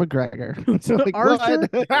Conor Knight. McGregor. To Like, Arthur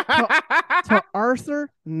what? to Arthur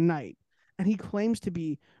Knight, and he claims to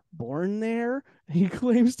be born there. He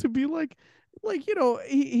claims to be like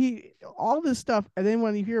he all this stuff, and then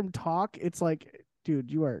when you hear him talk, it's like,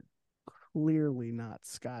 dude, you are clearly not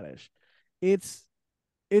Scottish. It's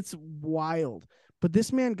wild, but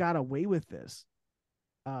this man got away with this.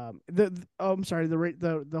 I'm sorry,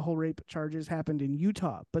 the whole rape charges happened in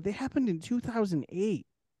Utah, but they happened in 2008.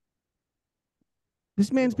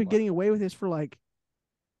 This man's been getting away with this for like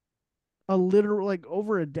a literal like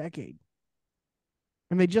over a decade.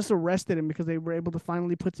 And they just arrested him because they were able to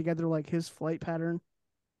finally put together like his flight pattern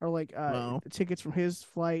or like Wow. tickets from his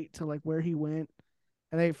flight to like where he went,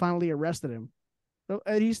 and they finally arrested him. So,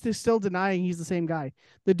 and he's still denying he's the same guy.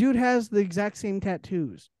 The dude has the exact same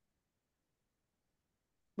tattoos.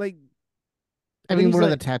 Like, I and mean, he's what are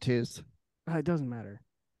the like- tattoos? it doesn't matter.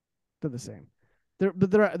 They're the same.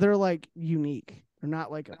 They're like unique. They're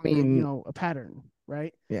not like mean- a pattern,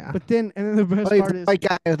 right? Yeah. But then the best Oh, he's part the is white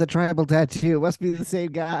guy with the tribal tattoo. Must be the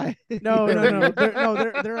same guy. no.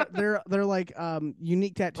 They're like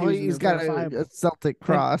unique tattoos. Oh, and he's they're got verifiable. a Celtic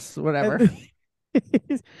cross, whatever.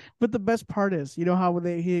 But the best part is, you know how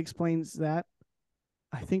he explains that?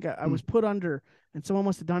 I think I was put under, and someone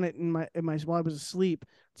must have done it in my while I was asleep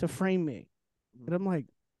to frame me. And I'm like,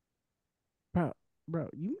 bro,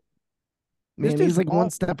 you. Man, dude's he's like all- one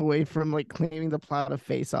step away from like claiming the plot of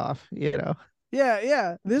Face Off, you know?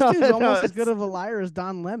 Yeah. This No, dude's no, almost as good it's- of a liar as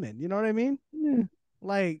Don Lemon. You know what I mean? Yeah.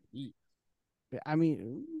 Like, I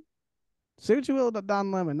mean, say what you will about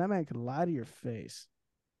Don Lemon, that man could lie to your face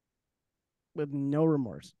with no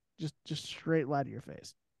remorse. Just straight lie to your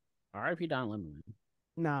face. R.I.P. Don Lemon.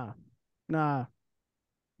 Nah,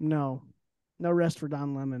 no rest for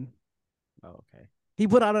Don Lemon. Oh, okay. He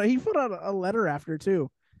put out a letter after too,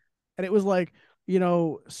 and it was like,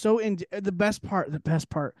 the best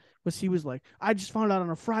part was he was like, I just found out on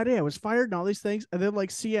a Friday I was fired and all these things, and then like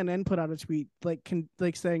CNN put out a tweet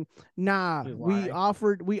like saying, nah, He's we lying.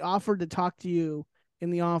 offered to talk to you in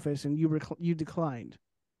the office and you declined,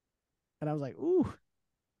 and I was like, ooh,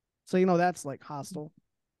 so that's like hostile.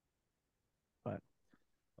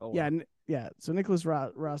 Oh, Yeah, yeah. So Nicholas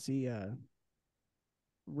Rossi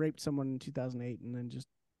raped someone in 2008 and then just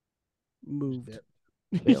moved.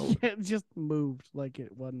 Bailed. Yeah, just moved like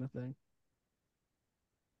it wasn't a thing.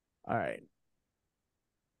 All right,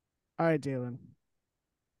 Dalen.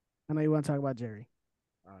 I know you want to talk about Jerry.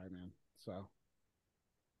 All right, man. So,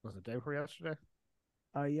 was it day before yesterday?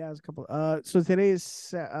 Yeah, it was a couple. So today is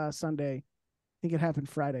Sunday. I think it happened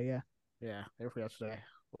Friday. Yeah. Yeah, day before yesterday.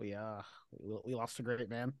 We lost a great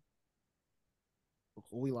man.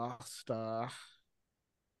 We lost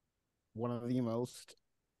one of the most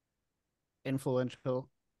influential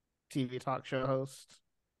TV talk show hosts,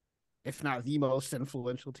 if not the most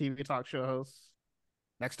influential TV talk show host,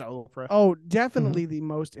 next to Oprah. Oh, definitely the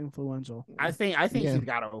most influential. I think Yeah. he's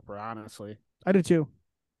got Oprah, honestly. I do too.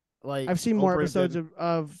 Like I've seen more Oprah episodes didn't-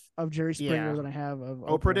 of Jerry Springer Yeah. than I have of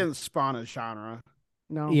Oprah didn't spawn a genre.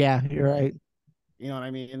 No. Yeah, you're right. You know what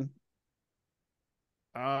I mean?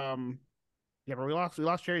 Yeah, but we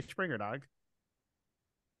lost Jerry Springer, dog.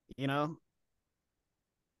 You know,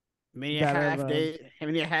 many a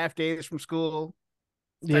half days from school,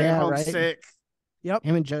 staying Yeah, home right. sick. Yep.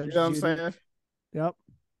 Him and You Judge know what I'm Judy. saying? Yep.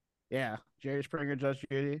 Yeah, Jerry Springer, Judge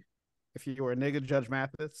Judy. If you were a nigga, Judge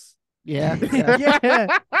Mathis. Yeah.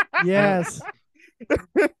 Yeah. Yes.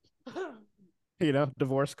 You know,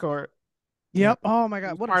 divorce court, Yep. Oh my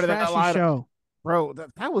God. What Part a of that trashy lineup. show. bro.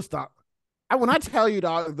 That was the. When I tell you,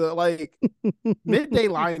 dog, the like midday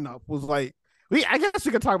lineup was like. I guess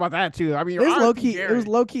we could talk about that too. I mean, It was R.I.P. low key. Jerry. It was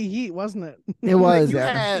low key heat, wasn't it? It was. You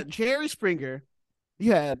Yeah. had Jerry Springer,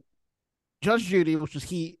 you had Judge Judy, which was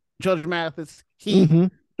Heat, Judge Mathis, Heat,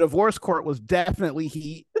 Mhm. Divorce Court was definitely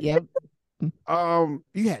Heat. Yep.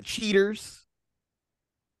 You had Cheaters,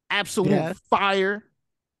 absolute Yeah. fire,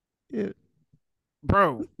 Yeah.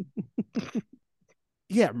 bro.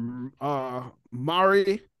 Yeah,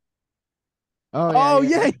 Mari. Oh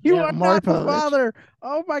yeah, you are Maury not the Povich. father.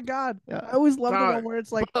 Oh my God. Yeah. I always love the God, one where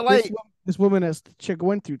it's like, but, this, like- this womanist chick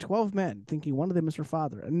went through 12 men thinking one of them is her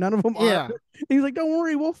father, and none of them Yeah, are. And he's like, "Don't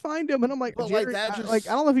worry, we'll find him." And I'm like, But, like, Jerry, that I just-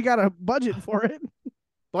 don't know if you got a budget for it.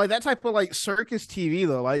 but, like that type of like circus TV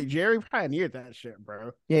though. Like Jerry pioneered that shit,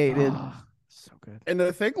 bro. Yeah, he did. Oh, so good. And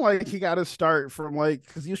the thing, like, he got to start from like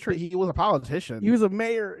because he was a politician. He was a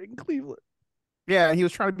mayor in Cleveland. Yeah, he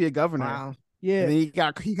was trying to be a governor. Wow. Yeah. And then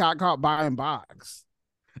he got caught buying box.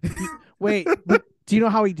 Wait, but do you know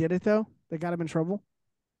how he did it though? That got him in trouble.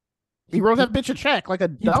 He wrote that bitch a check like a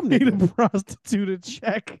He dumb paid a nigga. prostitute a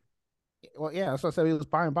check. Well, yeah, that's what I said. He was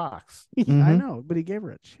buying box. I Mhm. know, but he gave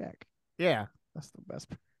her a check. Yeah, That's the best.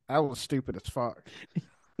 that was stupid as fuck.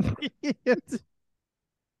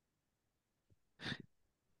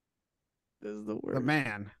 This is the But worst.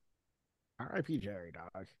 man, R.I.P. Jerry,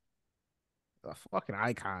 dog. A fucking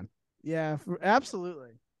icon. Yeah,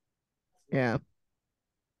 absolutely. Yeah.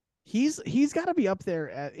 He's got to be up there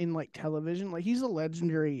in like television. Like he's a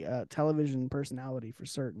legendary television personality for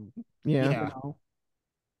certain. Yeah. Yeah. You know?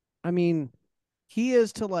 I mean, he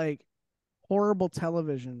is to like horrible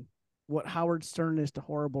television what Howard Stern is to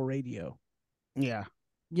horrible radio. Yeah.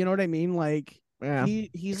 You know what I mean? Like Yeah. he's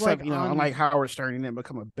Except, like you know, on- unlike Howard Stern, he didn't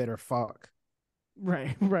become a bitter fuck.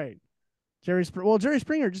 right. Jerry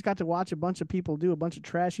Springer just got to watch a bunch of people do a bunch of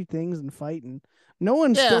trashy things and fight, and no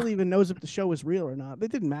one Yeah. still even knows if the show is real or not.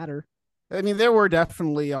 It didn't matter. I mean, there were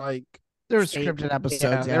definitely like There were State- scripted yeah,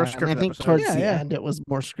 episodes. there were And I scripted think episodes. towards Yeah, the yeah. end it was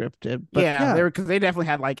more scripted. But yeah, yeah. because they definitely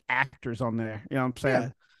had like actors on there. You know what I'm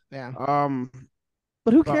saying? yeah.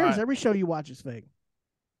 But who cares? But- Every show you watch is fake.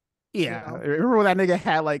 Yeah. You know? Remember when that nigga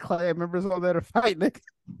had like Clan members on there to fight, nigga?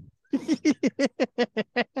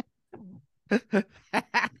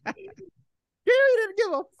 Gary didn't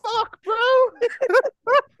give a fuck, bro.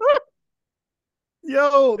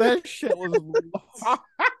 Yo, that shit was that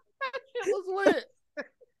shit was lit.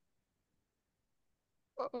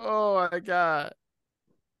 Oh my god.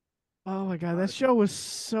 Oh my God, that show was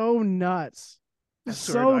so nuts. I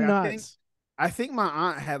swear, So dog, nuts. I think my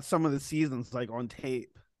aunt had some of the seasons like on tape.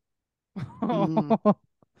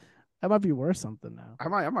 That might be worth something now. I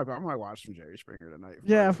might watch some Jerry Springer tonight.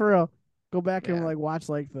 Yeah, for real. Go back and Yeah. like watch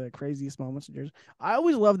like the craziest moments of Jersey. I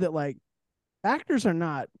always love that like actors are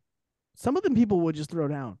not. Some of them people would just throw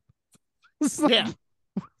down. It's like, Yeah.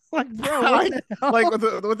 like bro, what the hell? Like with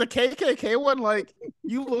the KKK one, like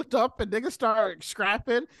you looked up and niggas started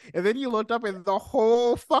scrapping, and then you looked up and the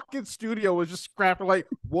whole fucking studio was just scrapping. Like,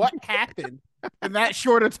 what happened in that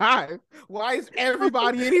short of time? Why is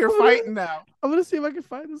everybody in here fighting now? I'm gonna see if I can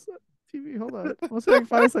find this on TV. Hold on. Let's see if I can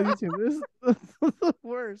find this on YouTube. This is the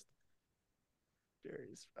worst.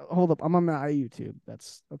 Jerry's. Hold up. I'm on my YouTube.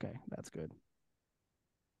 That's okay. That's good.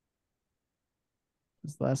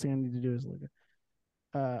 This is the last thing I need to do is look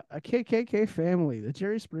at a KKK family, the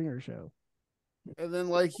Jerry Springer show. And then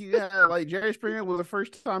like like Jerry Springer was the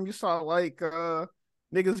first time you saw like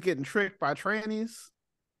niggas getting tricked by trannies.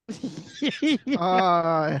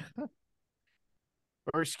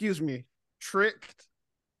 Or excuse me, tricked.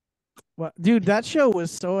 What, dude? That show was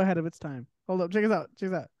so ahead of its time. Hold up. Check this out. Check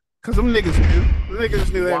this out. Cause them niggas knew. The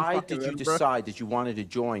niggas knew they Why fucking did you them, bro. decide that you wanted to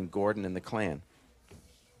join Gordon and the Klan?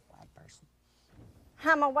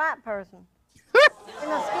 I'm a white person. In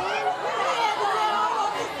the skin?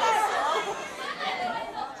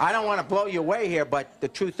 I don't want to blow you away here, but the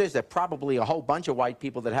truth is that probably a whole bunch of white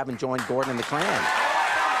people that haven't joined Gordon and the Klan.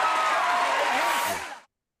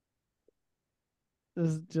 This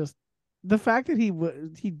is just the fact that he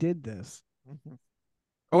did this.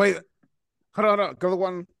 Oh wait, hold on, go to the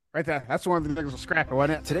one right there. That's the one that was scrapping,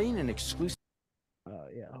 wasn't it? Today in an exclusive.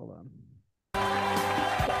 Yeah, hold on.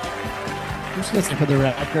 Just listen for the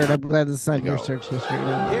record. I'm glad this is on your search history.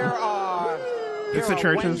 It's a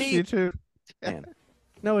church's YouTube.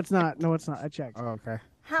 No, it's not. No, it's not. I checked. Oh, okay.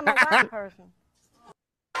 I'm a white person.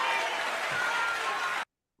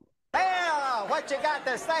 Well, what you got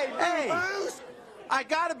to say, hey? I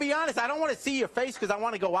got to be honest. I don't want to see your face because I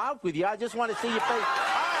want to go out with you. I just want to see your face.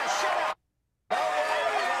 Shut up.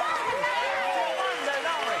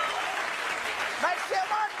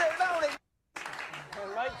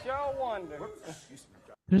 Makes y'all wonder.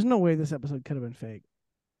 There's no way this episode could have been fake.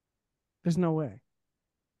 There's no way.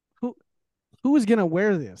 Who is gonna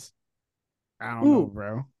wear this? I don't know,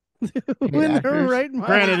 bro. Who in their right mind?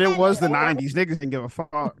 Granted, it was the 90s. Niggas didn't give a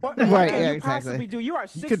fuck. What Right, can yeah, you exactly. possibly do? You are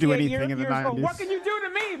You could do 68 anything in the years old. 90s. What can you do to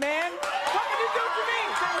me, man? What can you do to me?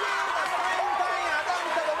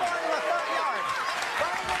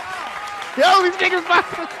 Yo, these niggas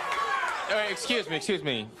fucking. Excuse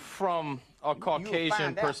me. From a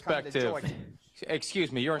Caucasian perspective.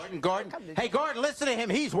 Excuse me, you're Gordon. Hey, Gordon, listen to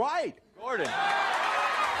him. He's white. Gordon.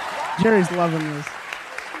 Jerry's loving this.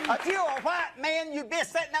 If you a white man, you'd be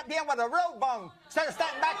sitting up here with a road bone instead of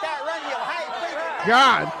standing back there running your hay.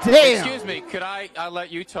 God damn. Excuse me, could I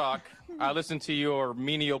let you talk? I listen to your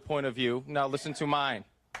menial point of view. Now listen to mine.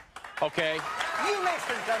 Okay? You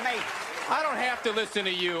listen to me. I don't have to listen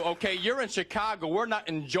to you, okay? You're in Chicago. We're not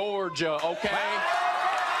in Georgia, okay?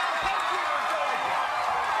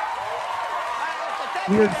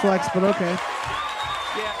 Weird flex, but okay.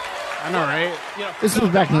 Yeah. I know, right? You know, This was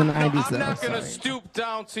back in the 90s, I'm though. not going to stoop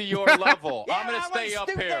down to your level. I'm going to stay up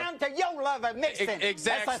here. down to your level mixing.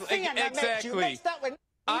 Exactly. That's a sin that makes you mixed up with.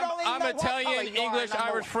 I'm Italian, English,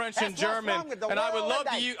 Irish, French, and German, and I would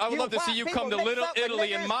love to see you come to Little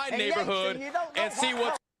Italy in my neighborhood and see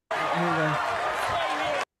what's. No.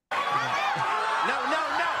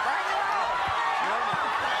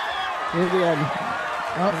 Here's the end.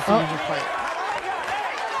 Don't push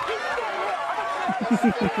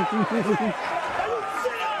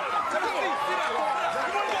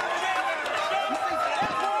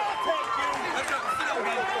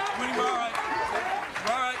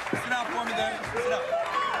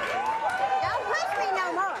me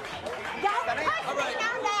no more. Don't push me no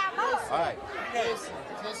damn more. All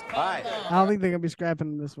right. I don't think they're gonna be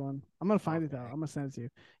scrapping this one. I'm gonna find it though. I'm gonna send it to you.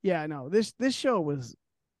 Yeah, no. This show was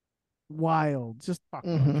wild, just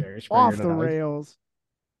Jerry Springer off the tonight. rails.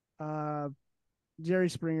 Jerry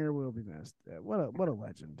Springer will be missed. What a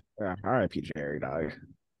legend. Yeah, R.I.P. Jerry, dog.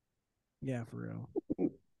 Yeah, for real.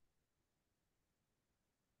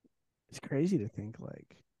 It's crazy to think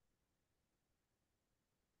like.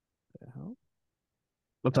 The hell?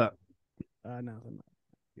 What's up? Nothing.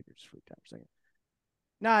 Computer just freaked out for a second.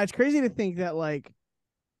 Nah, it's crazy to think that like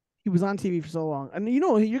he was on TV for so long, and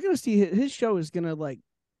you're gonna see his show is gonna like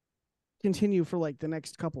continue for like the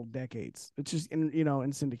next couple decades. It's just in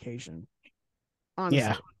syndication. Honestly,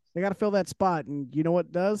 Yeah. They got to fill that spot, and you know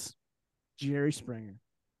what does? Jerry Springer.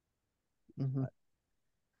 Mm-hmm.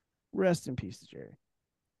 Rest in peace to Jerry.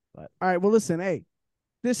 But all right, well, listen, hey,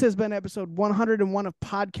 this has been episode 101 of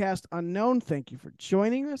Podcast Unknown. Thank you for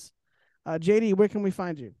joining us. JD, where can we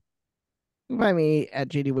find you? You can find me at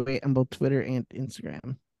JD Wait on both Twitter and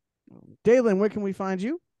Instagram. Dalen, where can we find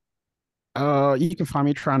you? You can find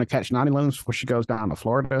me trying to catch 9/11s before she goes down to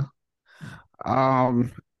Florida.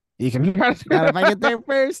 You can try to. Not if I get there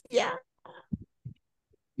first. Yeah.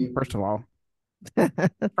 First of all,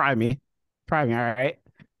 try me. All right.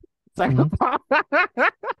 But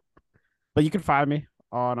you can find me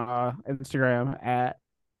on Instagram at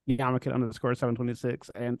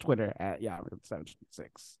Yamakin_726 and Twitter at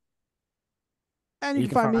Yamakin726. And you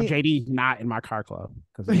can find me JD not in my car club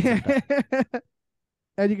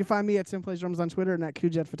and you can find me at Simplace Drums on Twitter and at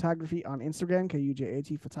Kujet Photography on Instagram,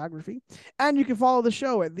 KUJAT Photography. And you can follow the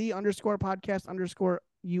show at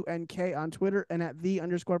 _podcast_UNK on Twitter and at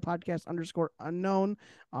 _podcast_unknown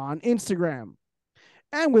on Instagram.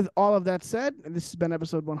 And with all of that said, this has been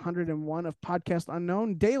episode 101 of Podcast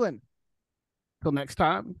Unknown. Dalen. Till next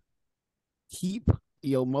time, keep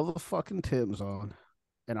your motherfucking Timbs on.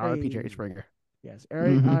 And R.I.P. Jerry Springer. Yes,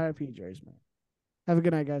 R.I.P. Jerry Springer. Have a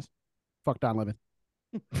good night, guys. Fuck Don Lemon.